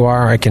 where you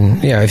are, I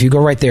can... Yeah, if you go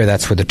right there,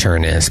 that's where the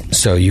turn is.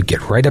 So you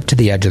get right up to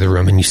the edge of the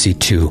room, and you see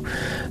two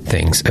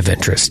things of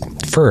interest.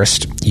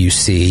 First, you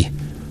see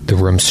the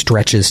room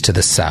stretches to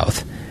the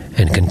south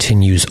and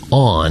continues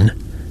on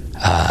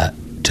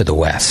to the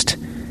west.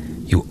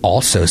 You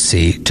also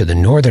see, to the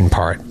northern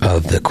part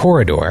of the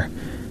corridor,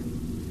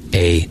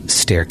 a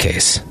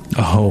staircase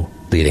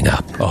leading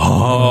up.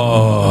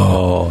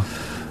 Oh.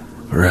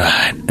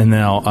 Right. And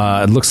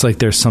now it looks like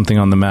there's something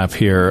on the map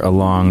here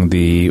along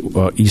the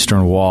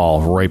eastern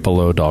wall right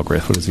below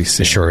Dogwraith. What does he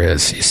see? It sure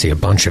is. You see a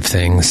bunch of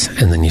things,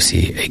 and then you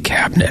see a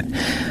cabinet.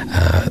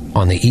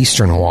 On the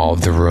eastern wall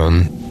of the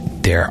room,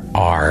 there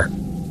are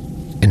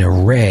an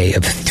array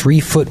of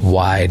 3-foot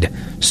wide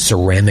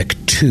ceramic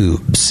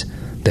tubes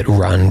that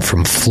run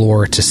from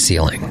floor to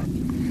ceiling.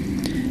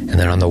 And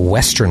then on the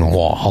western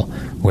wall,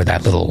 where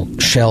that little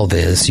shelf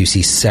is, you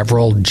see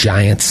several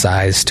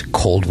giant-sized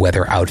cold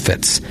weather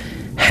outfits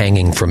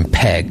hanging from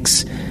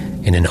pegs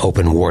in an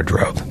open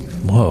wardrobe.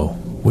 Whoa.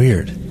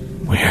 Weird.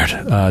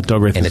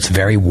 Dogwraith. And it's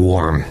very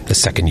warm the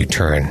second you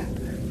turn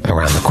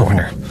around the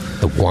corner.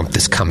 The warmth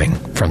is coming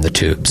from the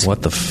tubes.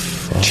 What the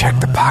fuck? Check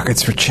the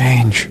pockets for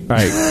change. All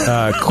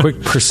right.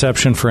 Quick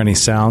perception for any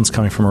sounds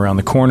coming from around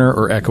the corner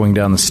or echoing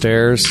down the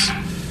stairs.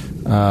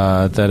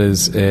 That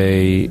is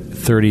a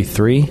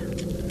 33.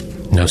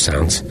 No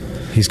sounds.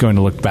 He's going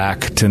to look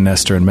back to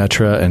Nestor and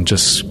Metra and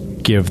just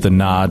give the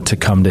nod to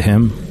come to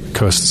him.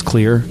 Coast is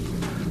clear.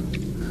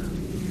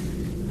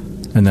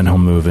 And then he'll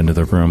move into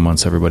the room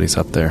once everybody's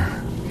up there.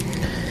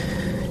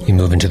 You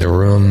move into the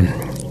room,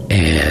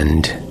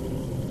 and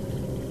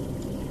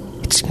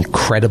it's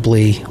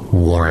incredibly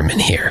warm in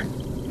here.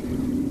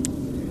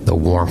 The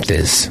warmth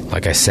is,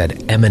 like I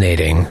said,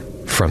 emanating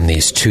from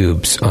these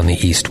tubes on the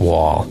east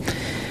wall.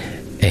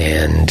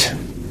 And,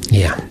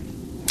 yeah,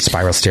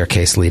 spiral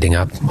staircase leading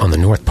up on the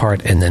north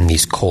part, and then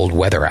these cold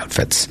weather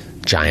outfits,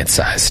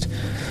 giant-sized,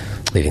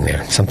 leading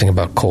there. Something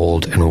about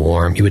cold and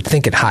warm. You would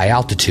think at high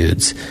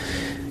altitudes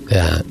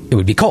it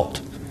would be cold,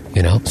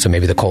 so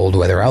maybe the cold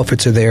weather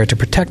outfits are there to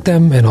protect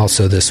them, and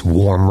also this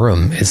warm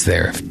room is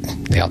there if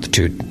the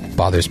altitude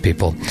bothers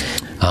people.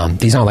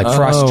 These aren't like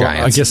frost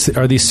giants. I guess,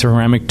 are these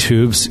ceramic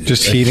tubes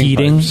just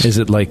heating? Is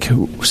it like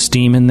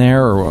steam in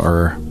there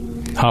or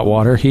hot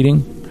water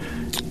heating?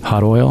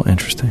 Hot oil?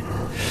 Interesting.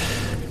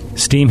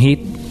 Steam heat?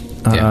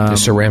 Yeah, the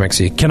ceramics.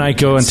 Can I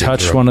go and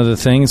touch one of the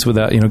things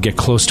without, get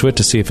close to it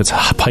to see if it's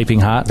piping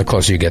hot? The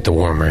closer you get, the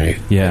warmer it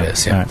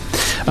is. Yeah.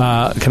 All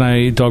right. Can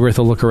I, Dogwraith,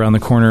 will look around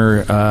the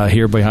corner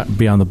here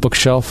beyond the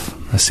bookshelf?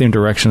 The same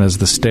direction as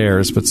the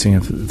stairs, but seeing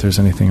if there's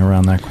anything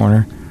around that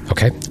corner.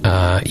 Okay.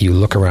 You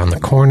look around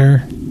the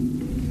corner.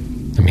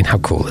 I mean, how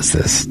cool is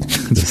this?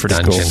 This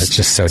dungeon. Cool. It's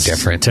just so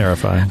different. It's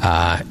terrifying.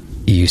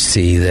 You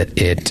see that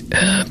it,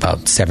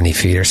 about 70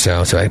 feet or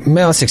so,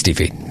 60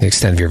 feet, the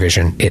extent of your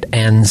vision, it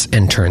ends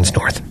and turns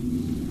north.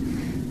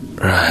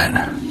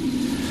 Right.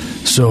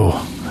 So,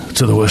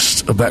 to the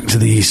west, or back to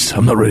the east.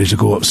 I'm not ready to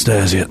go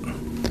upstairs yet.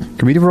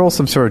 Can we roll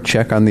some sort of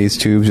check on these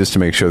tubes just to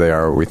make sure they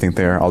are what we think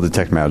they are? I'll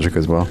detect magic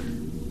as well.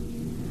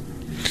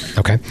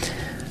 Okay.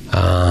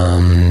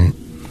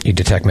 You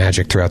detect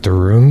magic throughout the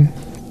room.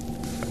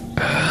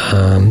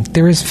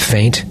 There is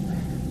faint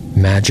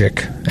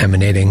magic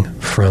emanating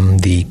from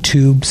the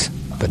tubes,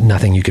 but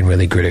nothing you can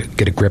really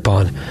get a grip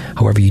on.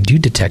 However, you do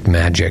detect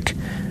magic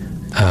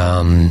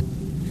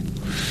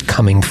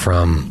coming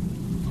from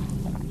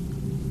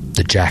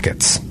the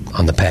jackets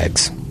on the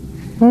pegs.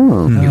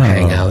 You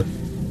hang out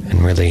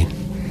and really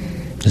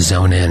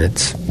zone in.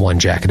 It's one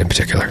jacket in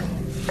particular.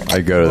 I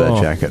go to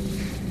that jacket.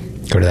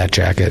 Go to that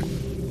jacket.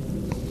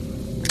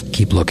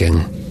 Keep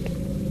looking.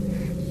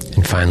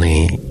 And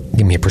finally,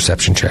 give me a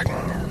perception check.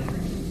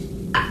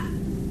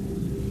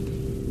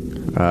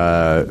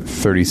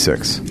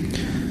 36.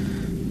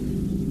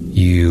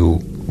 You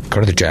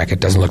go to the jacket.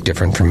 Doesn't look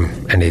different from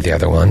any of the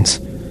other ones.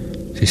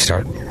 So you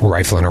start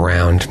rifling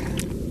around,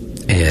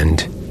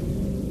 and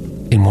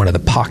in one of the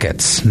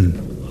pockets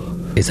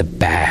is a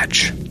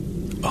badge.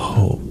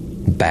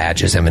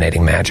 Badge is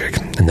emanating magic,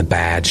 and the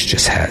badge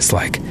just has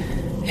like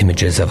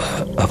images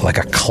of like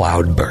a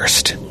cloud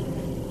burst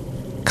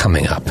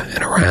coming up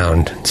and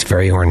around. It's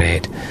very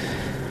ornate.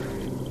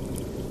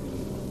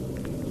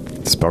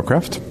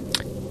 Spellcraft?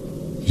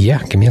 Yeah,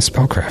 give me a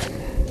spellcraft.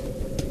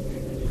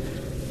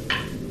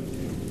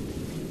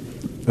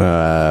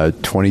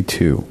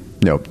 22.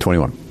 No,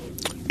 21.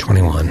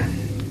 21.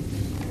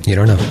 You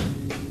don't know.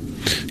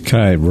 Can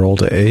I roll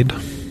to aid? You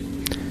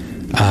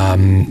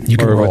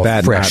can Or roll would a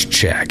that fresh not-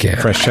 check, yeah.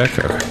 Fresh check?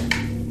 Okay.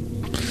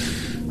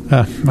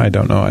 I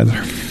don't know either.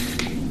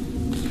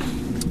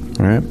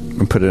 All right.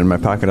 I'll put it in my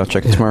pocket. I'll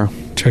check it tomorrow.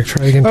 Try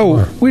again Oh,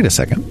 tomorrow. wait a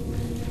second.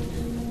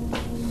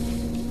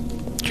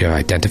 Do you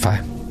identify?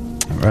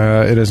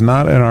 It is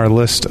not in our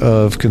list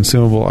of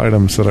consumable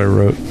items that I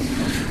wrote.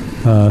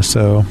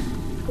 So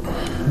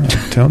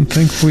I don't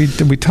think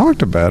we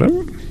talked about it.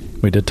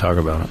 We did talk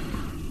about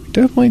it.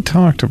 Definitely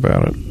talked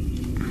about it.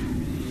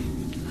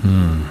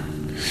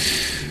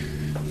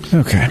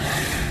 Okay.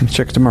 I'll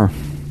check it tomorrow.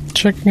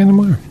 Check again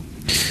tomorrow.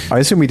 I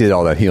assume we did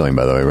all that healing,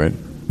 by the way, right?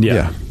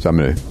 Yeah. So I'm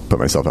going to put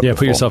myself up. Yeah, at put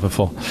full. yourself at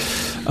full.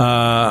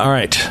 All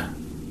right.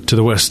 To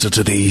the west or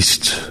to the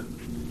east?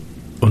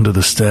 Under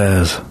the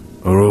stairs?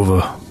 Or over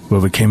where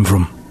we came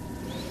from?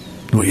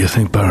 What do you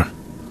think, Baron?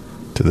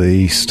 To the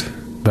east.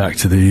 Back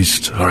to the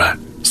east. All right.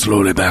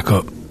 Slowly back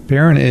up.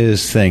 Baron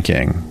is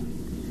thinking,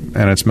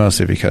 and it's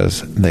mostly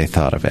because they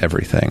thought of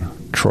everything,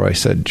 Troy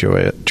said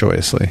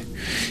joyously.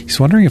 He's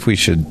wondering if we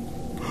should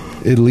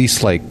at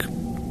least, like,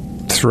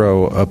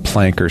 throw a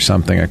plank or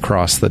something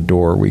across the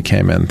door we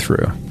came in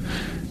through.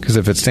 Because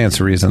if it stands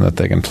to reason that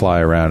they can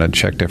fly around and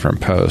check different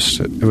posts,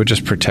 it would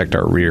just protect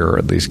our rear, or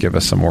at least give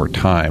us some more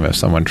time if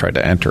someone tried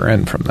to enter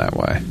in from that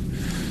way.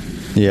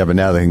 Yeah, but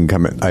now they can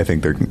come. I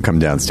think they can come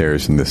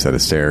downstairs from this set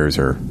of stairs,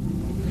 or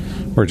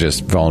We're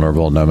just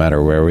vulnerable no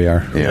matter where we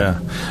are. Yeah.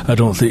 I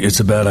don't think it's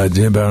a bad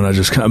idea, Baron. I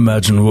just can't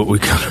imagine what we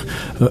could...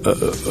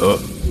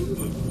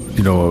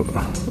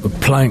 a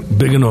plank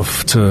big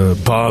enough to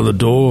bar the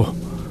door.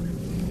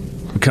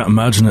 I can't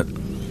imagine it.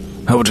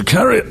 How would you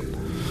carry it?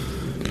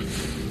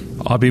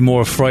 I'd be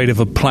more afraid of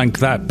a plank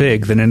that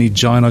big than any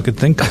giant I could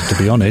think of, to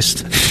be honest.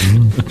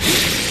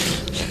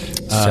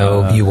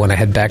 So you want to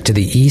head back to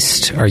the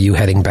east? Are you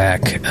heading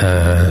back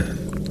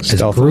as a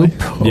Stealthily?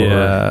 group? Or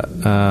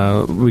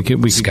Yeah. We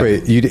could.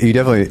 wait. You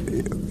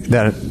definitely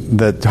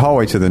the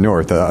hallway to the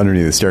north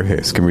underneath the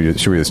staircase. Should we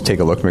just take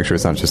a look, make sure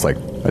it's not just like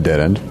a dead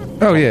end?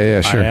 Oh, yeah,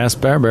 sure. I asked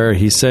Bear.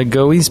 He said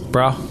go east,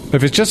 bro.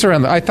 If it's just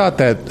around, I thought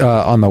that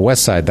on the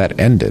west side that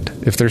ended.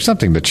 If there's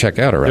something to check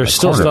out around, There's the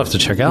still corner, stuff to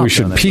check out We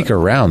should down there, peek but-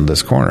 around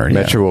this corner. Yeah.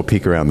 Metro will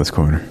peek around this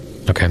corner.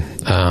 Okay.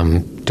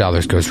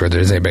 Dollars goes further.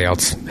 Is anybody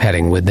else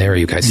heading with there? Or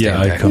you guys staying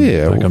Yeah, back?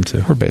 Yeah, I come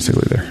too. We're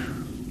basically there.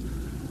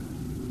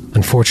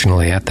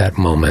 Unfortunately, at that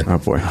moment, Oh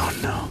boy.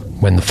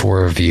 when the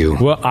four of you...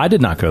 Well, I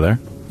did not go there.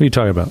 What are you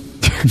talking about?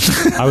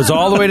 I was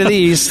all the way to the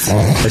east.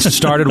 I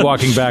started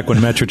walking back when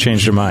Metro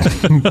changed her mind.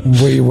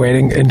 Were you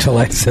waiting until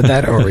I said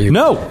that, or were you...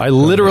 No, I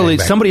literally...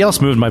 Back. Somebody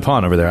else moved my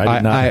pawn over there. I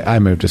did not. I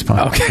moved his pawn.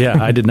 Okay.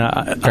 Yeah, I did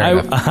not.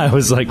 I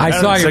was like... I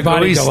saw your said, go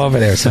body east. go over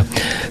there. So,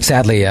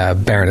 sadly,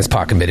 Baron has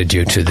paw committed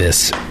you to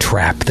this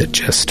trap that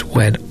just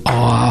went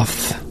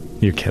off.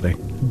 You're kidding.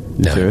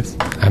 No, Serious?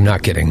 I'm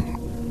not kidding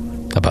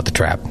about the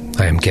trap.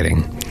 I am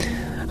kidding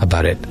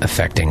about it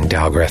affecting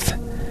Dalgrith.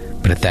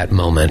 But at that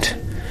moment,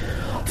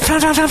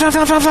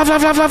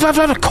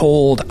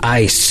 cold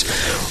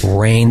ice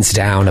rains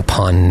down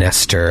upon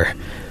Nestor,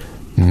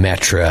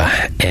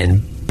 Metra,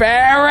 and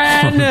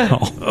Baron.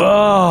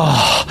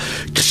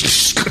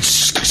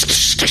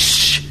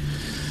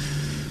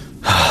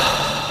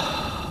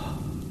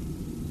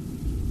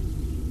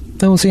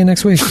 Then we'll see you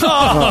next week.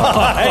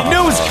 I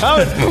knew it was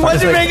coming. Why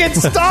did you make it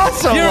stop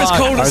so You're as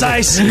cold as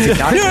ice. You're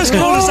as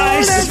cold as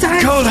ice.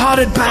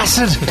 Cold-hearted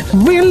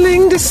bastard!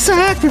 Willing to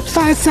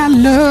sacrifice our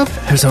love.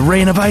 There's a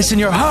rain of ice in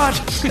your heart!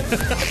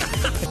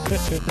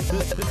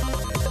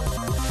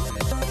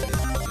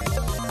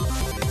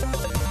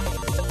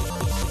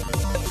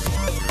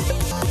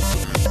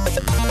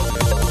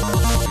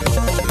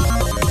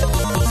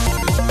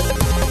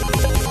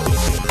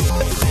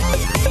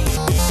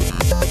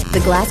 The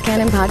Glass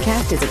Cannon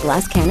Podcast is a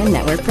Glass Cannon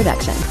Network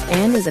production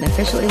and is an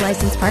officially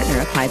licensed partner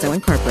of Paizo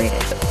Incorporated.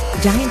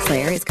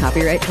 Giantslayer is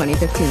copyright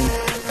 2015.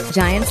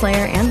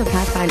 Giantslayer and the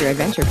Pathfinder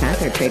Adventure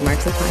Path are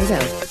trademarks of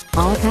Paizo.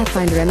 All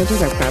Pathfinder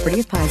images are property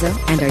of Paizo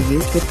and are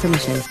used with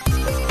permission.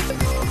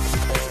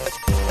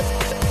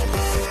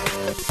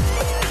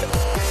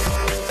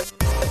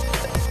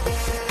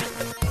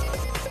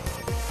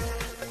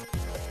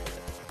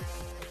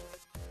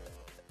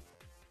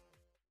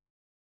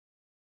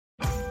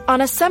 On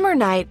a summer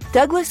night,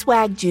 Douglas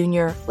Wag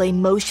Jr. lay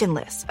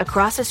motionless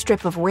across a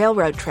strip of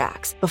railroad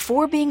tracks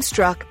before being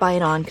struck by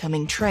an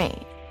oncoming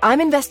train. I'm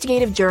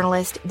investigative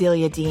journalist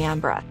Delia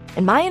D'Ambra,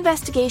 and my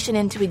investigation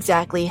into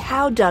exactly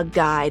how Doug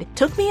died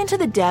took me into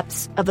the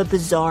depths of a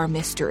bizarre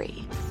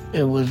mystery.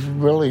 It was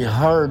really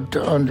hard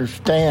to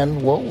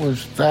understand what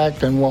was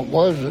fact and what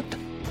wasn't.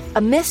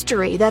 A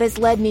mystery that has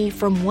led me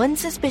from one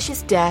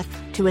suspicious death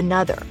to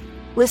another.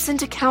 Listen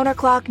to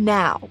Counterclock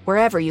now,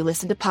 wherever you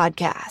listen to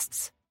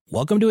podcasts.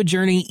 Welcome to a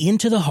journey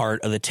into the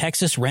heart of the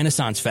Texas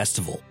Renaissance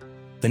Festival,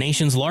 the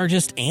nation's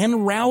largest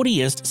and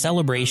rowdiest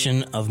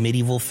celebration of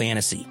medieval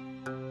fantasy.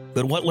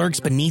 But what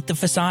lurks beneath the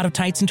facade of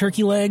tights and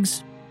turkey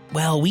legs?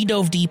 Well, we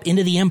dove deep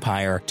into the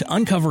empire to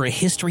uncover a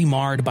history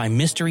marred by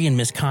mystery and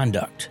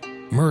misconduct,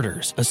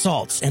 murders,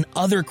 assaults, and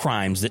other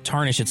crimes that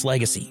tarnish its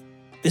legacy.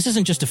 This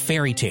isn't just a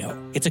fairy tale.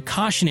 It's a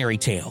cautionary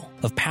tale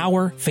of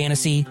power,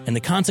 fantasy, and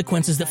the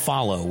consequences that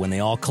follow when they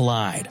all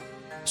collide.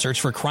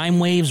 Search for Crime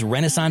Waves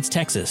Renaissance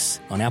Texas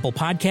on Apple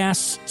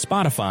Podcasts,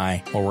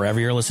 Spotify, or wherever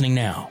you're listening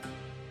now.